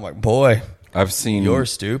out. And I'm like, boy, you're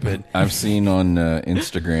stupid. I've seen on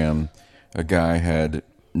Instagram a guy had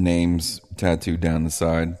names tattooed down the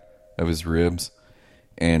side of his ribs,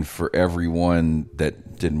 and for every one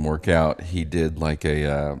that didn't work out, he did like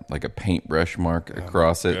a paintbrush mark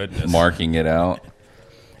across it, goodness. marking it out.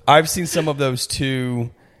 I've seen some of those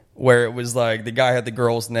too, where it was like the guy had the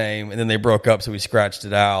girl's name, and then they broke up, so he scratched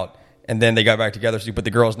it out, and then they got back together, so he put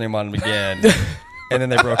the girl's name on him again, and then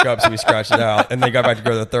they broke up, so he scratched it out, and they got back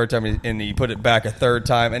together the third time, and he put it back a third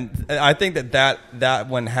time, and I think that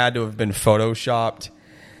one had to have been photoshopped,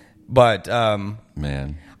 but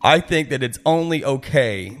Man, I think that it's only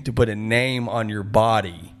okay to put a name on your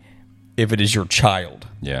body if it is your child.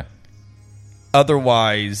 yeah.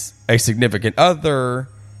 Otherwise, a significant other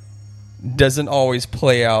doesn't always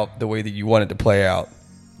play out the way that you want it to play out.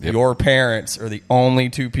 Yep. Your parents are the only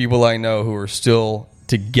two people I know who are still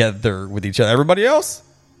together with each other. Everybody else,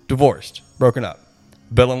 divorced, broken up.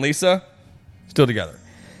 Bill and Lisa, still together.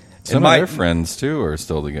 Some of their friends, too, are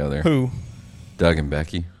still together. Who? Doug and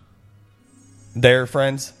Becky. Their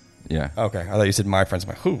friends? Yeah. Okay, I thought you said my friends. I'm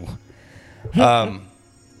like, who?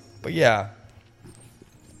 But yeah,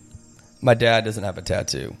 my dad doesn't have a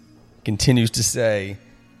tattoo. Continues to say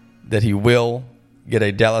that he will get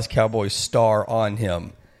a Dallas Cowboys star on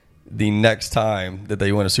him the next time that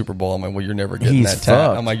they win a Super Bowl. I'm like, well, you're never getting that tat.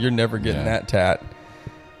 fucked. I'm like, you're never getting that tat.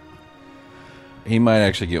 He might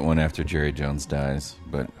actually get one after Jerry Jones dies,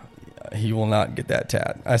 but He will not get that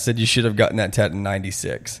tat. I said you should have gotten that tat in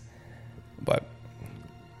 '96, but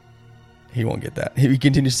he won't get that. He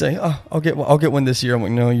continues to say, "Oh, I'll get one this year." I'm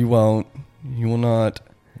like, "No, you won't. You will not."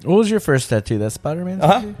 What was your first tattoo? That Spider-Man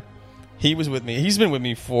tattoo? He was with me. He's been with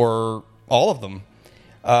me for all of them.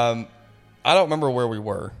 I don't remember where we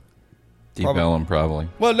were. Deep Ellum probably.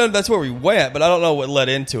 Well, no, that's where we went, but I don't know what led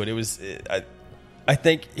into it. It was, I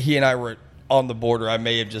think he and I were on the border. I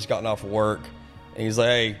may have just gotten off work, and he's like,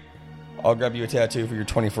 "Hey, I'll grab you a tattoo for your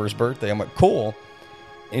 21st birthday." I'm like, "Cool."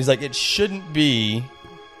 And he's like, "It shouldn't be,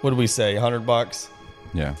 what did we say, $100?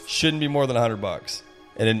 Yeah. Shouldn't be more than $100."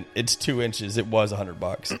 And then it's 2 inches. It was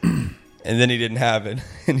 $100, and then he didn't have it,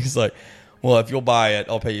 and he's like, "Well, if you'll buy it,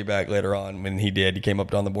 I'll pay you back later on." When he did, he came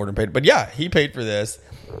up on the board and paid. But yeah, he paid for this.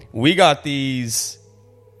 We got these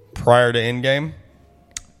prior to Endgame.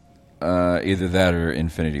 Either that or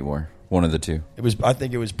Infinity War. One of the two. I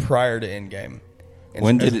think it was prior to Endgame. And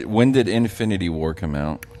When did Infinity War come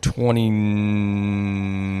out?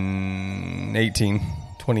 2018.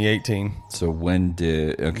 So when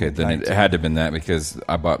did... Okay, then 19. it had to have been that because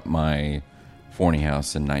I bought my Forney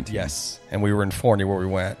house in 19. Yes, and we were in Forney where we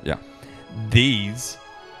went. Yeah. These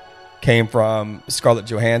came from Scarlett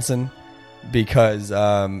Johansson because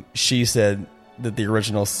she said that the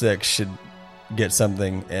original 6 should get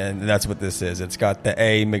something, and that's what this is. It's got the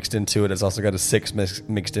A mixed into it. It's also got a 6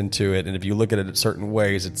 mixed into it, and if you look at it in certain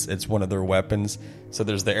ways, it's one of their weapons. So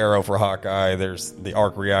there's the arrow for Hawkeye, there's the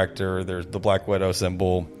arc reactor, there's the Black Widow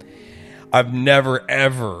symbol. I've never,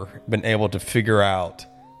 ever been able to figure out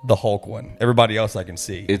the Hulk one. Everybody else I can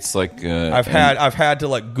see. It's like... I've had to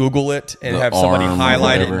like Google it and have somebody arm or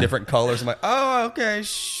highlight it in whatever. different colors. I'm like, oh, okay,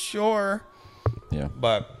 sure. Yeah.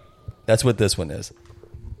 But that's what this one is.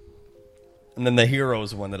 And then the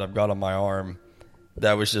Heroes one that I've got on my arm,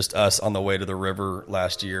 that was just us on the way to the river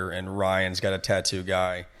last year, and Ryan's got a tattoo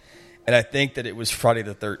guy. And I think that it was Friday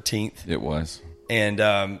the 13th. It was.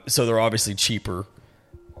 And so they're obviously cheaper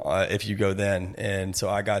if you go then. And so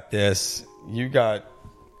I got this. You got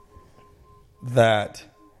that.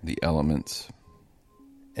 The Elements.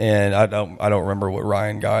 And I don't remember what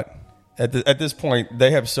Ryan got. At this point,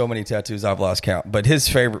 they have so many tattoos I've lost count. But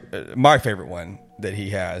my favorite one that he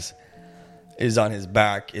has is on his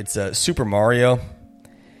back. It's Super Mario,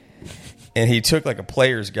 and he took like a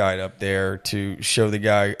player's guide up there to show the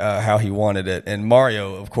guy how he wanted it. And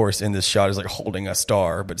Mario, of course, in this shot is like holding a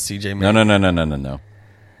star, but CJ made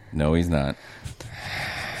No, he's not.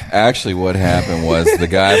 Actually, what happened was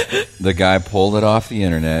the guy pulled it off the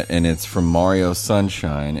internet, and it's from Mario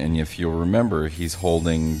Sunshine. And if you'll remember, he's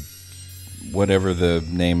holding whatever the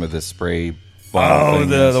name of the spray bottle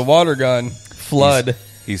thing is. the water gun flood.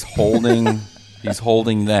 He's holding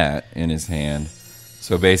that in his hand.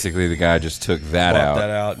 So basically, the guy just took that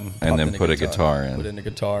out and then put a guitar in. Put in a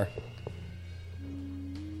guitar.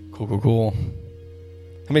 Cool.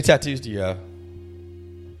 How many tattoos do you have?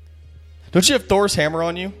 Don't you have Thor's hammer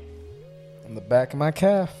on you? On the back of my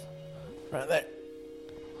calf. Right there.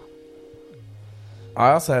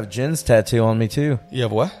 I also have Jin's tattoo on me, too. You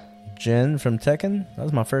have what? Jin from Tekken. That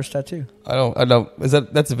was my first tattoo. I don't.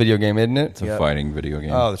 That's a video game, isn't it? It's a fighting video game.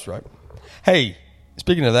 Oh, that's right. Hey,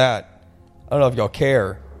 speaking of that, I don't know if y'all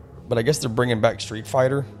care, but I guess they're bringing back Street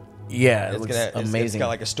Fighter. Yeah, it looks amazing. It's got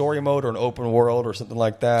like a story mode or an open world or something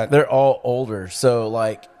like that. They're all older. So,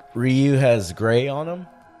 like, Ryu has gray on him.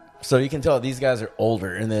 So you can tell these guys are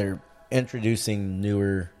older, and they're introducing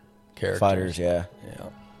newer Characters. fighters. Yeah. Yeah.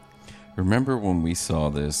 Remember when we saw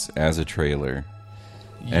this as a trailer,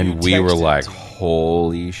 You and we were texted like, to me.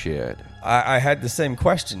 holy shit. I had the same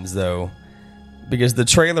questions though, because the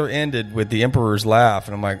trailer ended with the Emperor's laugh,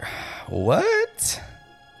 and I'm like, what?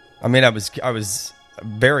 I mean, I was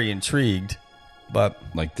very intrigued, but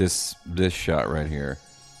Like this shot right here.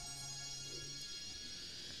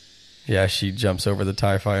 yeah, she jumps over the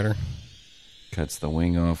TIE fighter. Cuts the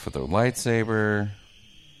wing off with a lightsaber.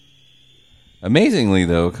 Amazingly,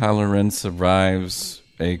 though, Kylo Ren survives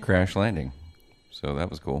a crash landing. So that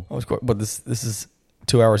was cool. I was, but this is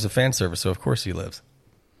 2 hours of fan service, so of course he lives.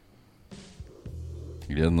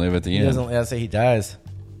 He doesn't live at the He end. doesn't. I say he dies.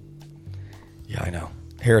 Yeah, I know.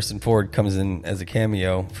 Harrison Ford comes in as a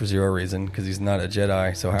cameo for zero reason because he's not a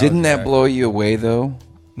Jedi. So how Didn't is that blow you away, though?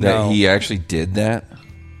 That No. he actually did that?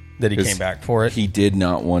 that he 'Cause came back for it? He did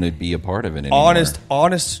not want to be a part of it anymore.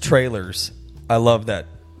 Honest trailers. I love that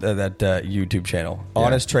YouTube channel. Yeah.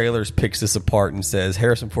 Honest Trailers picks this apart and says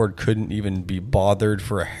Harrison Ford couldn't even be bothered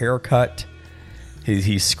for a haircut. He's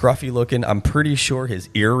scruffy looking. I'm pretty sure his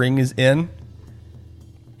earring is in.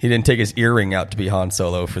 He didn't take his earring out to be Han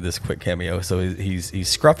Solo for this quick cameo, so he's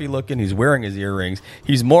scruffy looking. He's wearing his earrings.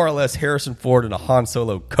 He's more or less Harrison Ford in a Han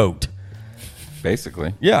Solo coat.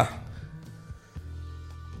 Basically. Yeah.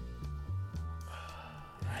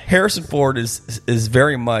 Harrison Ford is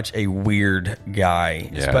very much a weird guy,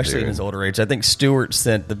 Yeah, especially dude. in his older age. I think Stewart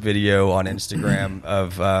sent the video on Instagram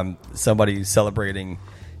of somebody celebrating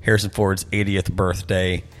Harrison Ford's 80th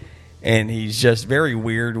birthday, and he's just very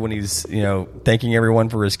weird when he's thanking everyone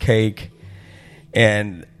for his cake,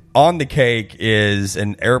 and on the cake is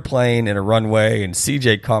an airplane and a runway, and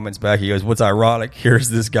CJ comments back. He goes, "What's ironic? Here's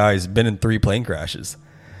this guy's been in 3 plane crashes."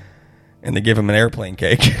 And they give him an airplane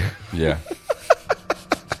cake. Yeah.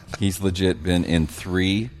 He's legit been in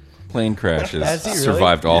 3 plane crashes. Has he really?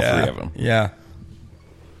 Survived all Yeah. 3 of them. Yeah.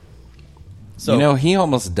 So He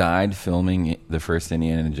almost died filming the first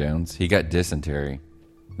Indiana Jones. He got dysentery.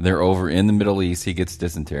 They're over in the Middle East. He gets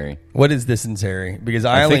dysentery. what is dysentery? Because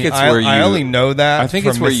I think only it's where I you- only know that I think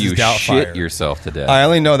from it's where Mrs. you Doubtfire. shit yourself to death. I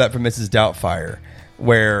only know that from Mrs. Doubtfire,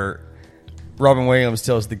 where Robin Williams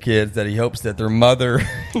tells the kids that he hopes that their mother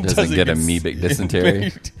Doesn't get amoebic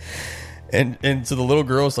dysentery. And so the little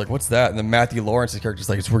girl's like, "What's that?" And then Matthew Lawrence's character's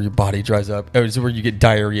like, "It's where your body dries up. Oh, it's where you get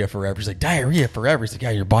diarrhea forever." She's like, "Diarrhea forever?" He's like,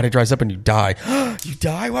 "Yeah, your body dries up and you die." You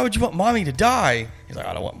die? Why would you want mommy to die? He's like,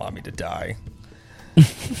 "I don't want mommy to die."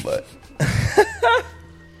 But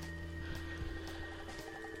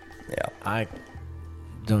yeah, I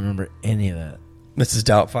don't remember any of that. Mrs.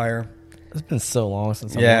 Doubtfire. It's been so long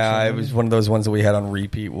since. I Yeah, watched it was one of those ones that we had on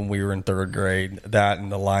repeat when we were in 3rd grade. That and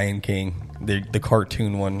The Lion King, the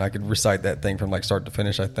cartoon one. I could recite that thing from like start to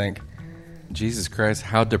finish, I think. Jesus Christ,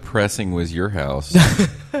 how depressing was your house?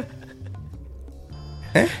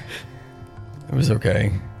 It was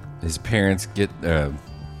okay. His parents get Mrs.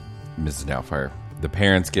 Doubtfire. The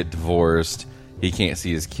parents get divorced. He can't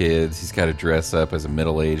see his kids. He's got to dress up as a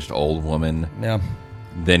middle-aged old woman. Yeah.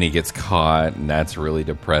 Then he gets caught, and that's really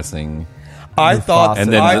depressing. I thought...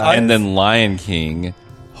 And then I- and then Lion King,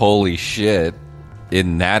 holy shit,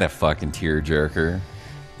 isn't that a fucking tearjerker?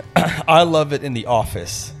 I love it in The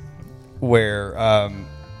Office, where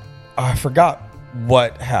I forgot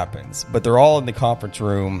what happens, but they're all in the conference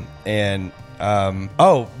room, and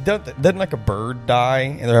doesn't like a bird die,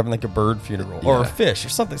 and they're having like a bird funeral or Yeah. a fish or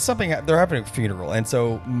something. They're having a funeral, and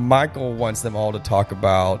so Michael wants them all to talk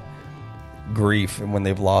about grief and when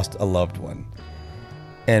they've lost a loved one.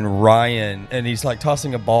 And Ryan, and he's like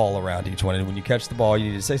tossing a ball around each one, and when you catch the ball,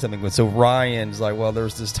 you need to say something. So Ryan's like, "Well, there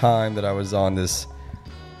was this time that I was on this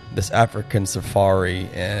African safari,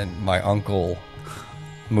 and my uncle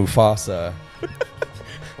Mufasa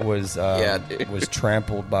was dude. was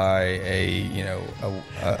trampled by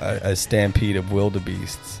a stampede of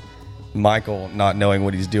wildebeests." Michael, not knowing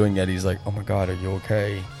what he's doing yet, he's like, "Oh my God, are you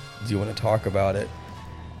okay? Do you want to talk about it?"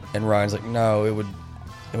 And Ryan's like, "No, it would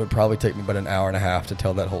probably take me about an hour and a half to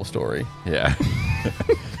tell that whole story." Yeah.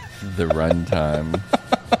 The runtime.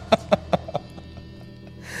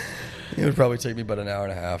 It would probably take me about an hour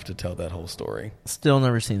and a half to tell that whole story. Still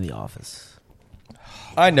never seen The Office.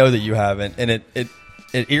 I know that you haven't, and it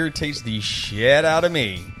irritates the shit out of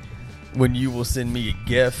me when you will send me a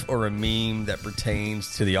GIF or a meme that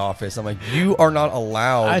pertains to The Office. I'm like, you are not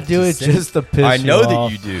allowed. I do it send- just to piss I you know that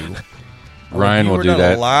off. you do. Ryan you will are do not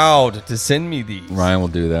that. allowed to send me these. Ryan will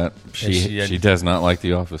do that. She does not like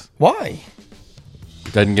The Office. Why?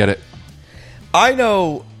 Doesn't get it. I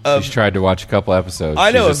know of She's tried to watch a couple episodes.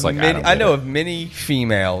 I know She's just of like, many. don't I get know it. of many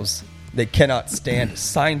females that cannot stand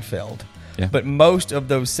Seinfeld. Yeah. But most of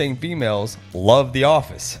those same females love The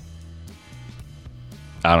Office.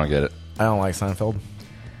 I don't get it. I don't like Seinfeld.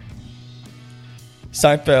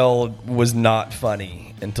 Seinfeld was not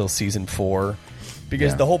funny until season 4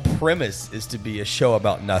 because Yeah. the whole premise is to be a show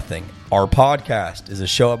about nothing. Our podcast is a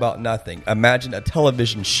show about nothing. Imagine a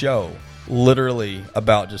television show literally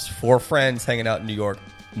about just 4 friends hanging out in New York.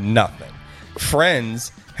 Nothing.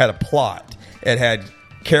 Friends had a plot. It had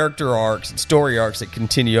character arcs and story arcs that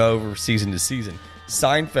continue over season to season.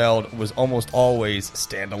 Seinfeld was almost always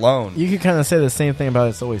standalone. You could kind of say the same thing about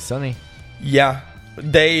It's Always Sunny. Yeah,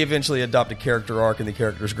 they eventually adopt a character arc and the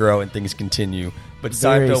characters grow and things continue. But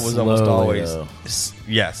Very Seinfeld was almost slowly, always though.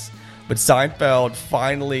 yes. But Seinfeld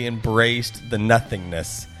finally embraced the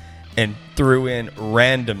nothingness and threw in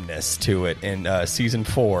randomness to it in season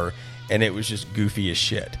 4, and it was just goofy as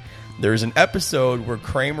shit. There's an episode where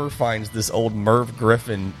Kramer finds this old Merv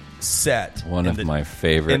Griffin set, One in of the- my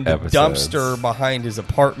favorite in the episodes. dumpster behind his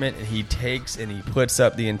apartment, and he takes and he puts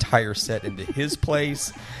up the entire set into his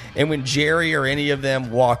place. And when Jerry or any of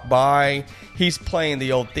them walk by, he's playing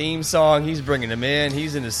the old theme song. He's bringing them in.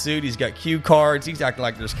 He's in a suit. He's got cue cards. He's acting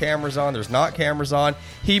like there's cameras on. There's not cameras on.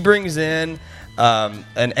 He brings in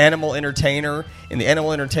an animal entertainer, and the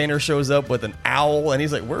animal entertainer shows up with an owl, and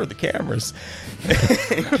he's like, "Where are the cameras?"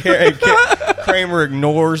 Kramer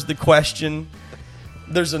ignores the question.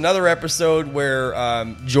 There's another episode where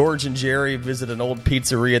George and Jerry visit an old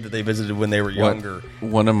pizzeria that they visited when they were younger.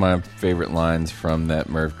 One of my favorite lines from that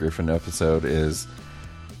Merv Griffin episode is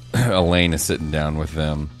Elaine is sitting down with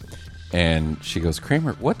them, and she goes,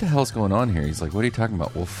 "Kramer, what the hell's going on here?" He's like, "What are you talking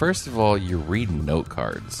about?" "Well, first of all, you're reading note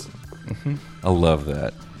cards." I love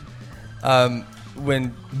that.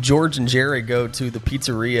 When George and Jerry go to the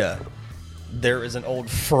pizzeria, there is an old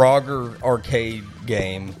Frogger arcade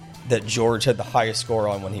game that George had the highest score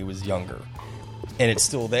on when he was younger. And it's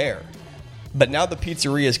still there. But now the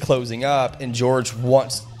pizzeria is closing up, and George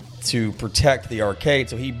wants to protect the arcade,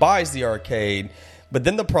 so he buys the arcade. But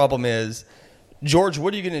then the problem is, George,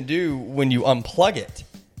 what are you going to do when you unplug it?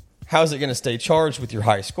 How's it going to stay charged with your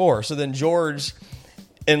high score? So then George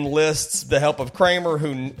enlists the help of Kramer,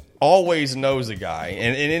 who always knows a guy.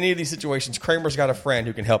 And in any of these situations, Kramer's got a friend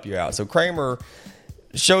who can help you out. So Kramer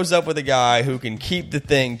shows up with a guy who can keep the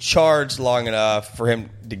thing charged long enough for him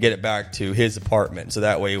to get it back to his apartment. So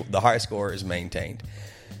that way the high score is maintained.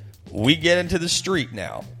 We get into the street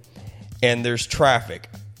now, and there's traffic.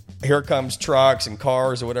 Here comes trucks and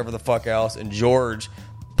cars or whatever the fuck else, and George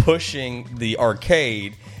pushing the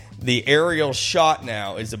arcade. The aerial shot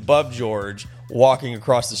now is above George walking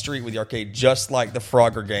across the street with the arcade, just like the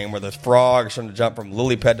Frogger game, where the frog is trying to jump from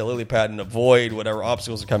lily pad to lily pad and avoid whatever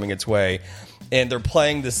obstacles are coming its way. And they're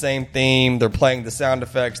playing the same theme. They're playing the sound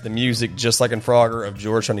effects, the music, just like in Frogger, of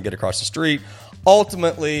George trying to get across the street.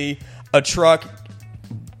 Ultimately, a truck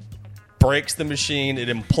breaks the machine. It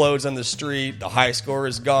implodes on the street. The high score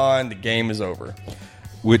is gone. The game is over.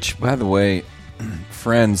 Which, by the way,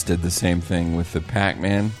 Friends did the same thing with the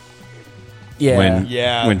Pac-Man.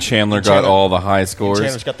 Yeah. When Chandler got all the high scores.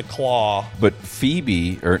 Chandler's got the claw. But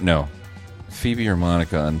Phoebe or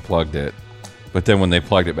Monica unplugged it. But then when they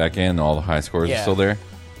plugged it back in, all the high scores are still there.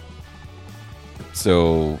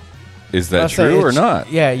 So, is that true or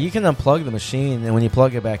not? Yeah, you can unplug the machine, and when you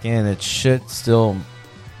plug it back in, it should still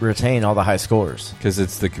retain all the high scores. Because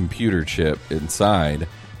it's the computer chip inside,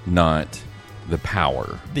 not the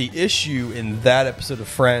power. The issue in that episode of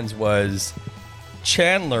Friends was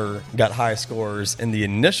Chandler got high scores, and the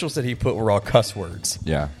initials that he put were all cuss words.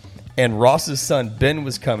 Yeah. And Ross's son Ben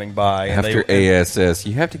was coming by, and After ASS,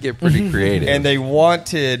 you have to get pretty creative. and they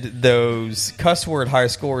wanted those cuss word high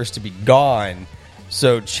scores to be gone.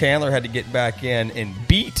 So Chandler had to get back in and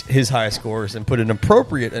beat his high scores and put in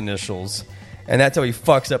appropriate initials, and that's how he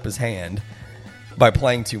fucks up his hand by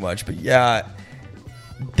playing too much. But yeah,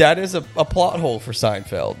 that is a plot hole for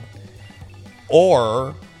Seinfeld.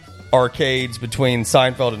 Or arcades between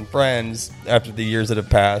Seinfeld and Friends, after the years that have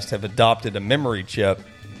passed, have adopted a memory chip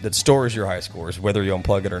that stores your high scores, whether you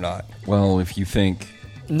unplug it or not. Well, if you think...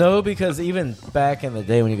 No, because even back in the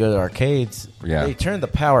day when you go to arcades, they turned the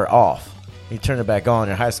power off. You turn it back on,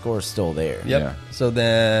 your high score is still there. Yep. Yeah. So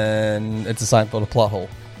then it's a Seinfeld plot hole.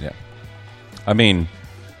 Yeah. I mean,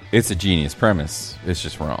 it's a genius premise. It's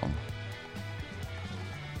just wrong.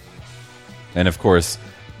 And of course,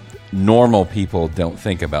 normal people don't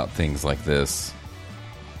think about things like this.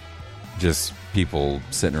 Just people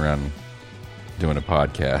sitting around doing a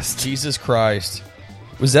podcast. Jesus Christ.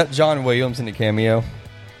 Was that John Williams in the cameo?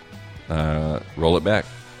 Roll it back.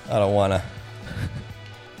 I don't want to.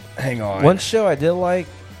 Hang on. One show I did like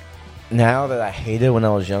now that I hated when I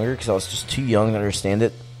was younger because I was just too young to understand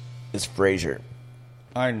it, is Frasier.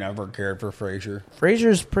 I never cared for Frasier.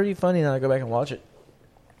 Frasier's pretty funny now I go back and watch it.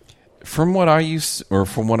 From what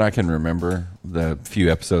I can remember, the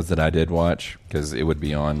few episodes that I did watch, because it would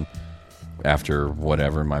be on after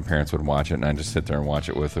whatever, my parents would watch it, and I'd just sit there and watch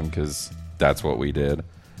it with them because that's what we did.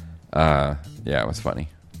 Yeah, it was funny.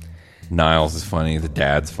 Niles is funny. The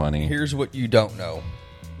dad's funny. Here's what you don't know.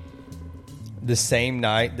 The same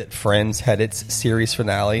night that Friends had its series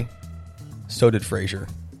finale, so did Frasier.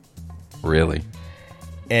 Really?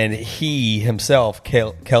 And he himself,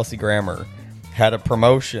 Kelsey Grammer, had a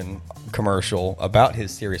promotion commercial about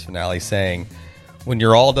his series finale saying, when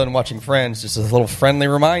you're all done watching Friends, just a little friendly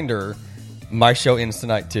reminder, my show ends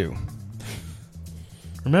tonight too.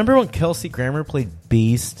 Remember when Kelsey Grammer played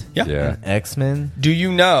Beast Yeah. in X-Men? Do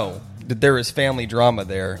you know that there is family drama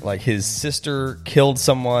there? Like his sister killed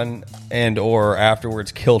someone and or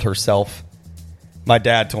afterwards killed herself. My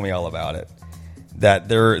dad told me all about it. That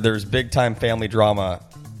there's big time family drama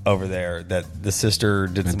over there. That the sister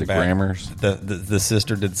did some bad. Grammars? The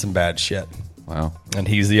sister did some bad shit. Wow. And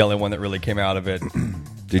he's the only one that really came out of it.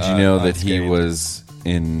 Did you know that he unscathed. was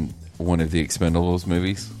in one of the Expendables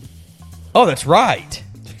movies? Oh, that's right.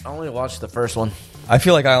 I only watched the first one. I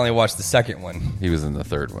feel like I only watched the second one. He was in the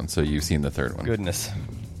third one, so you've seen the third one. Goodness.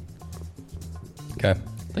 Okay.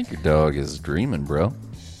 I think your dog is dreaming, bro.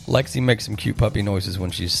 Lexi makes some cute puppy noises when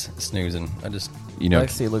she's snoozing. You know,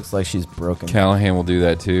 Lexi looks like she's broken. Callahan will do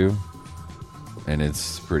that too, and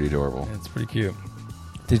it's pretty adorable. It's pretty cute.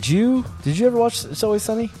 Did you ever watch It's Always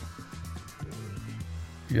Sunny?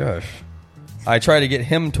 Yes. I try to get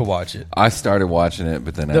him to watch it. I started watching it,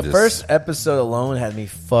 but then The first episode alone had me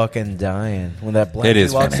fucking dying. When that black It dude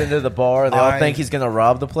is walks funny. into the bar, they all think he's going to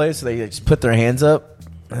rob the place, so they just put their hands up.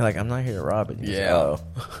 And they're like, I'm not here to rob it. He's Yeah. like,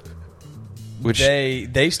 oh. which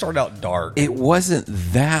They start out dark. it wasn't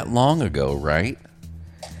that long ago, right?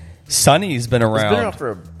 Sunny's been It's around. been around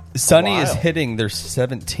for a Sunny is while. hitting their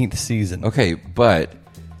 17th season. Okay, but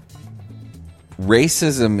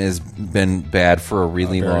racism has been bad for a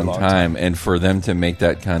really A very long time, and for them to make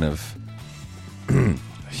that kind of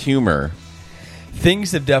humor,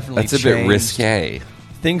 Things have definitely that's a changed. bit risque.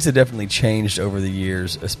 Things have definitely changed over the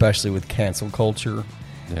years, especially with cancel culture.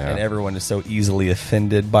 Yeah. And everyone is so easily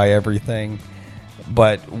offended by everything.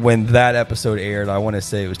 But when that episode aired, I want to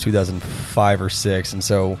say it was 2005 or 6, and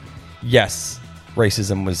so yes,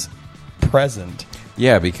 racism was present.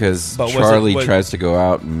 Yeah, because But was Charlie it- tries to go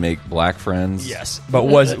out and make black friends. Yes, but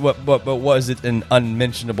was it but was it an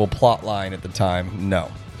unmentionable plot line at the time? No.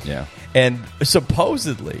 Yeah. And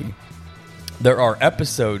supposedly there are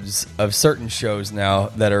episodes of certain shows now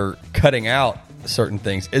that are cutting out certain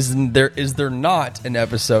things. Is there not an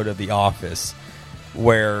episode of The Office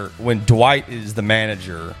where when Dwight is the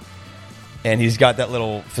manager and he's got that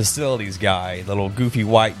little facilities guy, little goofy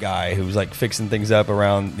white guy who's like fixing things up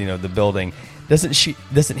around, the building,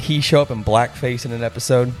 doesn't he show up in blackface in an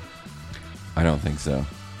episode? I don't think so.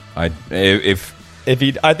 I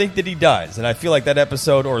think that he does, and I feel like that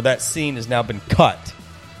episode or that scene has now been cut.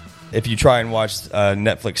 If you try and watch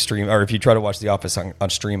Netflix stream, or if you try to watch The Office on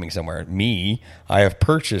streaming somewhere, I have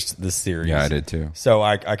purchased this series. Yeah, I did too. So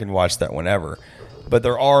I can watch that whenever. But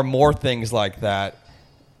there are more things like that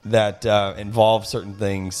involve certain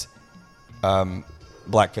things,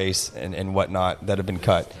 blackface and whatnot, that have been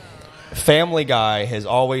cut. Family Guy has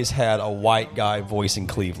always had a white guy voicing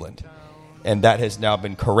Cleveland, and that has now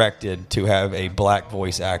been corrected to have a black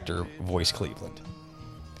voice actor voice Cleveland.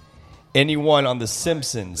 Anyone on The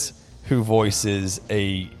Simpsons who voices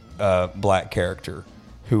a black character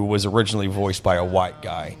who was originally voiced by a white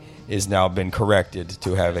guy is now been corrected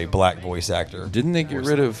to have a black voice actor. Didn't they get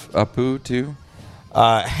rid of Apu too?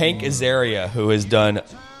 Hank Azaria, who has done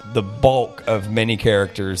the bulk of many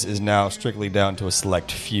characters, is now strictly down to a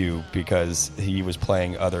select few because he was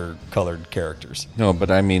playing other colored characters. No,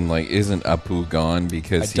 but I mean, like, isn't Apu gone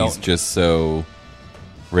because I he's don't- just so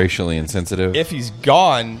racially insensitive? If he's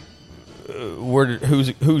gone,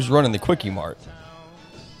 who's running the Quickie Mart?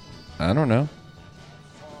 I don't know.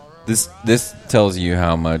 This tells you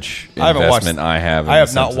how much I haven't watched- investment I have. In I have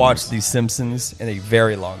The not Simpsons. watched The Simpsons in a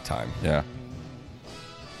very long time. Yeah.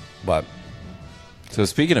 But So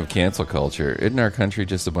speaking of cancel culture, isn't our country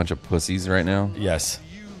just a bunch of pussies right now? yes,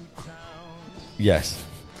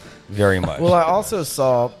 very much. Well, I also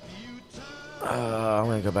saw. I'm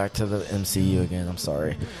going to go back to the MCU again. I'm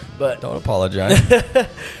sorry. But Don't apologize.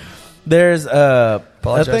 there's a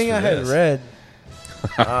Apologize thing for I had this. read.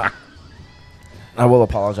 I will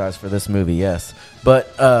apologize for this movie, yes.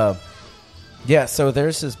 But, yeah, so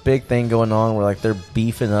there's this big thing going on where, like, they're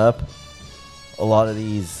beefing up a lot of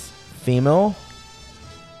these female,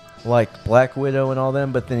 like Black Widow and all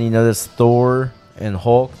them, but then you notice Thor and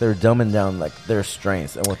Hulk, they're dumbing down like their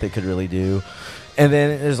strengths and what they could really do. And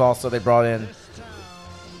then there's also, they brought in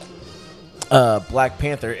Black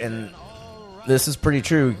Panther, and this is pretty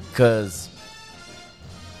true because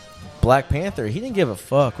Black Panther, he didn't give a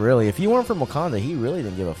fuck, really. If you weren't from Wakanda, he really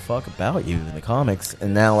didn't give a fuck about you in the comics.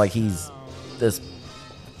 And now, like, he's this,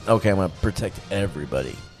 okay, I'm going to protect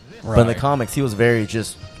everybody. Right. But in the comics, he was very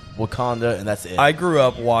just Wakanda, and that's it. I grew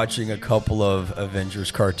up watching a couple of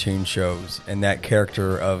Avengers cartoon shows, and that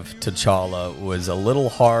character of T'Challa was a little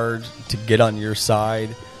hard to get on your side.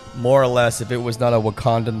 More or less, if it was not a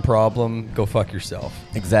Wakandan problem, go fuck yourself.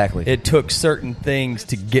 Exactly. It took certain things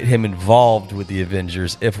to get him involved with the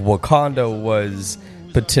Avengers. If Wakanda was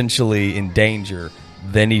potentially in danger,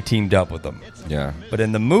 then he teamed up with them. Yeah. But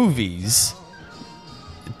in the movies,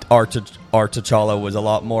 our T'Challa was a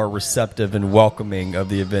lot more receptive and welcoming of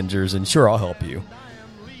the Avengers, and sure, I'll help you.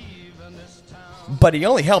 But he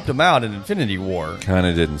only helped him out in Infinity War. Kind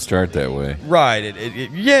of didn't start that way. Right.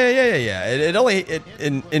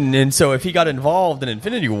 And so if he got involved in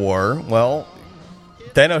Infinity War, well,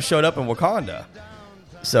 Thanos showed up in Wakanda.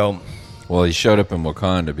 So, Well, he showed up in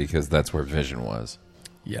Wakanda because that's where Vision was.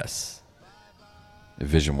 yes. If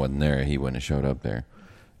Vision wasn't there, he wouldn't have showed up there.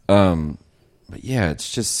 But yeah,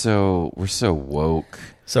 it's just so, we're so woke.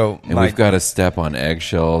 So And we've got to step on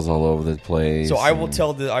eggshells all over the place. So I will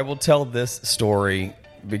tell this story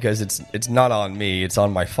because it's not on me, it's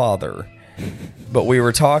on my father. But we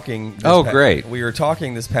were talking great. We were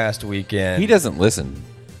talking this past weekend. He doesn't listen,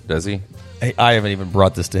 does he? I haven't even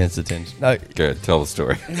brought this to his attention. No, Good. Tell the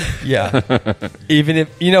story. yeah. Even if,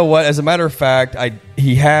 you know what, as a matter of fact,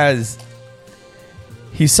 he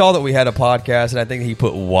saw that we had a podcast, and I think he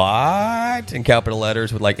put "what" in capital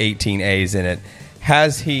letters with like 18 A's in it.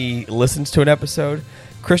 Has he listened to an episode?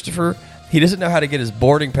 Christopher, he doesn't know how to get his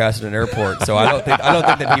boarding pass at an airport, so I don't think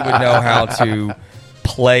that he would know how to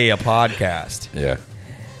play a podcast. Yeah.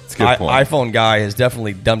 It's a good point. iPhone guy has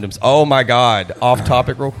definitely dumbed himself. Oh my God. Off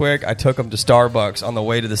topic real quick. I took him to Starbucks on the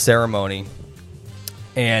way to the ceremony,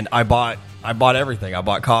 and I bought everything. I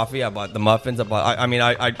bought coffee. I bought the muffins. I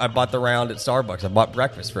bought the round at Starbucks. I bought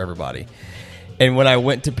breakfast for everybody. And when I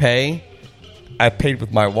went to pay, I paid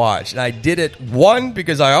with my watch. And I did it, one,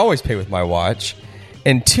 because I always pay with my watch,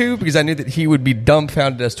 and two, because I knew that he would be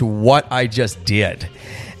dumbfounded as to what I just did.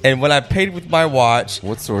 And when I paid with my watch...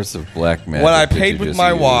 What source of black magic When I did paid you with just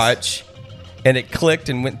my use? watch, and it clicked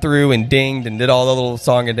and went through and dinged and did all the little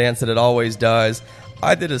song and dance that it always does,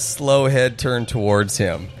 I did a slow head turn towards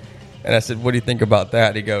him. And I said, "What do you think about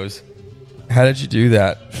that?" He goes, "How did you do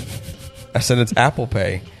that?" I said, "It's Apple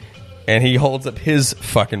Pay." And he holds up his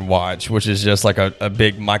fucking watch, which is just like a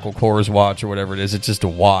big Michael Kors watch or whatever it is. It's just a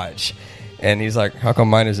watch. And he's like, "How come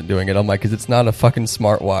mine isn't doing it?" I'm like, "Because it's not a fucking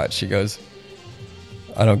smart watch." He goes,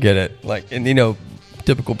 "I don't get it." Like, and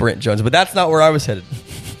typical Brent Jones. But that's not where I was headed.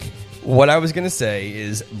 What I was going to say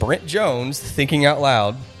is Brent Jones, thinking out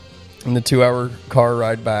loud in the 2-hour car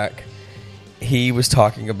ride back, he was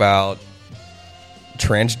talking about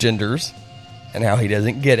transgenders and how he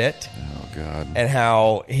doesn't get it. Oh, God. And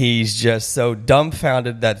how he's just so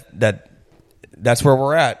dumbfounded that's where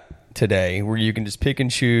we're at today, where you can just pick and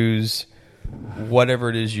choose whatever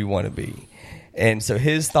it is you want to be. And so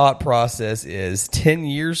his thought process is 10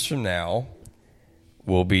 years from now,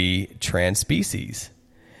 we'll be trans species.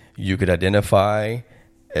 You could identify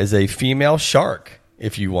as a female shark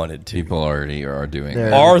if you wanted to. People already are doing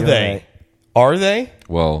They're that. Are doing they? that. Are they?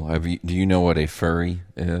 Well, do you know what a furry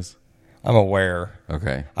is? I'm aware.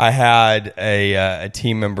 Okay. I had a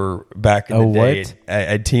team member back in the day. What?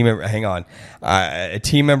 A team member. Hang on. A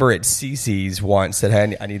team member at CC's once said,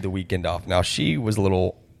 "Hey, I need the weekend off." Now she was a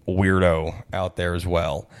little weirdo out there as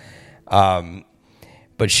well,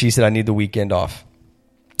 but she said, "I need the weekend off."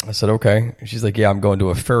 I said, "Okay." She's like, "Yeah, I'm going to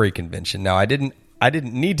a furry convention." Now I didn't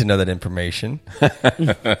need to know that information.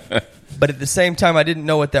 But at the same time, I didn't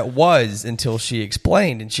know what that was until she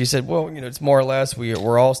explained. And she said, "Well, it's more or less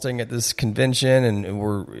we're all staying at this convention, and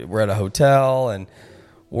we're at a hotel, and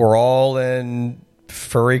we're all in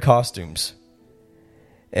furry costumes."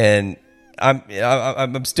 And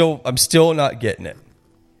I'm still not getting it.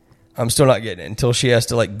 I'm still not getting it until she has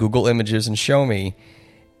to like Google images and show me.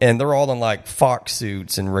 And they're all in like fox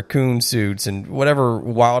suits and raccoon suits and whatever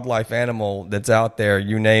wildlife animal that's out there,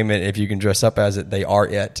 you name it. If you can dress up as it, they are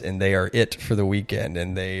it, and they are it for the weekend,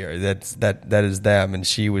 and that is them. And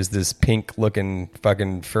she was this pink looking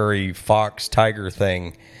fucking furry fox tiger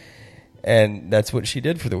thing, and that's what she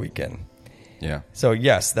did for the weekend. Yeah. So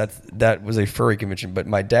yes, that was a furry convention. But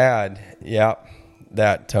my dad, yeah,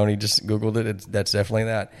 that Tony just Googled it. That's definitely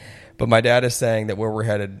that. But my dad is saying that where we're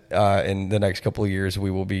headed in the next couple of years, we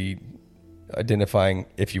will be identifying,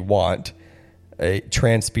 if you want, a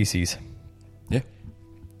trans species. Yeah.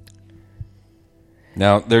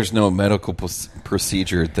 Now, there's no medical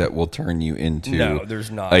procedure that will turn you into No, there's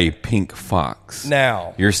not. a pink fox.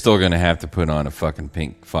 Now, You're still going to have to put on a fucking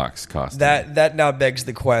pink fox costume. that now begs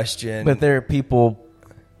the question. But there are people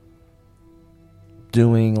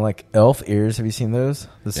doing like elf ears. Have you seen those?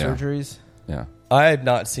 The Yeah. surgeries? Yeah. I have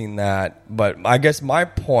not seen that, but I guess my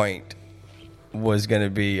point was going to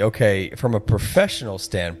be, okay, from a professional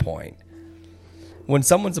standpoint, when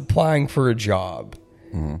someone's applying for a job,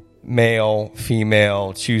 male,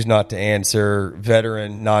 female, choose not to answer,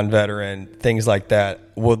 veteran, non-veteran, things like that,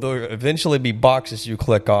 will there eventually be boxes you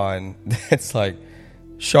click on that's like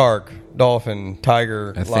shark, dolphin,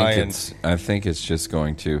 tiger, lion? I think it's just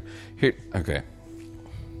going to here. Okay.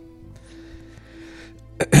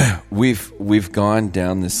 We've gone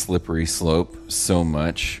down this slippery slope so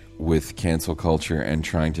much with cancel culture and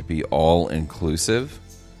trying to be all inclusive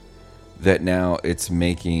that now it's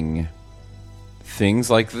making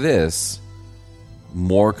things like this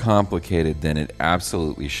more complicated than it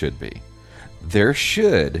absolutely should be. There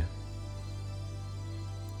should,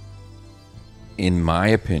 in my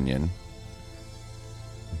opinion,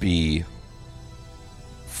 be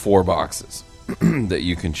 4 boxes that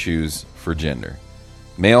you can choose for gender.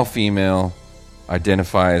 Male, female,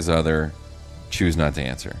 identify as other, choose not to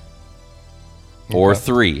answer. Or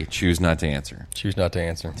 3, choose not to answer. Choose not to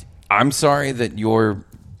answer. I'm sorry that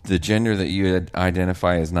the gender that you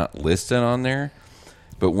identify is not listed on there,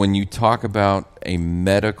 but when you talk about a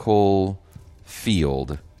medical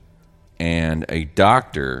field and a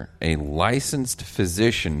doctor, a licensed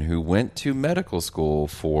physician who went to medical school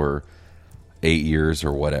for 8 years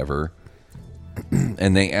or whatever,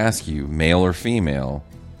 and they ask you, male or female,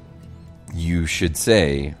 you should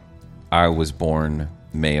say, I was born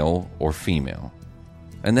male or female.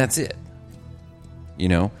 And that's it. You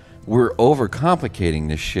know, we're overcomplicating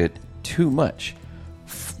this shit too much.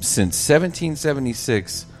 Since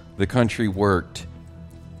 1776, the country worked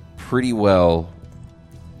pretty well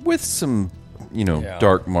with some,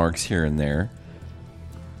 dark marks here and there.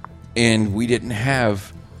 And we didn't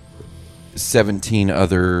have 17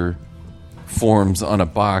 other forms on a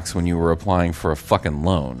box when you were applying for a fucking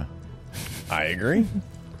loan. I agree.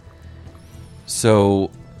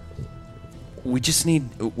 So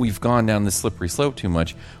we've gone down this slippery slope too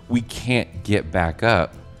much. We can't get back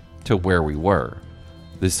up to where we were.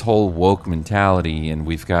 This whole woke mentality, and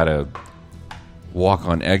we've got to walk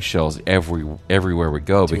on eggshells everywhere we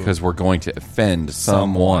go because we're going to offend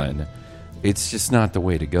someone. It's just not the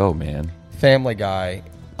way to go, man. Family Guy,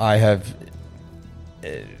 I have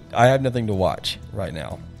nothing to watch right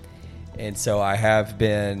now. And so I have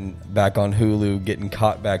been back on Hulu, getting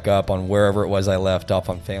caught back up on wherever it was I left off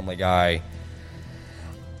on Family Guy.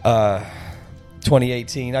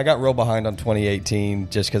 2018, I got real behind on 2018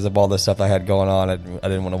 just because of all the stuff I had going on. I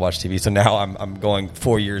didn't want to watch TV, so now I'm going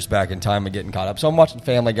 4 years back in time and getting caught up. So I'm watching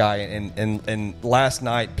Family Guy, and last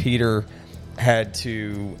night Peter had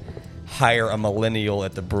to hire a millennial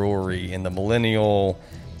at the brewery, and the millennial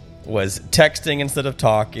was texting instead of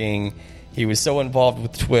talking. He was so involved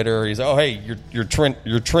with Twitter. He's, oh, hey, you're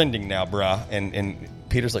trending now, bruh. And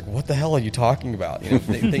Peter's like, what the hell are you talking about?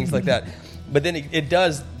 Things like that. But then it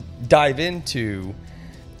does dive into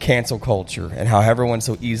cancel culture and how everyone's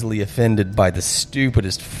so easily offended by the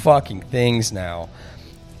stupidest fucking things now,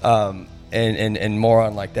 and more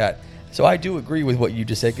on like that. So I do agree with what you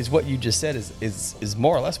just said, because what you just said is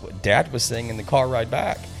more or less what Dad was saying in the car ride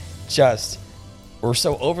back. Just we're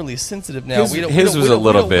so overly sensitive now. We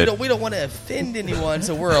don't want to offend anyone,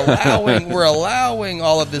 so we're allowing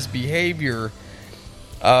all of this behavior.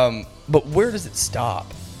 But where does it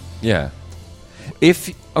stop? Yeah.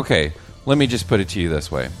 Let me just put it to you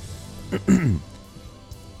this way.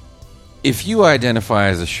 If you identify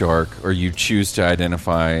as a shark, or you choose to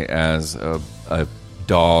identify as a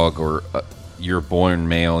dog, or you're born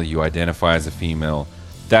male, you identify as a female,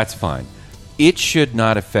 that's fine. It should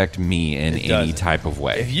not affect me in any type of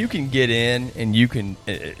way. If you can get in and you can,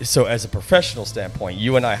 so as a professional standpoint,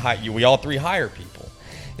 you and I, we all three hire people.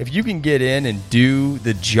 If you can get in and do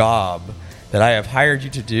the job that I have hired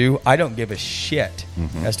you to do, I don't give a shit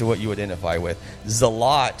as to what you identify with.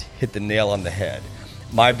 Zalat hit the nail on the head.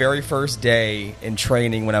 My very first day in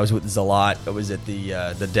training when I was with Zalat, I was at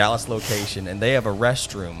the Dallas location, and they have a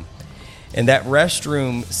restroom. And that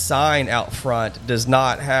restroom sign out front does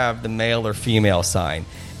not have the male or female sign.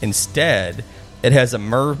 Instead, it has a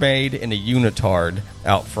mermaid and a unitard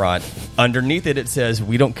out front. Underneath it, it says,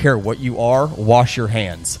 "We don't care what you are, wash your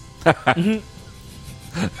hands."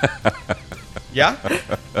 Yeah?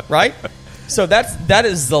 Right? So that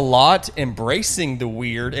is the lot embracing the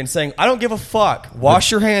weird and saying, I don't give a fuck.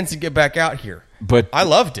 Wash your hands and get back out here. But I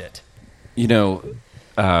loved it. You know,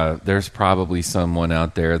 there's probably someone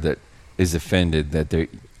out there that is offended that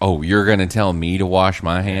you're going to tell me to wash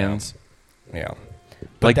my hands? Yeah.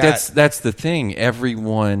 But that's the thing.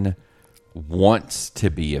 Everyone wants to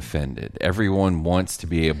be offended. Everyone wants to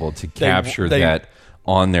be able to capture that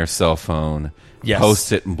on their cell phone,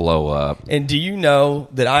 post it and blow up. And do you know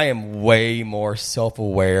that I am way more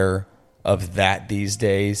self-aware of that these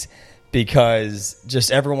days? Because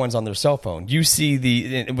just everyone's on their cell phone. You see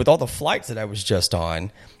with all the flights that I was just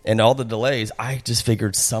on and all the delays, I just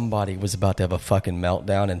figured somebody was about to have a fucking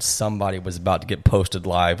meltdown and somebody was about to get posted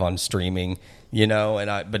live on streaming,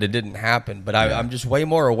 but it didn't happen. But I'm just way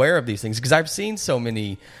more aware of these things because I've seen so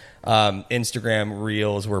many Instagram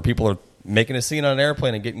reels where people are making a scene on an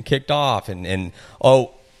airplane and getting kicked off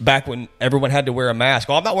back when everyone had to wear a mask.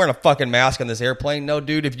 I'm not wearing a fucking mask on this airplane. No,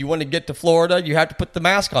 dude, if you want to get to Florida, you have to put the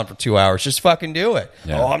mask on for 2 hours. Just fucking do it.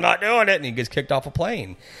 Yeah. I'm not doing it. And he gets kicked off a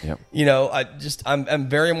plane. Yep. I'm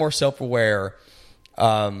very more self-aware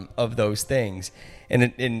of those things.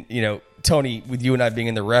 And Tony, with you and I being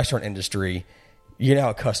in the restaurant industry, you know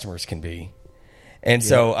how customers can be. And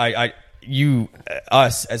so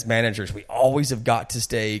us as managers, we always have got to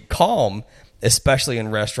stay calm, especially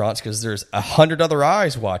in restaurants, because there's 100 other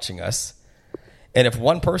eyes watching us. And if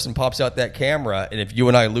one person pops out that camera, and if you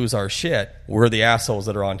and I lose our shit, we're the assholes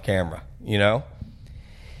that are on camera,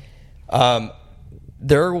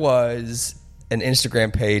 There was an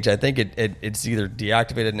Instagram page. I think it's either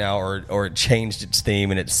deactivated now or it changed its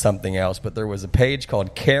theme and it's something else. But there was a page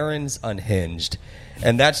called Karen's Unhinged.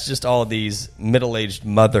 And that's just all of these middle-aged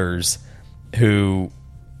mothers who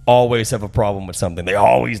always have a problem with something. They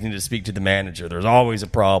always need to speak to the manager. There's always a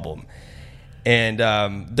problem. And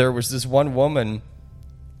there was this one woman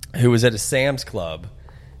who was at a Sam's Club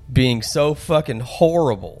being so fucking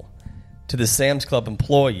horrible to the Sam's Club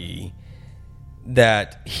employee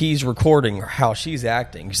that he's recording how she's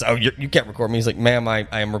acting. He's like, you can't record me. He's like, ma'am, I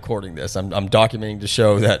am recording this. I'm documenting to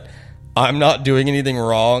show that I'm not doing anything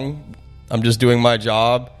wrong. I'm just doing my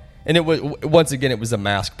job. And it was, once again, it was a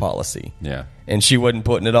mask policy. Yeah. And she wasn't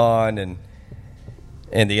putting it on, and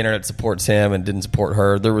the internet supports him and didn't support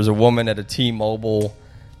her. There was a woman at a T-Mobile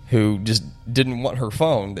who just didn't want her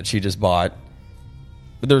phone that she just bought,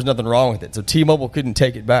 but there was nothing wrong with it. So T-Mobile couldn't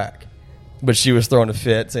take it back. But she was throwing a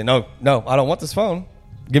fit, saying, no, I don't want this phone.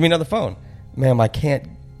 Give me another phone. Ma'am, I can't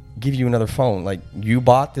give you another phone. Like, you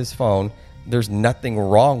bought this phone. There's nothing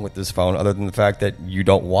wrong with this phone other than the fact that you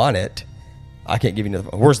don't want it. I can't give you another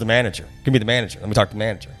phone. Where's the manager? Give me the manager. Let me talk to the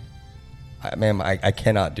manager. Ma'am, I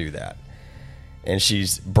cannot do that. And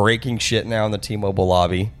she's breaking shit now in the T-Mobile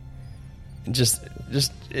lobby. It's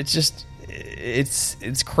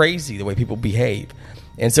crazy the way people behave.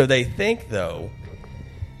 And so they think, though,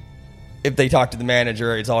 if they talk to the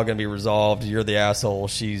manager, it's all going to be resolved. You're the asshole.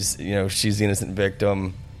 She's the innocent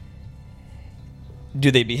victim. Do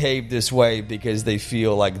they behave this way because they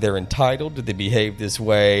feel like they're entitled? Do they behave this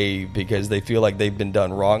way because they feel like they've been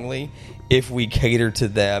done wrongly? If we cater to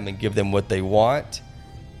them and give them what they want,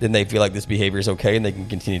 then they feel like this behavior is okay and they can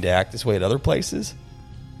continue to act this way at other places?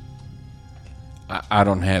 I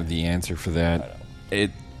don't have the answer for that.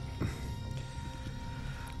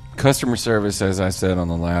 Customer service, as I said on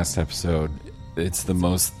the last episode, it's the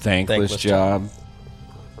most thankless job.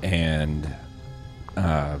 And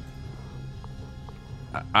I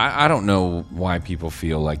don't know why people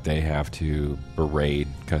feel like they have to berate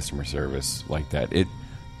customer service like that. It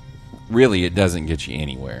doesn't get you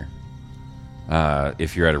anywhere.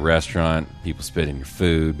 If you're at a restaurant, people spit in your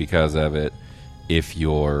food because of it. If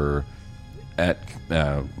you're at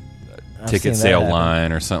ticket sale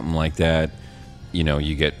line or something like that,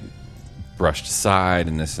 you get brushed aside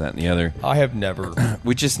and this, that, and the other. I have never.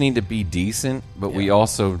 We just need to be decent, but we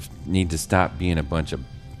also need to stop being a bunch of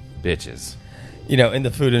bitches. In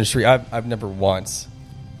the food industry, I've never once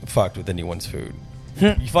fucked with anyone's food.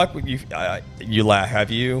 You fuck with you laugh.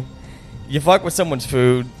 Have you? You fuck with someone's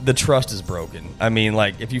food, the trust is broken. I mean,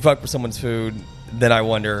 like, if you fuck with someone's food, then I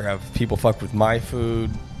wonder, have people fucked with my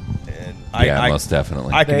food? And most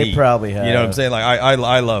definitely. I can they eat. Probably have. You know what I'm saying? Like,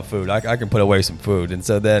 I love food. I can put away some food, and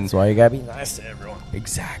so then that's why you gotta be nice to everyone.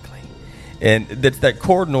 Exactly. And that's that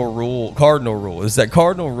cardinal rule. It's that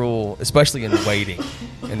cardinal rule, especially in waiting.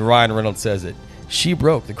 And Ryan Reynolds says it. She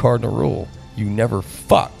broke the cardinal rule. You never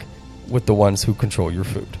fuck with the ones who control your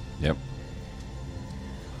food. Yep.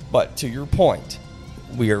 But to your point,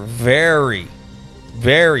 we are very,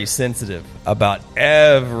 very sensitive about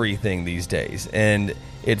everything these days. And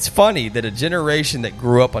It's funny that a generation that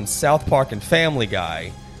grew up on South Park and Family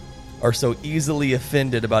Guy are so easily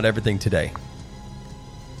offended about everything today.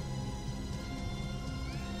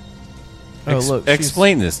 Oh, look.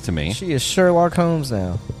 Explain this to me. She is Sherlock Holmes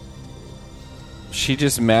now. She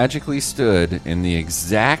just magically stood in the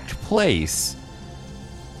exact place,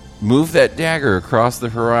 moved that dagger across the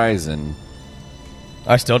horizon,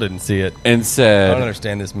 I still didn't see it. and I said, don't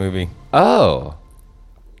understand this movie. "Oh,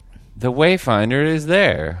 the Wayfinder is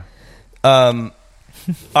there." I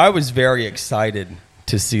was very excited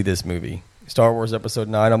to see this movie, Star Wars Episode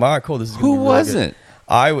 9. I'm cool. This is gonna Who be really wasn't?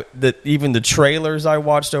 good. Even the trailers I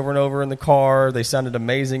watched over and over in the car, they sounded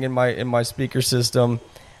amazing in my speaker system.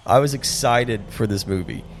 I was excited for this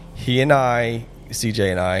movie. CJ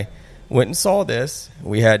and I, went and saw this.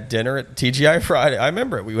 We had dinner at TGI Friday. I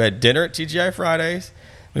remember it. We had dinner at TGI Fridays.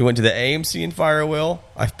 We went to the AMC in Firewheel.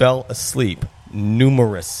 I fell asleep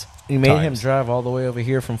numerous You made him times. drive all the way over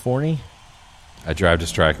here from Forney? I drive to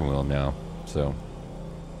Striking Wheel now, so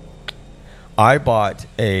I bought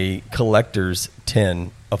a collector's tin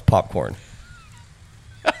of popcorn.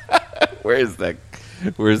 where's the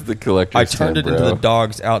collector's I turned tin, it into bro? the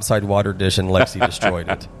dog's outside water dish, and Lexi destroyed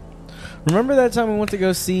it. Remember that time we went to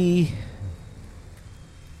go see...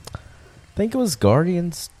 I think it was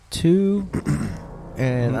Guardians 2?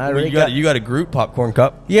 And I already you got a Groot popcorn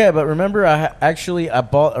cup. Yeah, but remember, I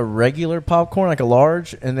bought a regular popcorn, like a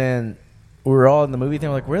large, and then we were all in the movie thing.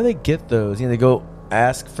 We're like, where do they get those? They go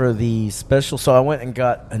ask for the special. So I went and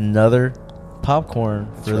got another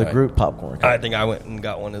popcorn for the right. Groot popcorn. I think I went and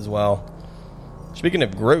got one as well. Speaking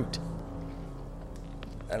of Groot,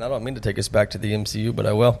 and I don't mean to take us back to the MCU, but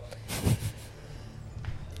I will.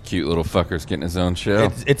 Cute little fucker's getting his own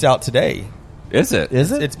show. It's out today. Is it?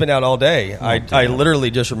 Is it? It's been out all day. I damn. literally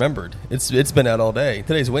just remembered. It's been out all day.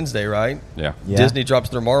 Today's Wednesday, right? Yeah. Yeah. Disney drops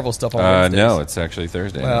their Marvel stuff on Wednesdays. No, it's actually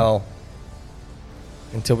Thursday. Well,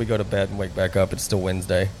 until we go to bed and wake back up, it's still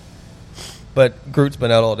Wednesday. But Groot's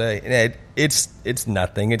been out all day. And it's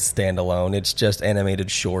nothing. It's standalone. It's just animated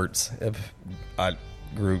shorts of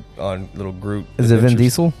Groot on little Groot. Is it Vin adventures.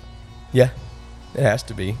 Diesel? Yeah, it has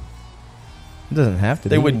to be. It doesn't have to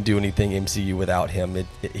They be. wouldn't do anything MCU without him.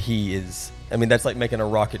 He is. I mean, that's like making a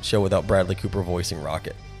Rocket show without Bradley Cooper voicing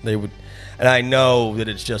Rocket. They would, and I know that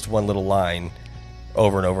it's just one little line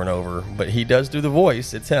over and over and over, but he does do the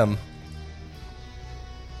voice. It's him.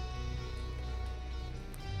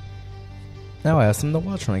 Now I asked him to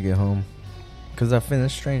watch when I get home. Because I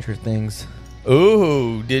finished Stranger Things.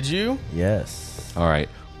 Ooh, did you? Yes. All right.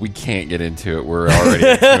 We can't get into it. We're already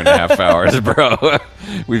at 2.5 hours, bro.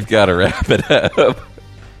 We've got to wrap it up.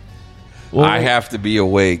 Well, I have to be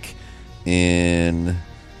awake in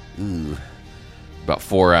about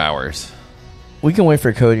 4 hours. We can wait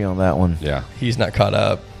for Cody on that one. Yeah. He's not caught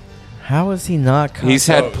up. How is he not? He's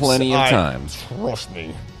had plenty of times. Trust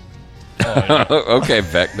me. Okay,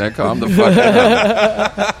 Vecna, calm the fuck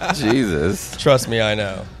down. Jesus. Trust me, I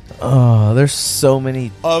know. Oh, there's so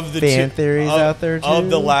many Of the fan theories out there, too.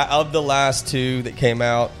 Of the last two that came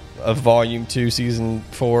out of Volume 2, Season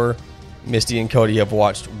 4, Misty and Cody have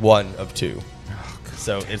watched one of two.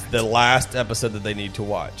 So it's the last episode that they need to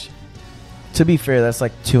watch. To be fair, that's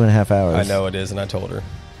like 2.5 hours. I know it is, and I told her.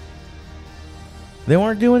 They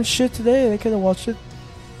weren't doing shit today. They could have watched it.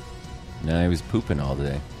 No, he was pooping all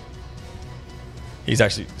day. He's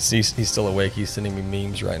still awake. He's sending me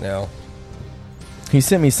memes right now. He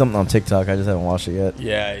sent me something on TikTok. I just haven't watched it yet.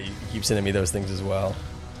 Yeah, you keep sending me those things as well.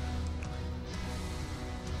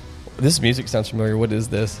 This music sounds familiar. What is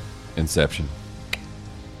this? Inception.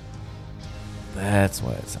 That's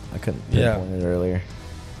why I couldn't Yeah. pinpoint it earlier.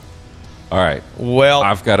 All right. Well,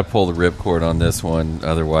 I've got to pull the ripcord on this one.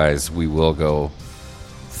 Otherwise, we will go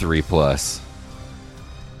 3+.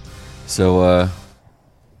 So,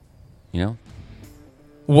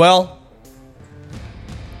 well,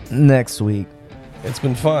 Next week. it's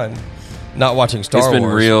been fun. Not watching Star it's been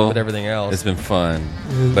Wars, real. but everything else. It's been fun,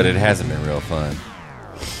 but it hasn't been real fun.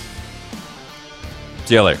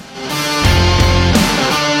 See you later.